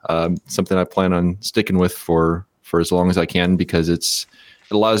 and something I plan on sticking with for as long as I can, because it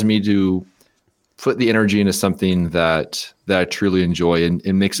allows me to put the energy into something that I truly enjoy, and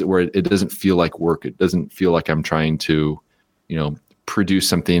makes it where it doesn't feel like work. It doesn't feel like I'm trying to, produce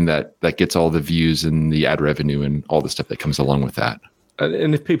something that gets all the views and the ad revenue and all the stuff that comes along with that.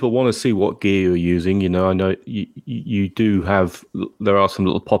 And if people want to see what gear you're using, I know you do have, there are some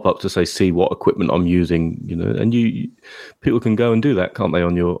little pop-ups to say, see what equipment I'm using, and people can go and do that, can't they,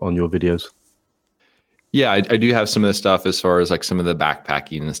 on your videos? Yeah, I do have some of the stuff as far as like some of the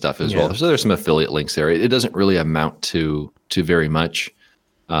backpacking and stuff as well. So there's some affiliate links there. It doesn't really amount to very much.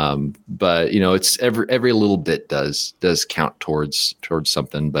 But it's every little bit does count towards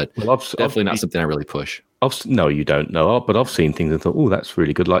something, but definitely not something I really push. No, you don't know, but I've seen things and thought, oh, that's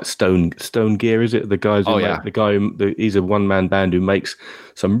really good. Like Stone Gear, is it? The guys who he's a one-man band who makes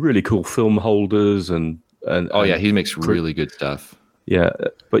some really cool film holders and he makes really good stuff. Yeah,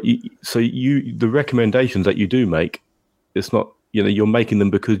 but the recommendations that you do make, it's not, you're making them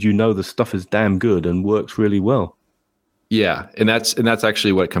because the stuff is damn good and works really well. Yeah, and that's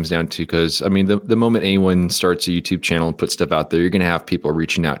actually what it comes down to. Because I mean, the moment anyone starts a YouTube channel and puts stuff out there, you're going to have people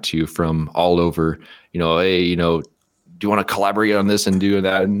reaching out to you from all over. Hey, do you want to collaborate on this and do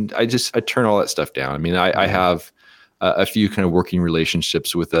that? And I turn all that stuff down. I mean, I have a few kind of working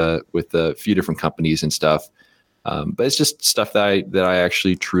relationships with a few different companies and stuff, but it's just stuff that I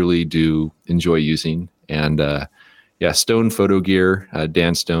actually truly do enjoy using. And Stone Photo Gear,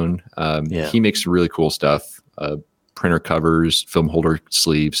 Dan Stone, he makes really cool stuff. Printer covers, film holder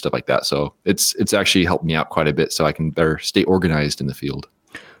sleeves, stuff like that. So it's actually helped me out quite a bit so I can better stay organized in the field.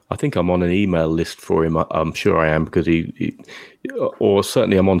 I think I'm on an email list for him. I'm sure I am, because or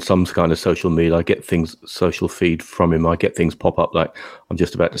certainly I'm on some kind of social media. I get social feed from him. I get things pop up like I'm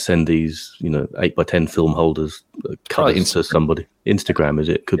just about to send these, 8x10 film holders covers to somebody. Instagram, is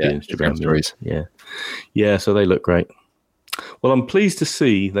it? Could be Instagram. Stories. Yeah. So they look great. Well, I'm pleased to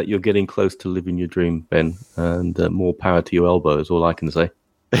see that you're getting close to living your dream, Ben, and more power to your elbow is all I can say.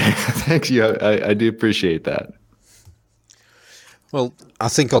 Thanks, you. I do appreciate that. Well, I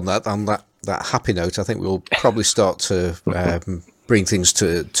think on that happy note, I think we'll probably start to bring things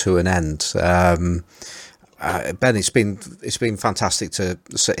to an end. Ben, it's been fantastic to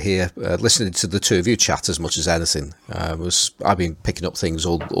sit here listening to the two of you chat as much as anything. I've been picking up things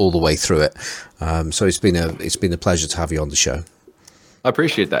all the way through it, so it's been a pleasure to have you on the show. I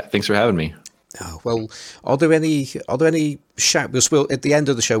appreciate that. Thanks for having me. Well, are there any shout? Because at the end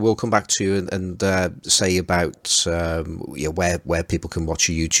of the show we'll come back to you and say about where people can watch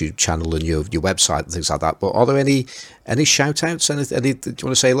your YouTube channel and your website and things like that. But are there any shout outs? Any do you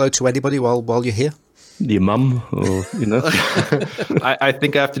want to say hello to anybody while you're here? Your mum, or I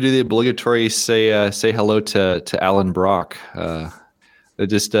think I have to do the obligatory say hello to Alan Brock.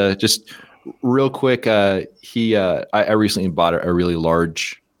 Just real quick, I recently bought a really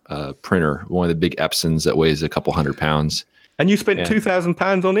large printer, one of the big Epsons that weighs a couple 100 pounds. And you spent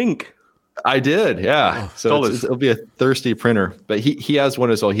 £2,000 on ink. I did, yeah. So it'll be a thirsty printer, but he has one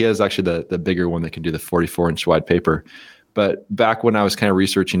as well. He has actually the bigger one that can do the 44-inch wide paper. But back when I was kind of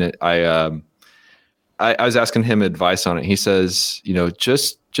researching it, I was asking him advice on it. He says,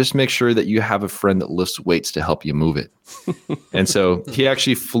 just make sure that you have a friend that lifts weights to help you move it. And so he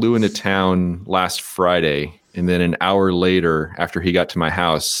actually flew into town last Friday. And then an hour later, after he got to my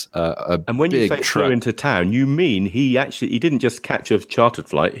house, and when you say flew into town, you mean he didn't just catch a chartered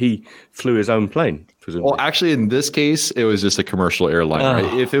flight; he flew his own plane, presumably. Well, actually, in this case, it was just a commercial airline.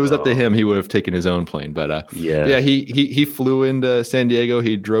 Right? If it was up to him, he would have taken his own plane. But he flew into San Diego.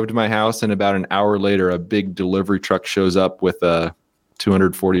 He drove to my house, and about an hour later, a big delivery truck shows up with a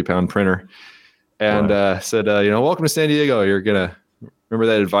 240-pound printer, and said, "Welcome to San Diego. You're gonna." Remember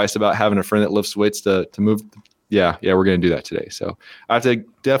that advice about having a friend that lifts weights to move? Yeah, we're going to do that today. So I have to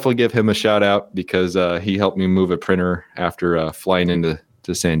definitely give him a shout out because he helped me move a printer after flying into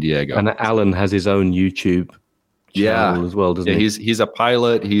San Diego. And Alan has his own YouTube channel as well, doesn't he? He's a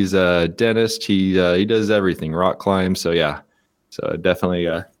pilot. He's a dentist. He does everything, rock climb. So so definitely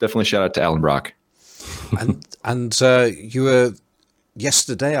shout out to Alan Brock. and you were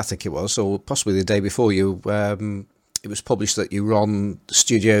yesterday, I think it was, or possibly the day before you. It was published that you were on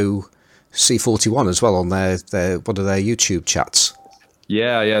Studio C41 as well on their one of their YouTube chats.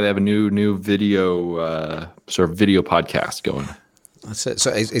 Yeah, they have a new video sort of video podcast going. That's it.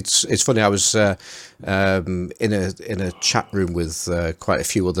 So it's funny. I was in a chat room with quite a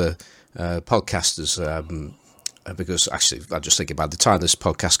few other podcasters. Because actually, I'm just thinking by the time this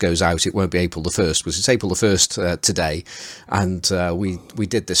podcast goes out, it won't be April the 1st, because it's April the 1st today. And we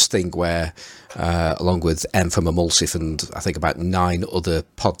did this thing where, along with M from Emulsif and I think about 9 other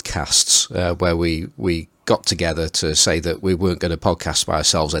podcasts, where we got together to say that we weren't going to podcast by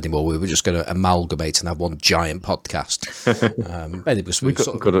ourselves anymore. We were just going to amalgamate and have one giant podcast.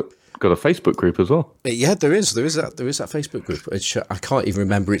 Got a Facebook group as well. Yeah, there is that Facebook group. I can't even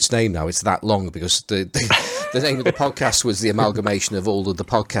remember its name now. It's that long because the name of the podcast was the amalgamation of all of the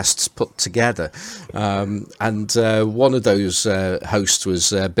podcasts put together. And one of those hosts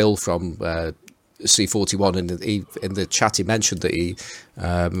was Bill from C41, and in the chat he mentioned that he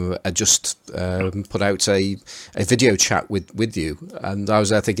had just put out a video chat with you, and I was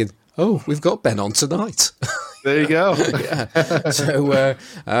there thinking, oh, we've got Ben on tonight. There you go. Yeah. So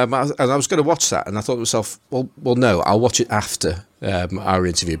I was going to watch that, and I thought to myself, well, no, I'll watch it after our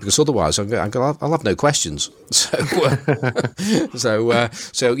interview, because otherwise I'll have no questions.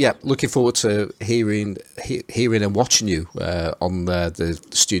 So yeah, looking forward to hearing and watching you on the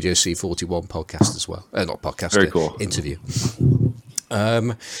Studio C41 podcast as well. Not podcast, very cool interview.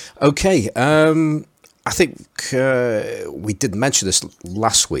 Okay. I think we didn't mention this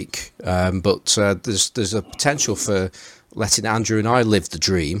last week, but there's a potential for letting Andrew and I live the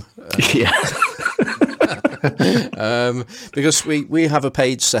dream. Because we have a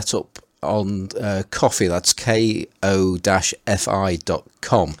page set up on Ko-fi, that's ko-fi.com,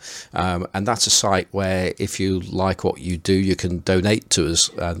 and that's a site where if you like what you do, you can donate to us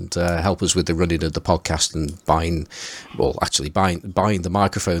and help us with the running of the podcast and buying the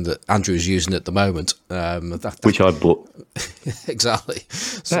microphone that Andrew is using at the moment, which I bought. Exactly.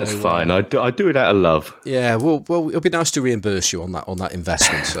 That's fine. I do it out of love. Yeah, well, it'll be nice to reimburse you on that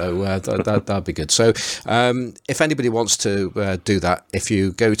investment. So that'd be good. So if anybody wants to do that, if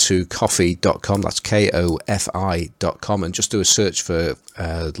you go to ko-fi.com, that's kofi.com, and just do a search for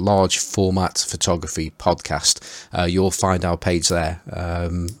large format photography podcast, you'll find our page there.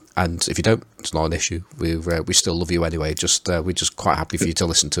 And if you don't, it's not an issue. We still love you anyway. We're just quite happy for you to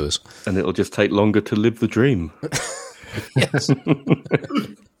listen to us. And it'll just take longer to live the dream. Yes.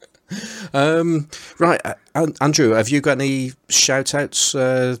 Right, Andrew, have you got any shout outs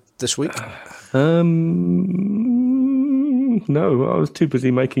this week? No, I was too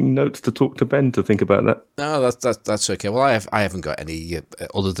busy making notes to talk to Ben to think about that. No, that's okay. Well, I haven't got any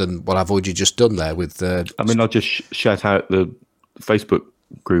other than what I've already just done there with. I'll just shout out the Facebook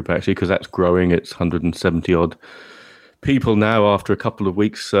group actually, because that's growing. It's 170 odd people now after a couple of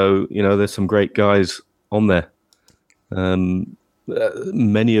weeks. So there's some great guys on there.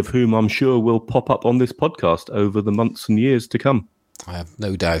 Many of whom I'm sure will pop up on this podcast over the months and years to come. I have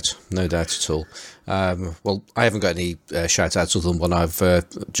no doubt at all. Well, I haven't got any shout outs other than one I've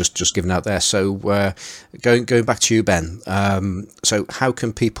just given out there. So going back to you, Ben. So how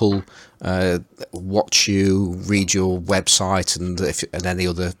can people watch you, read your website, and any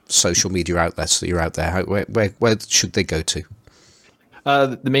other social media outlets that you're out there? Where should they go to?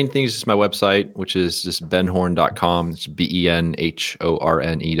 The main thing is just my website, which is just benhorne.com. It's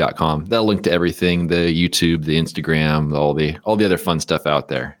benhorne.com. That'll link to everything, the YouTube, the Instagram, all the other fun stuff out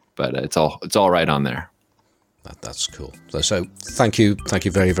there. But it's all right on there. That's cool. So thank you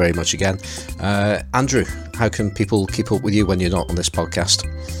very, very much again. Andrew, how can people keep up with you when you're not on this podcast?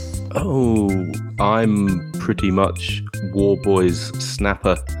 Oh, I'm pretty much Warboys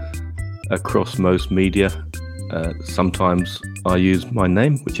snapper across most media. Sometimes I use my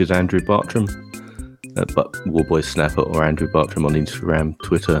name, which is Andrew Bartram, but Warboy Snapper or Andrew Bartram on Instagram,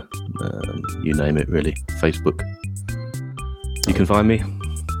 Twitter, you name it, really. Facebook. You can find me.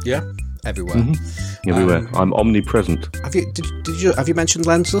 Yeah, everywhere. Mm-hmm. Everywhere. I'm omnipresent. Have you mentioned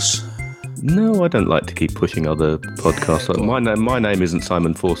Lensless? No, I don't like to keep pushing other podcasts. My name isn't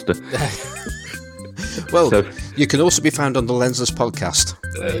Simon Forster. Well, so, you can also be found on the Lensless podcast.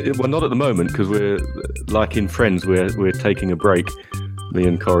 Well, not at the moment, because we're like in Friends. We're taking a break, me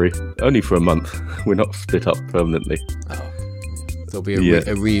and Corey, only for a month. We're not split up permanently. Oh, there'll be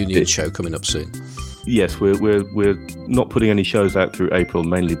a reunion show coming up soon. Yes, we're not putting any shows out through April,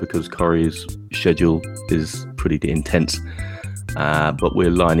 mainly because Corey's schedule is pretty intense. But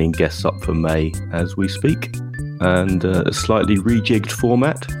we're lining guests up for May as we speak, and a slightly rejigged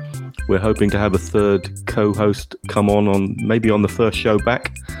format. We're hoping to have a third co-host come on maybe on the first show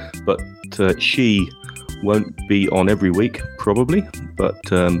back, but she won't be on every week probably, but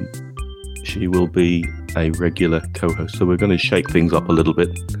she will be a regular co-host. So we're going to shake things up a little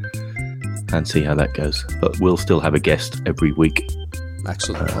bit and see how that goes. But we'll still have a guest every week.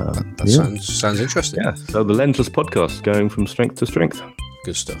 Excellent. That sounds interesting. Yeah. So the Lensless podcast going from strength to strength.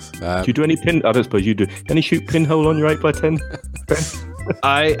 Good stuff. Do you do any pin? I don't suppose you do. Any shoot pinhole on your 8x10?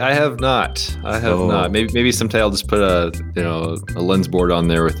 I have not. Not. Maybe someday I'll just put a lens board on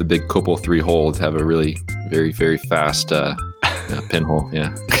there with a big Copo 3 hole to have a really very, very fast pinhole.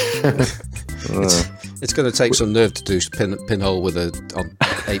 Yeah. It's going to take some nerve to do pinhole with on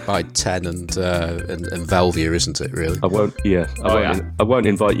 8x10 and Velvia, isn't it? Really. I won't. Yeah. I won't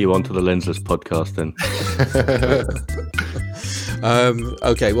invite you onto the Lensless podcast then.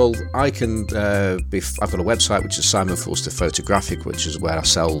 Okay, well, I can I've got a website which is Simon Forster Photographic, which is where I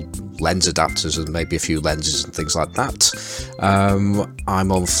sell lens adapters and maybe a few lenses and things like that.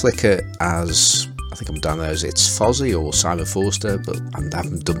 I'm on Flickr as, I think I'm down there as It's Fozzie or Simon Forster, but I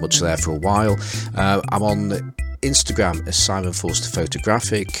haven't done much there for a while. I'm on Instagram as Simon Forster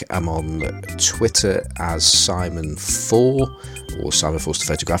Photographic. I'm on Twitter as Simon4 or Simon Forster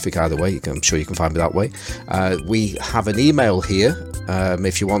Photographic, either way. I'm sure you can find me that way. We have an email here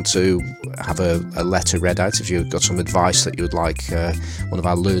if you want to have a letter read out, if you've got some advice that you would like one of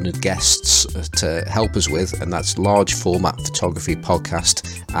our learned guests to help us with, and that's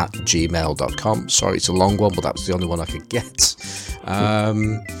largeformatphotographypodcast@gmail.com. Sorry, it's a long one, but that was the only one I could get.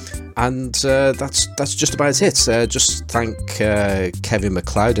 And that's just about it. Just thank Kevin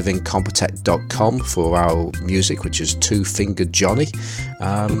MacLeod of Incompetech.com for our music, which is Two Fingered Johnny.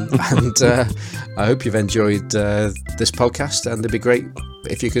 And I hope you've enjoyed this podcast, and it'd be great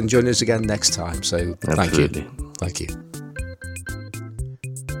if you can join us again next time. So Absolutely. Thank you.